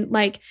can,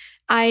 like,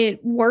 I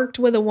worked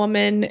with a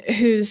woman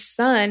whose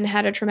son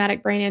had a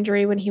traumatic brain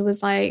injury when he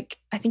was I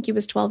think he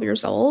was 12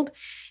 years old.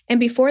 And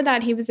before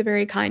that, he was a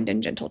very kind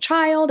and gentle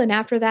child. And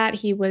after that,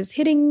 he was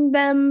hitting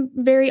them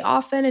very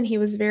often, and he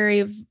was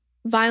very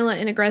violent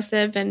and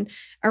aggressive and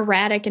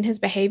erratic in his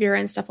behavior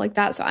and stuff like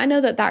that. So I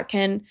know that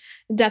can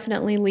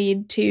definitely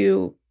lead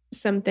to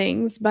some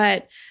things,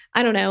 but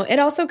I don't know. It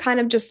also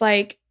kind of just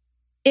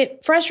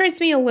it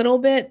frustrates me a little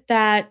bit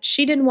that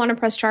she didn't want to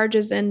press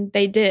charges and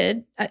they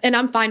did. And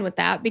I'm fine with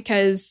that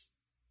because,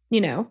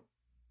 you know,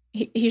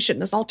 he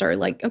shouldn't assault her.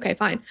 Like, okay,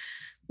 fine.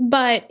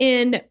 But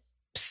in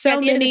so At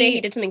the many, end of the day,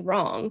 he did something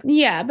wrong.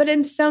 yeah, but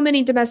in so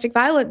many domestic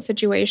violence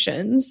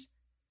situations,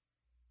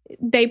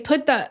 they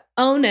put the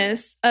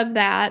onus of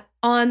that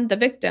on the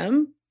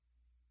victim,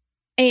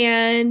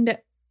 and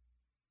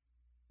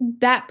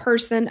that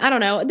person, I don't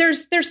know.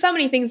 There's so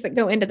many things that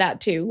go into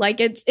that too. Like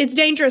it's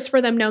dangerous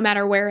for them no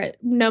matter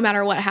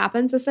what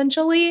happens,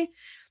 essentially.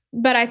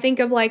 But I think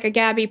of like a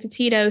Gabby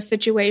Petito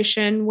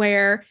situation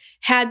where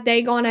had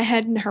they gone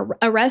ahead and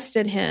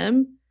arrested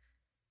him,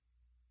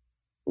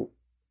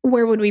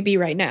 where would we be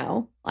right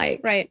now?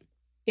 Like, Right.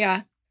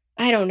 Yeah.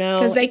 I don't know.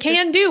 Because they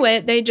can do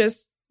it. They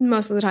just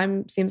most of the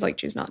time seems like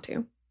choose not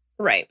to.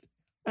 Right.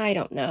 I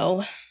don't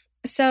know.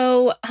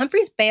 So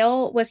Humphrey's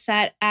bail was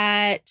set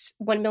at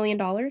 $1 million,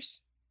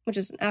 which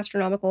is an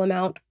astronomical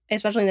amount,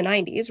 especially in the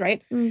 90s,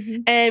 right?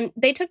 Mm-hmm. And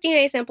they took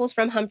DNA samples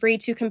from Humphrey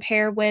to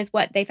compare with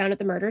what they found at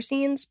the murder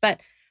scenes. But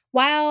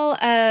while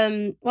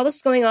this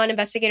is going on,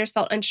 investigators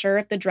felt unsure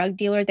if the drug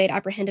dealer they'd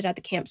apprehended at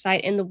the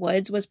campsite in the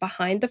woods was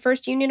behind the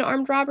First Union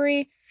armed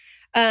robbery.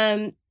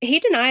 He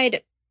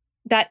denied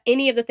that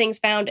any of the things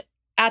found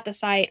at the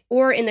site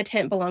or in the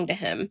tent belonged to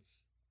him.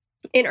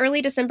 In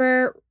early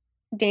December,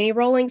 Danny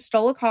Rolling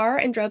stole a car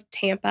and drove to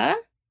Tampa.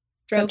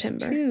 What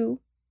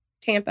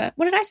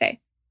did I say?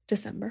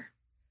 December.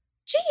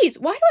 Jeez,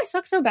 why do I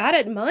suck so bad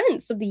at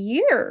months of the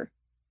year?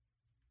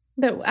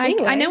 Anyway.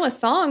 I know a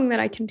song that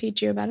I can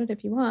teach you about it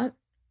if you want.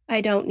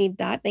 I don't need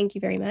that. Thank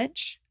you very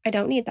much. I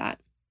don't need that.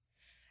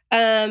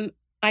 I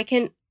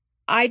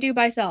do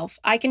myself.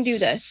 I can do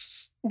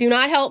this. Do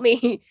not help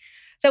me.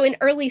 So in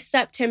early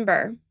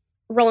September,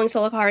 Rolling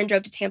stole a car and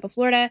drove to Tampa,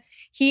 Florida.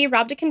 He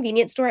robbed a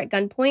convenience store at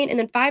gunpoint, and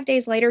then 5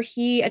 days later,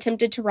 he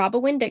attempted to rob a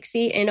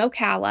Winn-Dixie in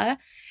Ocala,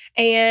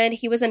 and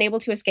he was unable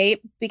to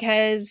escape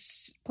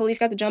because police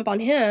got the jump on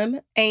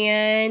him,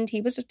 and he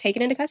was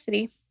taken into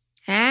custody.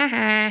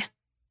 That's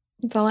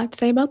all I have to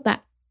say about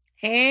that.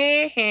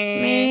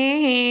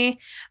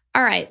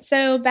 All right,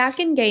 so back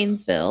in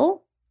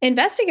Gainesville,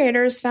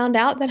 investigators found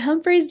out that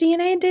Humphrey's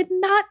DNA did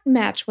not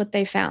match what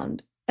they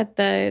found at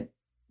the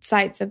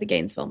sites of the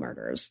Gainesville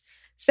murders.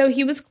 So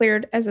he was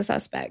cleared as a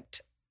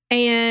suspect.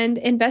 And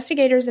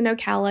investigators in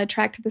Ocala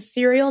tracked the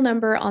serial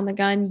number on the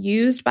gun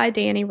used by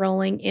Danny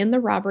Rolling in the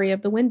robbery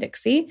of the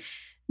Winn-Dixie.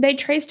 They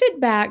traced it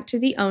back to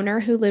the owner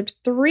who lived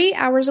 3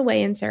 hours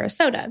away in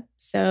Sarasota.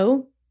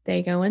 So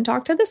they go and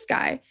talk to this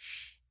guy.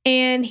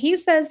 And he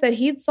says that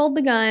he'd sold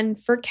the gun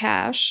for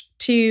cash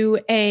to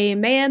a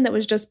man that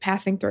was just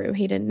passing through.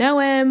 He didn't know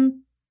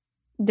him,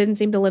 didn't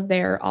seem to live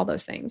there, all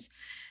those things.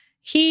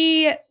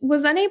 He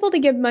was unable to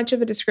give much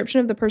of a description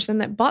of the person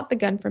that bought the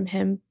gun from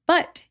him,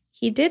 but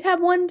he did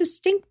have one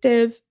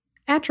distinctive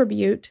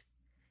attribute.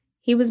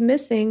 He was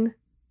missing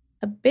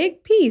a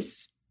big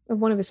piece of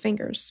one of his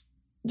fingers.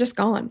 Just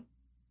gone.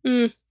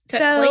 Cleaned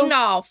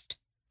off.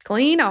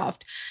 Clean off.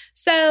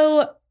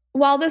 So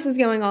while this is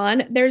going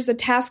on, there's a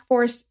task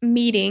force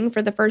meeting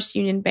for the First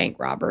Union Bank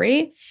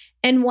robbery.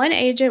 And one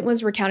agent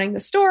was recounting the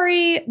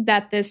story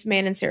that this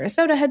man in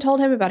Sarasota had told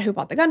him about who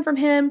bought the gun from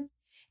him.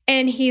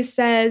 And he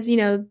says,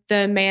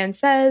 the man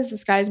says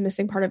this guy's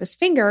missing part of his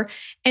finger.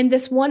 And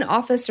this one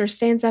officer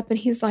stands up and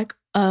he's like,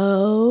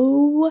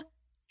 oh,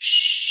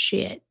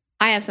 shit.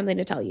 I have something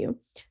to tell you.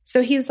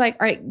 So he's like,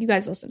 all right, you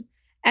guys listen.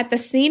 At the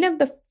scene of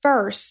the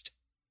first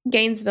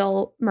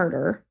Gainesville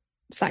murder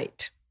crime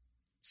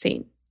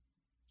scene.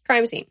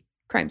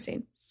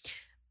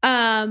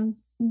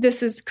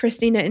 This is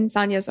Christina and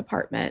Sonia's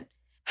apartment.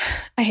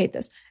 I hate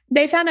this.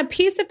 They found a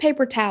piece of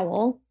paper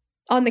towel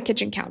on the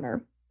kitchen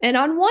counter. And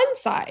on one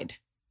side,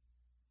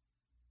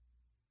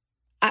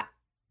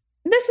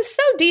 this is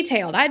so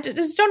detailed. I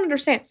just don't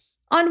understand.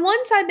 On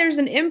one side, there's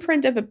an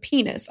imprint of a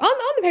penis on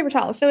the paper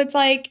towel. So it's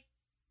like,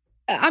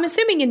 I'm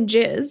assuming in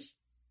jizz.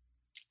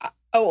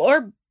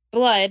 Or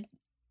blood.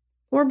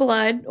 Or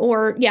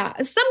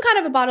some kind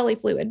of a bodily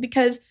fluid.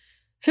 Because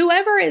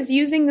whoever is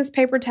using this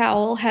paper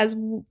towel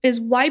is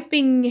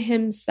wiping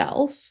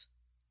himself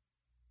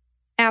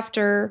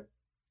after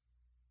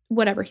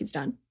whatever he's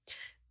done.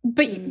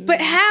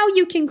 But how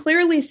you can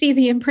clearly see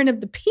the imprint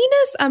of the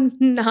penis, I'm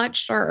not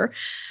sure.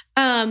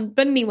 But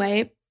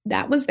anyway,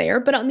 that was there.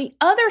 But on the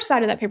other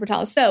side of that paper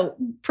towel, so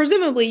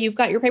presumably you've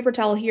got your paper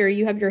towel here,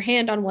 you have your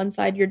hand on one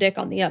side, your dick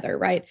on the other,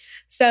 right?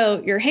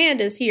 So your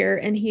hand is here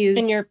and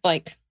And you're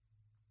like...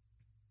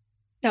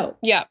 Oh.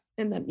 Yeah.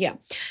 And then, yeah.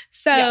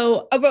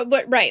 So... Yeah.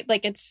 But right,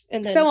 like it's...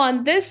 And then, so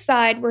on this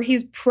side where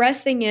he's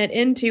pressing it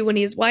into when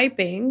he's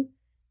wiping...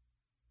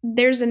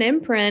 There's an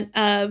imprint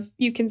of,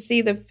 you can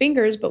see the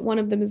fingers, but one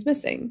of them is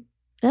missing.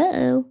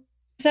 Uh-oh.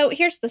 So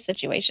here's the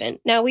situation.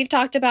 Now, we've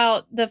talked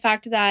about the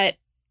fact that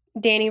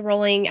Danny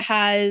Rolling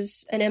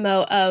has an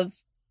MO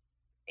of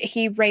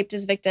he raped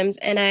his victims.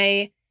 And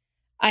I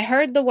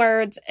heard the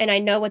words and I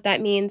know what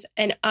that means.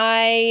 And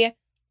I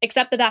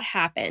accept that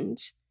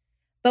happened.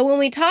 But when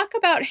we talk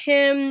about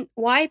him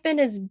wiping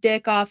his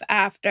dick off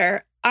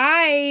after,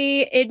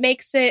 I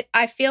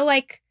feel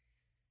like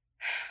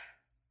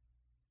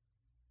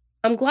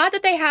I'm glad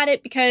that they had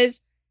it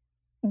because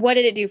what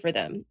did it do for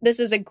them?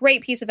 This is a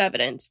great piece of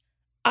evidence.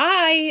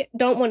 I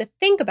don't want to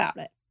think about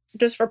it.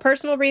 Just for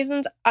personal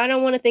reasons, I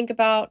don't want to think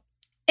about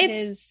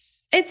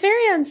It's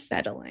very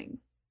unsettling.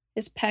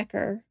 his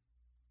pecker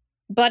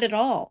butt at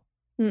all.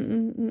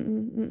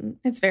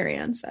 It's very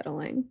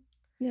unsettling.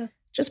 Yeah.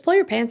 Just pull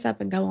your pants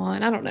up and go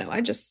on. I don't know.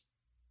 I just...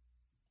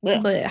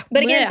 Blech.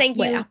 But again, thank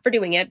you for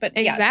doing it. But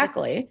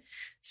exactly.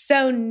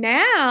 So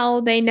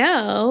now they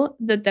know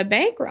that the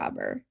bank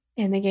robber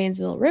and the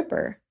Gainesville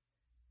Ripper,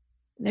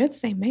 they're the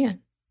same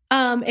man.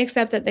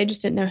 Except that they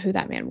just didn't know who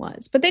that man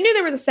was. But they knew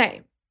they were the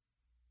same.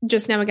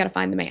 Just now we got to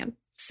find the man.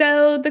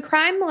 So the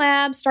crime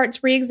lab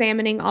starts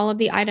re-examining all of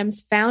the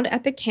items found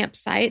at the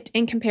campsite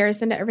in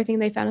comparison to everything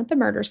they found at the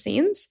murder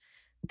scenes.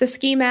 The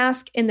ski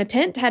mask in the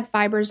tent had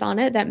fibers on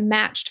it that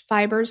matched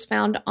fibers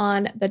found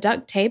on the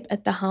duct tape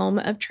at the home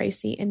of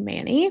Tracy and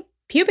Manny.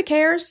 Pubic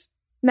hairs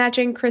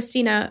matching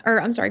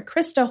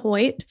Krista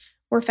Hoyt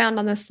were found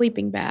on the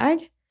sleeping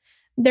bag.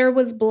 There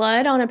was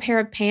blood on a pair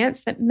of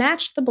pants that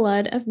matched the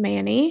blood of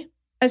Manny.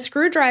 A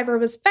screwdriver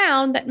was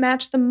found that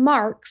matched the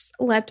marks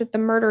left at the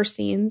murder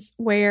scenes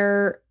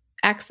where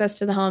access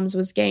to the homes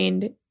was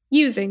gained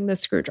using the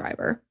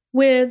screwdriver.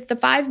 With the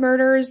 5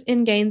 murders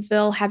in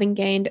Gainesville having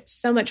gained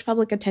so much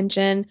public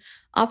attention,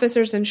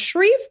 officers in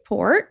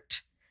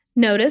Shreveport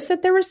noticed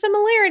that there were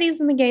similarities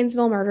in the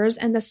Gainesville murders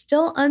and the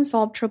still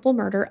unsolved triple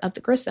murder of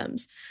the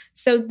Grissoms.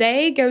 So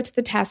they go to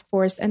the task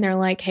force and they're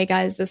like, hey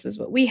guys, this is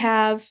what we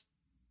have.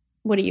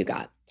 What do you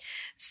got?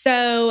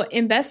 So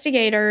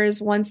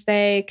investigators, once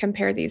they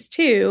compare these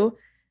two,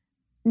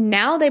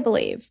 now they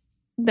believe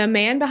the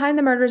man behind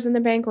the murders and the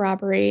bank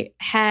robbery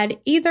had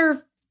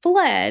either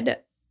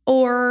fled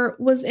or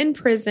was in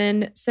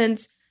prison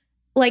since,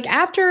 like,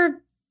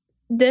 after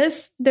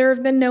this, there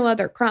have been no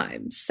other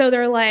crimes. So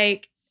they're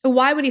like,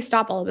 why would he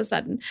stop all of a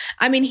sudden?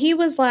 I mean, he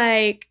was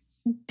like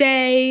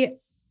day,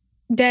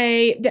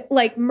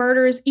 like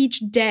murders each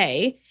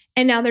day.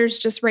 And now there's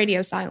just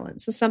radio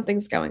silence. So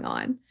something's going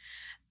on.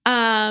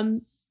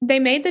 They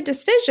made the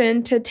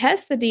decision to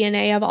test the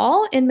DNA of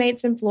all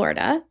inmates in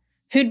Florida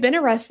who'd been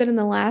arrested in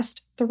the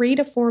last 3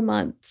 to 4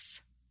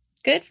 months.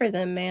 Good for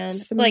them, man.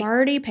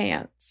 Smarty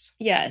pants.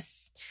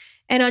 Yes.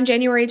 And on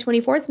January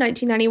 24th,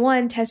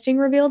 1991, testing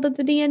revealed that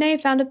the DNA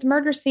found at the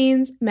murder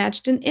scenes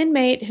matched an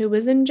inmate who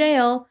was in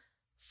jail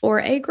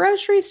for a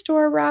grocery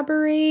store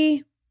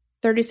robbery,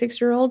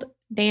 36-year-old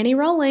Danny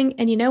Rolling.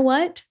 And you know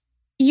what?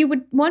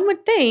 One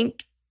would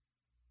think,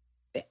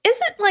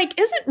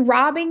 isn't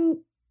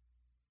robbing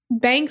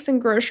banks and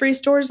grocery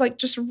stores like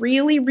just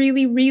really,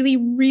 really, really,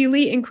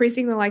 really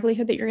increasing the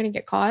likelihood that you're going to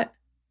get caught?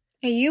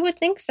 You would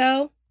think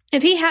so.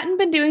 If he hadn't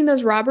been doing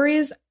those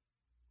robberies,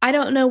 I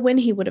don't know when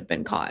he would have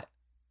been caught.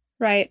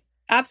 Right.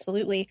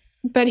 Absolutely.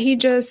 But he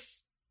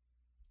just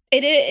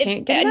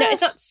can't get enough.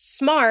 It's not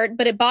smart,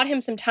 but it bought him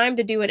some time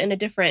to do it in a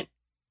different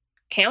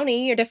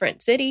county or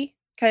different city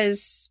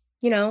because,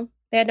 they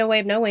had no way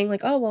of knowing,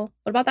 like, oh, well,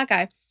 what about that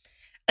guy?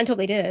 Until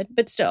they did.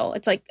 But still,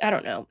 it's like, I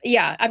don't know.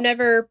 Yeah, I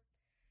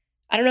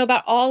don't know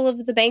about all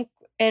of the bank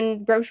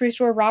and grocery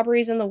store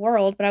robberies in the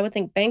world, but I would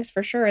think banks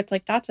for sure. It's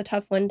like, that's a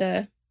tough one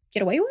to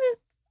get away with.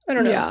 I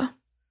don't know. Yeah.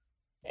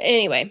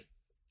 Anyway,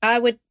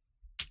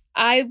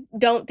 I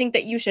don't think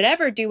that you should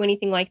ever do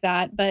anything like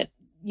that, but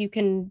you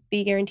can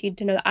be guaranteed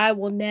to know that I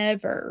will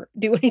never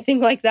do anything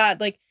like that.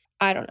 Like,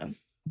 I don't know.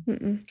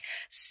 Mm-mm.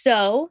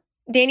 So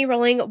Danny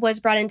Rolling was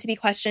brought in to be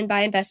questioned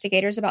by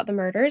investigators about the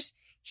murders.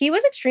 He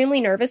was extremely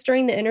nervous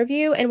during the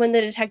interview, and when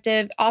the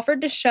detective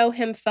offered to show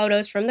him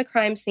photos from the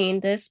crime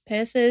scene, this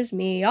pisses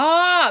me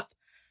off.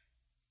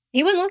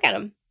 He wouldn't look at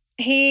them.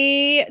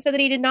 He said that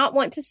he did not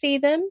want to see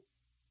them.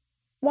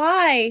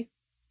 Why?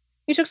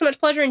 You took so much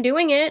pleasure in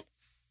doing it.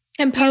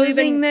 And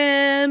posing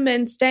them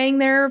and staying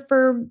there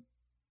for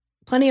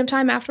plenty of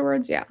time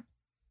afterwards, yeah.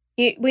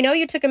 We know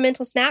you took a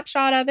mental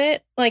snapshot of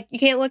it. Like, you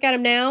can't look at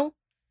them now.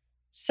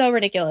 So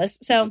ridiculous.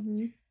 So,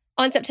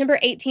 on September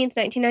 18th,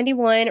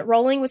 1991,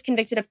 Rolling was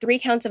convicted of 3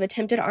 counts of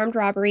attempted armed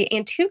robbery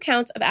and 2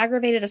 counts of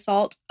aggravated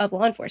assault of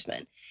law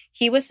enforcement.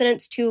 He was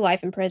sentenced to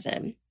life in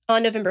prison.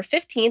 On November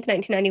 15th,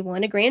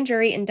 1991, a grand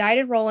jury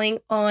indicted Rolling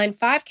on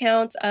 5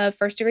 counts of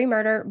first-degree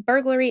murder,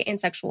 burglary, and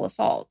sexual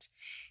assault.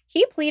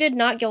 He pleaded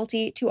not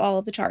guilty to all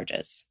of the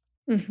charges.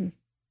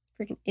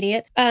 Freaking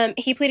idiot.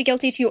 He pleaded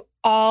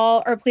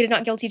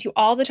not guilty to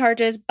all the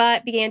charges,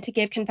 but began to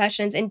give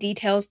confessions and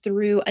details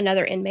through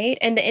another inmate.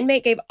 And the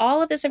inmate gave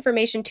all of this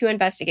information to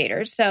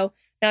investigators. So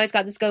now he's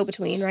got this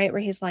go-between, right?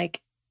 Where he's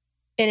like,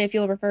 and if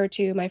you'll refer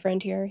to my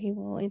friend here, he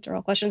will answer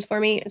all questions for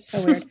me. It's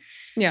so weird.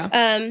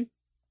 Yeah.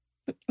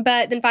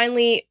 But then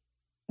finally,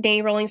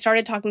 Danny Rolling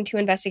started talking to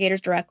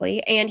investigators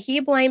directly, and he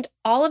blamed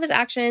all of his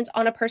actions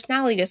on a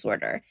personality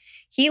disorder.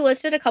 He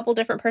listed a couple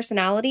different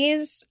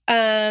personalities.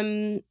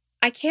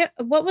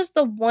 What was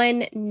the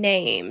one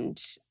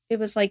named? It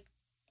was like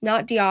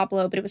not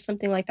Diablo, but it was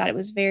something like that. It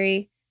was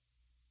he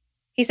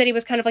said he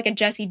was kind of like a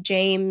Jesse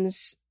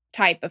James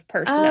type of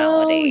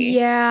personality. Oh,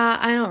 yeah.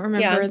 I don't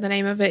remember the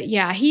name of it.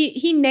 Yeah.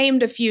 He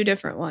named a few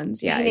different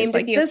ones. Yeah. He's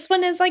like, this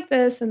one is like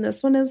this and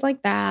this one is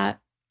like that.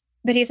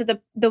 But he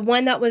said the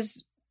one that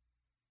was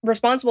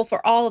responsible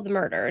for all of the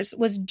murders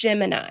was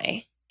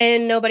Gemini.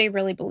 And nobody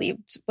really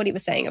believed what he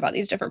was saying about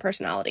these different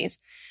personalities.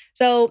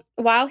 So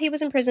while he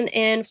was in prison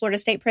in Florida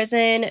State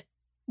Prison,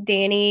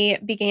 Danny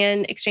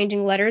began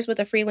exchanging letters with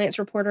a freelance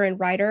reporter and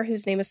writer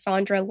whose name is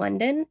Sandra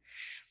London.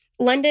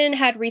 London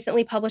had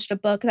recently published a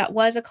book that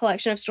was a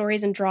collection of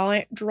stories and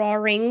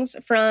drawings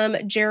from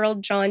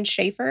Gerald John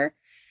Schaefer,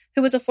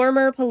 who was a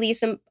former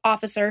police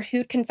officer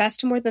who'd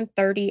confessed to more than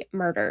 30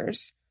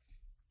 murders.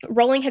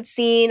 Rowling had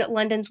seen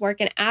London's work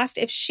and asked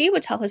if she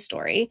would tell his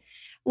story.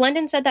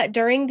 London said that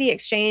during their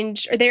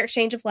exchange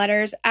of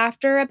letters,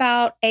 after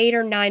about 8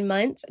 or 9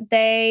 months,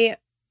 they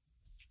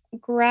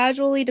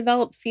gradually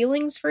developed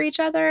feelings for each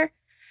other.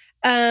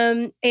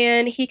 And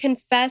he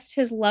confessed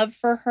his love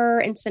for her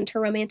and sent her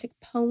romantic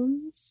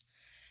poems.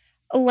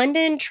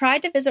 London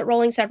tried to visit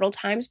Rowling several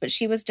times, but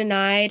she was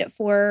denied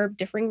for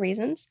differing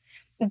reasons.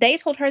 They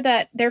told her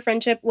that their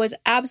friendship was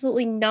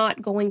absolutely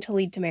not going to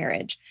lead to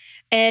marriage.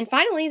 And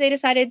finally, they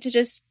decided to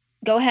just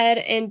go ahead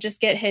and just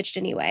get hitched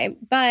anyway.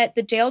 But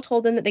the jail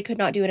told them that they could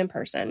not do it in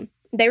person.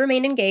 They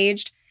remained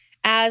engaged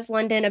as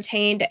London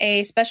obtained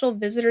a special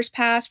visitor's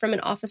pass from an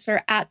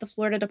officer at the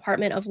Florida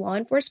Department of Law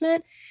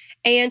Enforcement.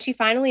 And she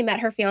finally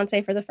met her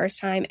fiance for the first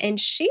time. And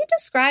she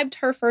described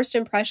her first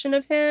impression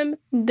of him.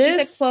 She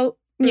said, quote,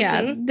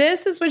 yeah,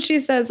 this is what she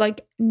says,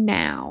 like,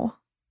 now.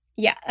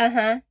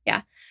 Yeah,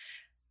 yeah.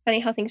 Funny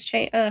how things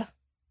change.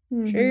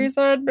 She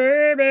said,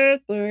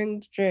 baby,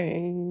 things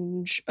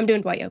change. I'm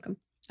doing Dwight Yoakam.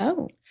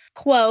 Oh.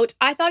 Quote,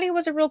 I thought he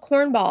was a real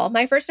cornball.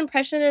 My first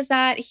impression is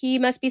that he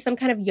must be some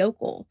kind of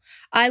yokel.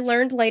 I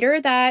learned later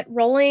that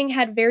Rowling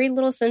had very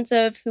little sense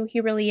of who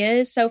he really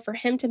is, so for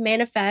him to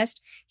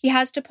manifest, he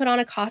has to put on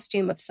a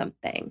costume of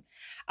something.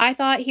 I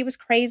thought he was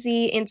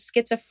crazy and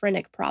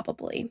schizophrenic,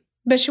 probably.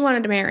 But she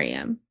wanted to marry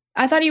him.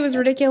 I thought he was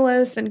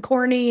ridiculous and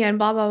corny and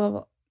blah, blah, blah,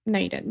 blah. No,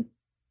 you didn't.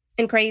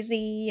 And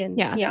crazy and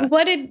yeah.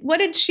 What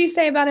did she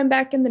say about him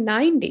back in the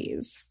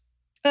 90s?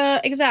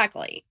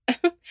 Exactly.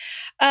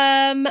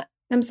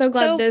 I'm so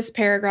glad this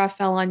paragraph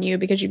fell on you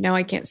because you know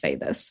I can't say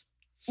this.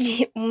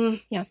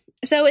 Yeah.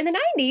 So in the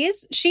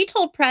 90s, she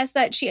told press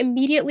that she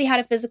immediately had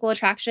a physical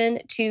attraction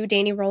to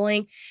Danny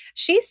Rowling.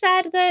 She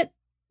said that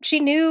she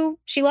knew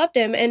she loved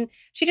him, and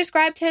she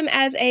described him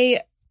as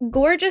a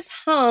gorgeous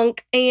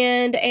hunk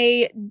and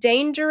a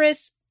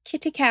dangerous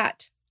kitty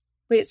cat.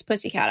 Wait, it's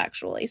pussycat,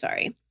 actually.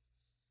 Sorry.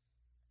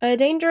 A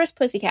dangerous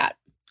pussycat.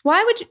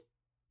 Why would you?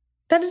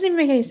 That doesn't even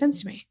make any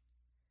sense to me.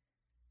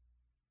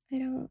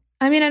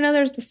 I mean, I know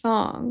there's the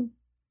song,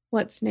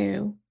 What's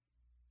New,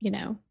 you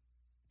know.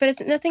 But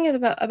it's nothing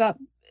about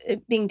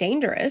it being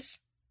dangerous.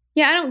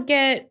 Yeah, I don't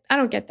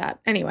get that.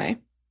 Anyway,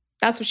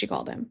 that's what she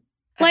called him.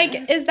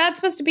 Like, is that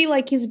supposed to be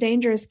like he's a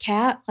dangerous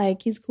cat?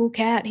 Like, he's a cool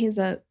cat. Is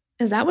that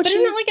what But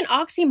isn't that like an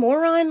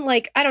oxymoron?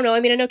 Like, I don't know. I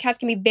mean, I know cats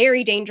can be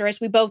very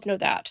dangerous. We both know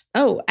that.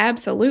 Oh,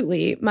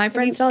 absolutely. My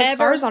friend still has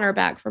scars on her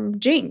back from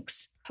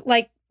Jinx.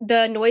 Like,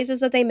 the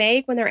noises that they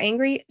make when they're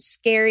angry,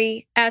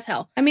 scary as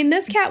hell. I mean,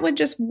 this cat would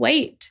just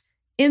wait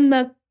in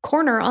the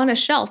corner on a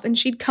shelf, and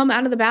she'd come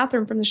out of the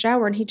bathroom from the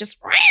shower, and he'd just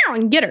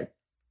and get her.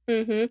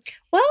 Mm-hmm.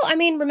 Well, I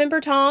mean, remember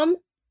Tom?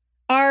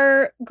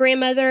 Our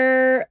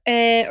grandmother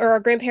or our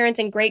grandparents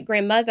and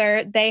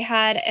great-grandmother, they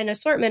had an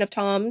assortment of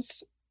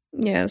Toms.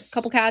 Yes. A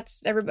couple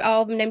cats,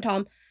 all of them named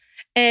Tom.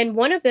 And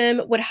one of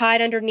them would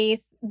hide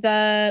underneath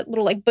the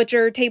little, like,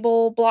 butcher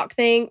table block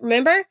thing.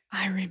 Remember?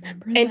 I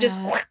remember that. And just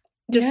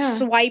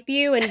swipe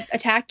you and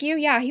attack you.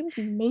 Yeah, he was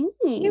mean.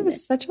 He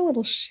was such a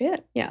little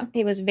shit. Yeah.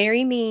 He was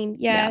very mean.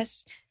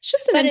 Yes. Yeah. It's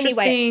just an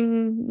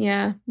interesting,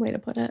 way to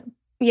put it.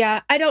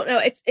 Yeah, I don't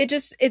know.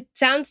 It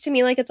sounds to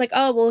me like it's like,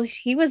 oh, well,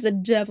 he was a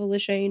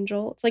devilish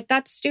angel. It's like,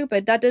 that's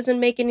stupid. That doesn't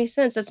make any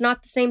sense. That's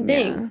not the same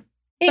thing.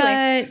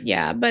 Yeah.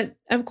 Anyway. But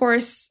of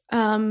course,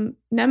 no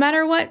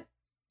matter what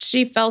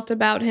she felt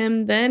about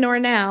him then or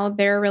now,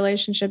 their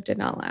relationship did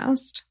not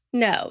last.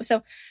 No.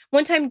 So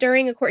one time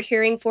during a court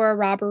hearing for a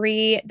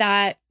robbery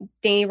that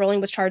Danny Rowling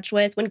was charged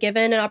with, when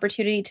given an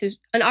opportunity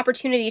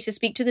to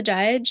speak to the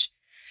judge,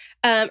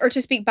 or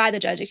to speak by the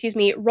judge,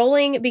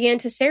 Rowling began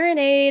to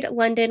serenade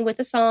London with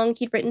a song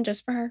he'd written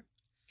just for her.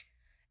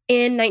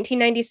 In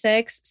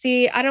 1996,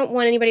 see, I don't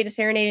want anybody to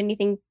serenade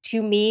anything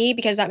to me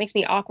because that makes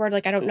me awkward.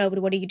 Like, I don't know,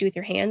 what do you do with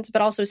your hands?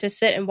 But also to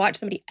sit and watch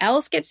somebody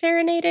else get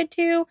serenaded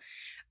to,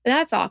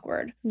 that's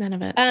awkward. None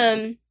of it.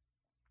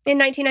 In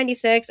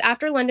 1996,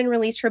 after London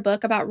released her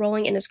book about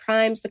Rowling and his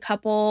crimes, the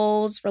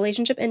couple's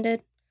relationship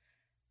ended.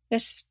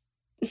 Just,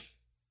 I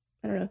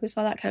don't know who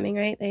saw that coming,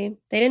 right? They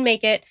didn't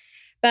make it.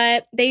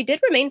 But they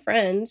did remain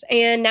friends,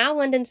 and now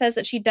London says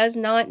that she does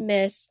not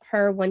miss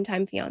her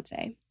one-time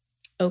fiancé.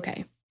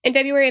 Okay. In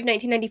February of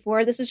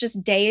 1994, this is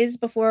just days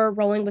before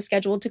Rowling was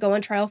scheduled to go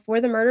on trial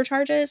for the murder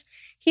charges,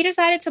 he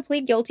decided to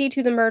plead guilty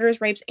to the murders,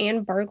 rapes,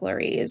 and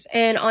burglaries.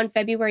 And on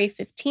February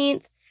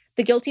 15th,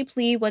 the guilty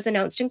plea was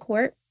announced in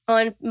court.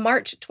 On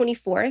March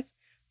 24th,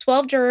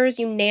 12 jurors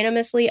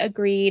unanimously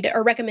agreed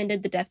or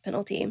recommended the death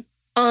penalty.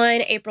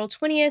 On April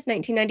 20th,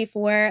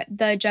 1994,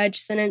 the judge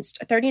sentenced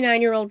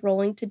 39-year-old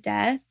Rowling to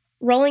death.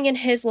 Rowling and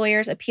his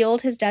lawyers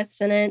appealed his death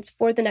sentence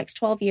for the next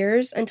 12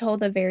 years until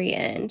the very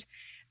end.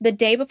 The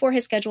day before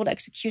his scheduled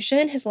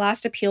execution, his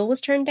last appeal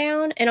was turned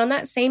down. And on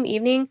that same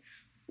evening,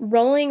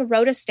 Rolling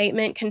wrote a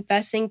statement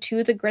confessing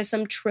to the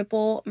Grissom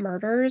triple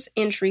murders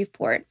in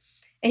Shreveport.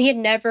 And he had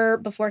never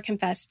before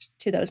confessed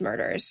to those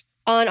murders.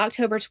 On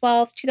October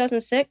 12th,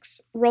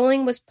 2006,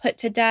 Rolling was put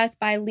to death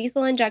by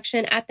lethal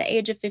injection at the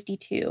age of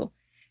 52.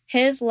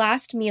 His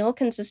last meal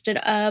consisted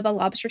of a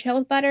lobster tail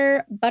with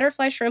butter,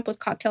 butterfly shrimp with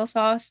cocktail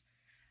sauce,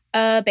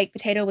 a baked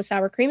potato with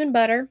sour cream and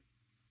butter.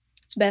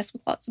 It's best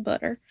with lots of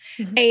butter.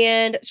 Mm-hmm.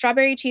 And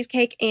strawberry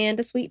cheesecake and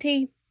a sweet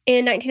tea.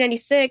 In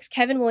 1996,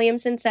 Kevin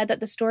Williamson said that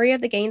the story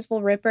of the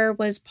Gainesville Ripper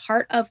was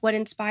part of what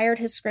inspired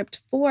his script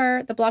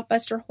for the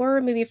blockbuster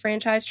horror movie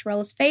franchise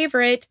Torella's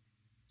favorite,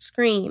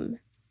 Scream.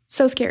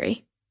 So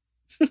scary.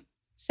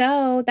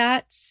 So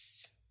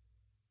that's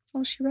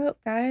all she wrote,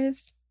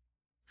 guys.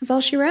 That's all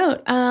she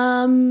wrote.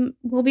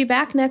 We'll be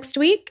back next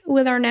week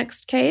with our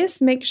next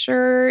case. Make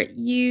sure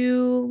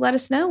you let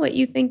us know what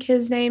you think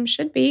his name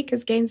should be,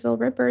 because Gainesville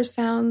Ripper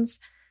sounds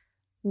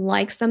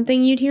like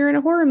something you'd hear in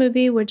a horror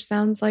movie, which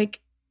sounds like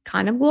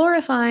kind of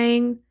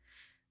glorifying.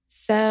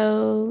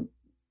 So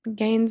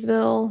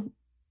Gainesville.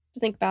 To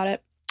think about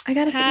it. I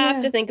gotta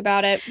have to think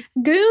about it.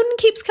 Goon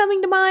keeps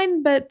coming to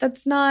mind, but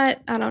that's not,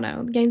 I don't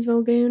know.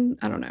 Gainesville Goon,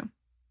 I don't know.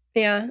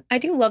 Yeah, I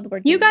do love the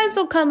word. You guys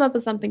will come up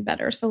with something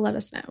better, so let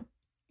us know.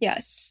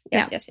 Yes.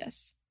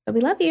 But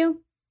we love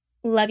you.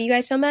 Love you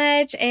guys so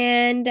much.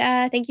 And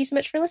thank you so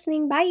much for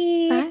listening.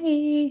 Bye.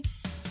 Bye.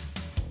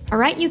 All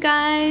right, you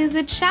guys,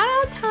 it's shout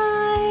out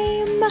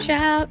time.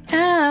 Shout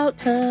out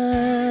time.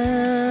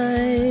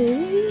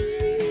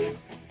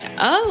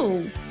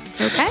 Oh,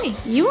 okay.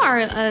 You are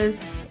a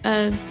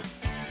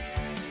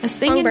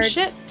singing Songbird.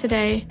 shit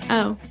today.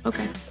 Oh,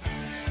 okay.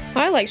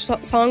 I like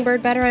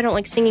Songbird better. I don't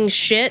like singing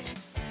shit.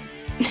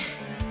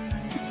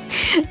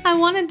 I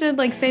wanted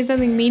to say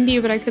something mean to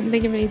you, but I couldn't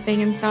think of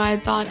anything. And so I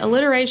thought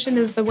alliteration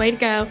is the way to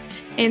go.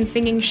 And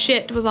singing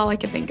shit was all I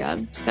could think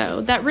of.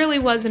 So that really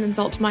was an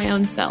insult to my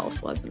own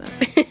self, wasn't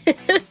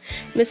it?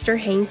 Mr.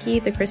 Hanky,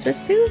 the Christmas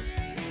poo?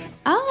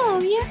 Oh,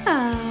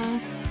 yeah.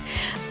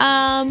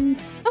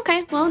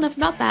 Okay, well, enough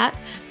about that.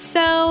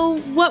 So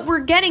what we're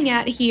getting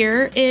at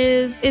here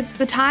is it's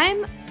the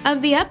time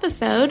of the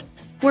episode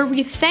where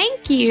we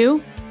thank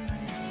you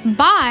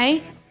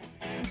by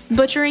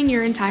butchering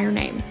your entire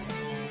name.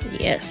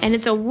 Yes. And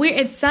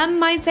some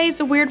might say it's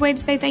a weird way to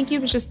say thank you,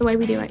 but it's just the way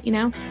we do it, you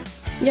know?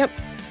 Yep.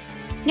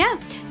 Yeah.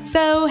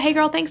 So, hey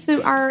girl, thanks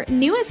to our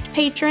newest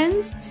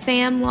patrons,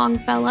 Sam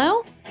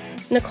Longfellow,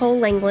 Nicole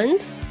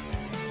Langlands,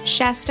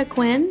 Shasta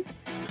Quinn,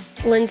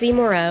 Lindsay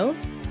Moreau,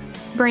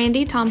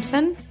 Brandy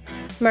Thompson,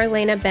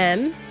 Marlena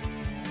Bem,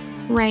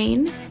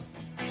 Rain,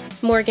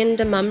 Morgan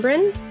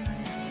DeMumbrin,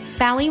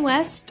 Sally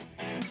West,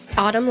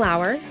 Autumn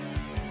Lauer,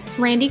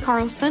 Randy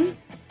Carlson,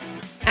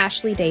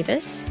 Ashley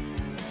Davis,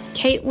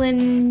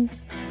 Caitlin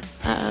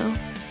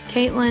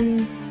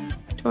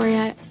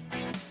Toria.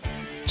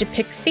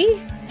 Japixie,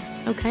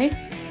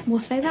 Okay, we'll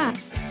say that.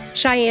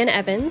 Cheyenne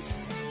Evans,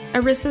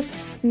 Arissa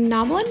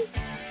Snoblin,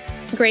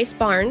 Grace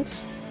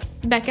Barnes,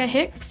 Becca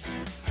Hicks,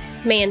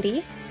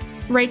 Mandy,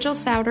 Rachel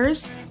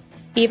Souders,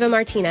 Eva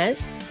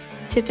Martinez,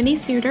 Tiffany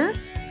Suter,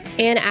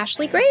 and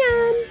Ashley Graham.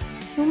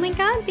 Oh my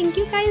God, thank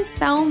you guys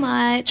so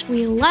much.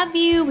 We love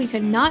you. We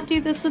could not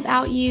do this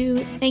without you.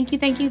 Thank you,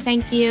 thank you,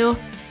 thank you.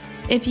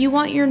 If you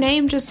want your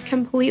name just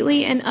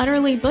completely and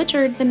utterly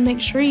butchered, then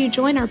make sure you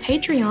join our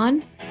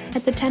Patreon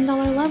at the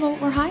 $10 level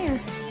or higher.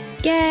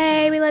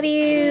 Yay, we love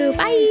you.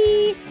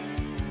 Bye.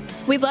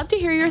 We'd love to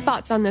hear your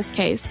thoughts on this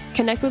case.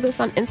 Connect with us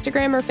on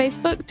Instagram or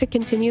Facebook to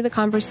continue the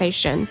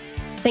conversation.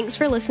 Thanks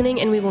for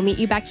listening, and we will meet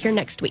you back here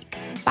next week.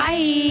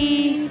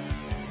 Bye.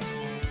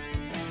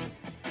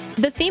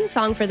 The theme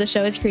song for the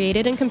show is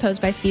created and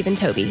composed by Stephen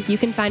Toby. You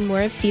can find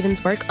more of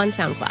Stephen's work on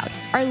SoundCloud.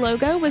 Our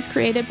logo was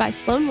created by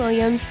Sloan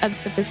Williams of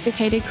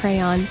Sophisticated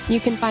Crayon.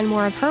 You can find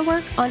more of her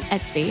work on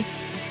Etsy.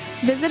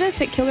 Visit us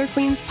at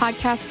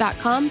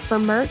killerqueenspodcast.com for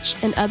merch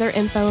and other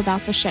info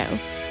about the show.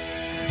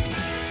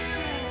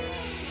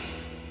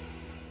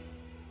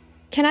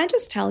 Can I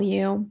just tell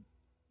you,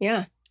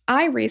 Yeah.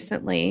 I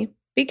recently,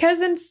 because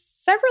in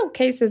several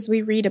cases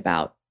we read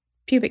about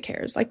pubic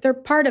hairs, like they're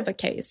part of a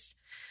case.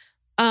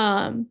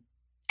 And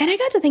I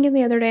got to thinking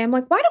the other day, I'm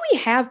like, why do we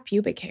have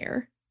pubic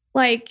hair?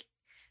 Like,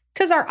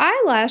 because our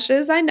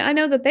eyelashes, I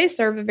know that they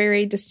serve a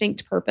very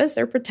distinct purpose.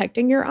 They're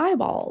protecting your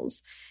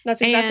eyeballs.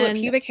 That's exactly And-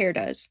 what pubic hair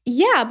does.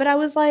 Yeah, but I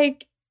was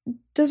like,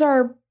 does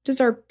our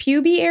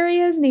pubic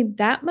areas need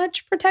that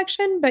much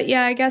protection? But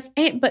yeah, I guess.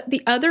 But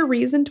the other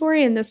reason,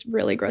 Tori, and this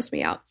really grossed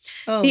me out.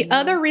 Oh, The no.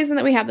 other reason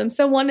that we have them,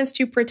 so one is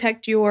to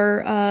protect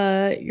your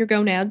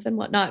gonads and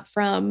whatnot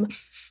from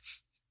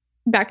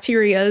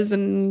bacterias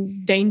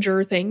and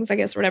danger things, I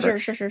guess, whatever.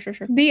 Sure.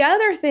 The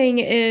other thing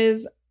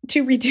is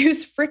to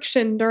reduce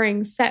friction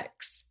during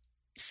sex.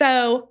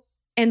 So,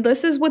 and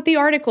this is what the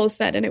article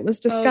said, and it was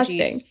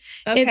disgusting.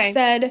 Oh, okay. It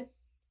said,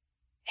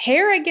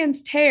 hair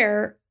against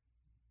hair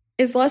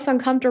is less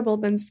uncomfortable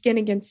than skin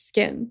against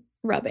skin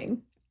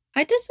rubbing.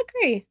 I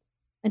disagree.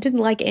 I didn't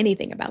like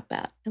anything about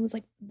that. I was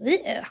like,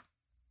 bleh.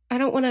 I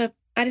don't want to.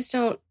 I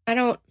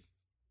don't.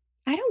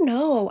 I don't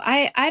know.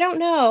 I don't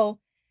know.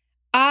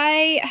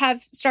 I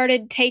have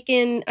started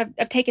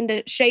I've taken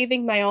to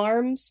shaving my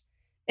arms.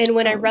 And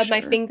when I rub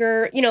my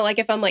finger, like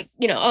if I'm like,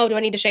 oh, do I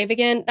need to shave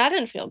again? That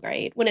doesn't feel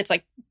great when it's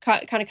like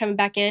kind of coming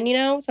back in,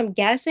 So I'm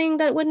guessing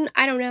that wouldn't.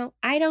 I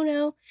don't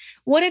know.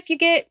 What if you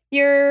get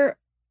your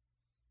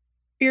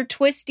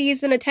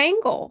twisties in a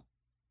tangle?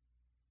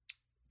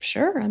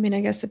 Sure. I mean,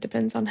 I guess it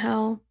depends on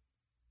how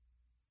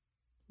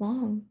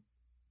long.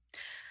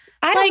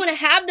 I don't want to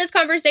have this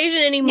conversation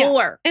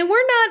anymore. Yeah. And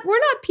we're not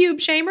pube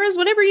shamers.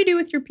 Whatever you do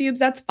with your pubes,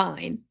 that's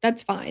fine.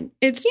 That's fine.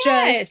 It's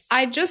just,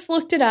 I just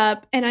looked it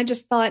up and I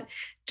just thought,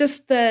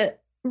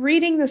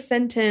 reading the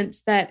sentence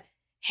that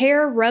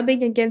hair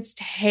rubbing against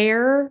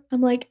hair,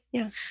 I'm like,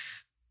 yeah,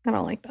 I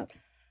don't like that.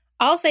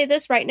 I'll say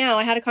this right now.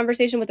 I had a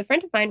conversation with a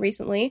friend of mine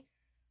recently.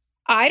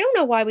 I don't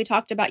know why we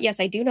talked about,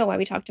 yes, I do know why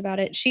we talked about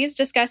it. She's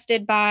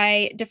disgusted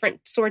by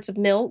different sorts of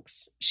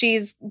milks.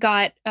 She's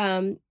got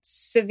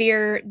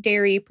severe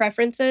dairy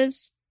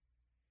preferences.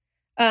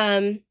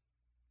 And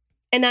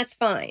that's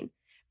fine.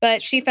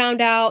 But she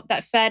found out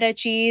that feta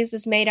cheese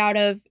is made out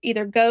of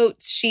either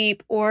goat's,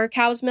 sheep, or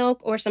cow's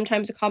milk, or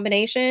sometimes a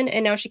combination.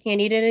 And now she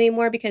can't eat it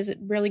anymore because it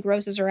really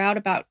grosses her out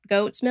about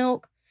goat's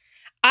milk.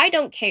 I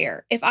don't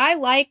care. If I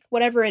like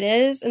whatever it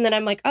is, and then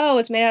I'm like, oh,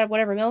 it's made out of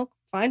whatever milk,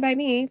 fine by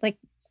me. Like,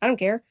 I don't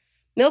care.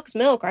 Milk's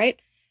milk, right?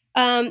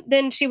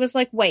 Then she was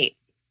like, wait,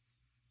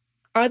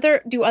 do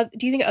you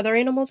think other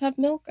animals have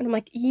milk? And I'm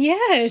like,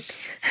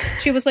 yes.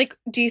 She was like,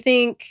 do you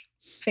think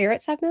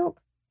ferrets have milk?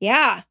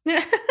 Yeah.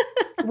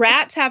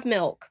 Rats have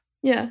milk.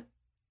 Yeah.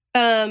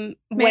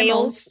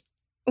 Whales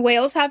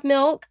have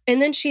milk. And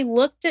then she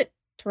looked it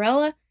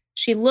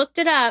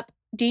up.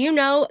 Do you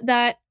know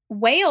that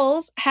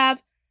whales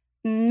have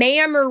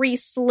mammary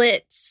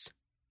slits?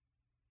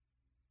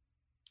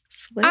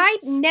 I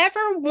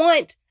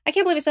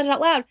can't believe I said it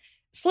out loud.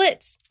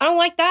 Slits. I don't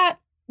like that,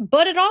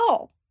 but at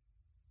all.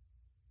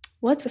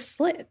 What's a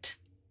slit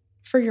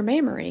for your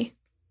mammary?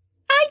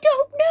 I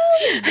don't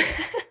know.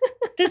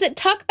 Does it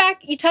tuck back?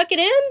 You tuck it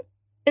in?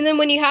 And then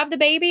when you have the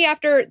baby,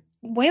 after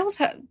whales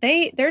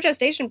their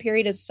gestation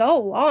period is so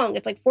long.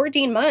 It's like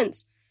 14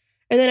 months.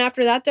 And then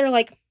after that, they're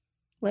like,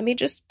 let me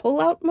just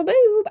pull out my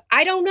boob.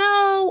 I don't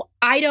know.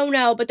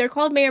 But they're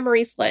called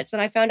mammary slits.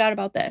 And I found out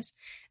about this.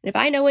 And if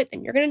I know it,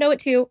 then you're going to know it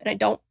too. And I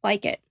don't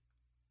like it.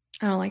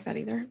 I don't like that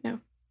either.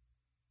 No.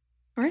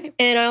 All right.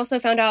 And I also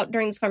found out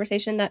during this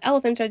conversation that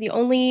elephants are the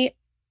only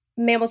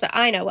mammals that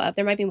I know of.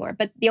 There might be more,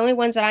 but the only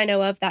ones that I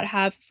know of that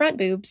have front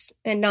boobs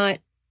and not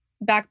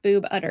back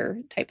boob udder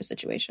type of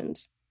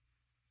situations.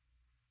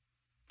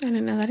 I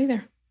didn't know that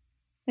either.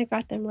 I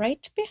got them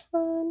right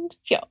behind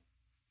you.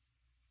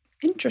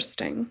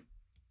 Interesting.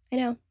 I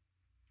know.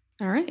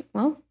 All right.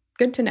 Well,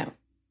 good to know.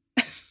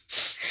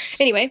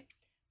 Anyway,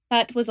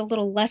 that was a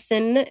little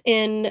lesson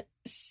in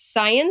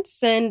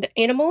science and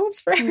animals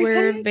for everybody.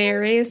 We're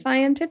very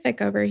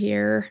scientific over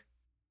here.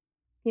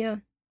 Yeah.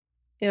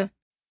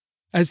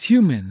 As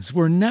humans,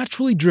 we're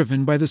naturally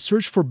driven by the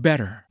search for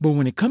better. But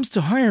when it comes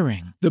to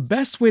hiring, the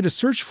best way to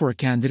search for a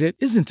candidate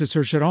isn't to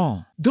search at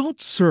all.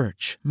 Don't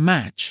search,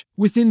 match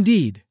with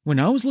Indeed. When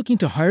I was looking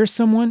to hire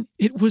someone,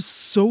 it was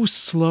so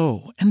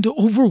slow and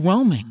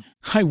overwhelming.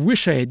 I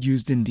wish I had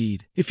used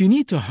Indeed. If you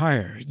need to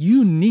hire,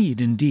 you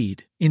need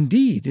Indeed.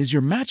 Indeed is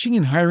your matching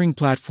and hiring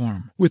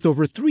platform with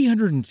over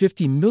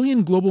 350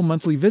 million global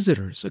monthly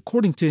visitors,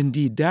 according to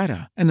Indeed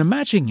data, and a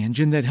matching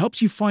engine that helps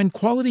you find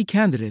quality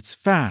candidates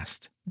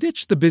fast.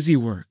 Ditch the busy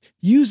work.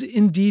 Use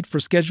Indeed for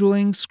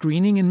scheduling,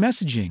 screening, and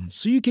messaging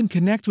so you can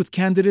connect with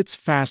candidates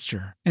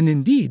faster. And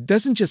Indeed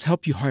doesn't just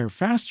help you hire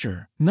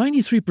faster.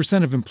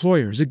 93% of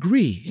employers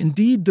agree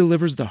Indeed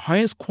delivers the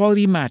highest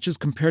quality matches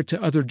compared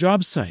to other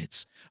job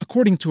sites,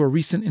 according to a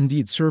recent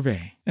Indeed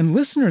survey. And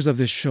listeners of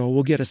this show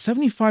will get a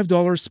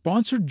 $75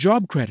 sponsored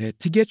job credit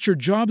to get your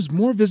jobs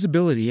more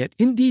visibility at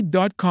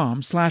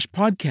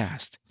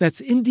Indeed.com/podcast. That's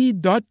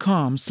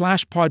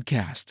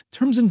Indeed.com/podcast.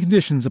 Terms and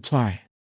conditions apply.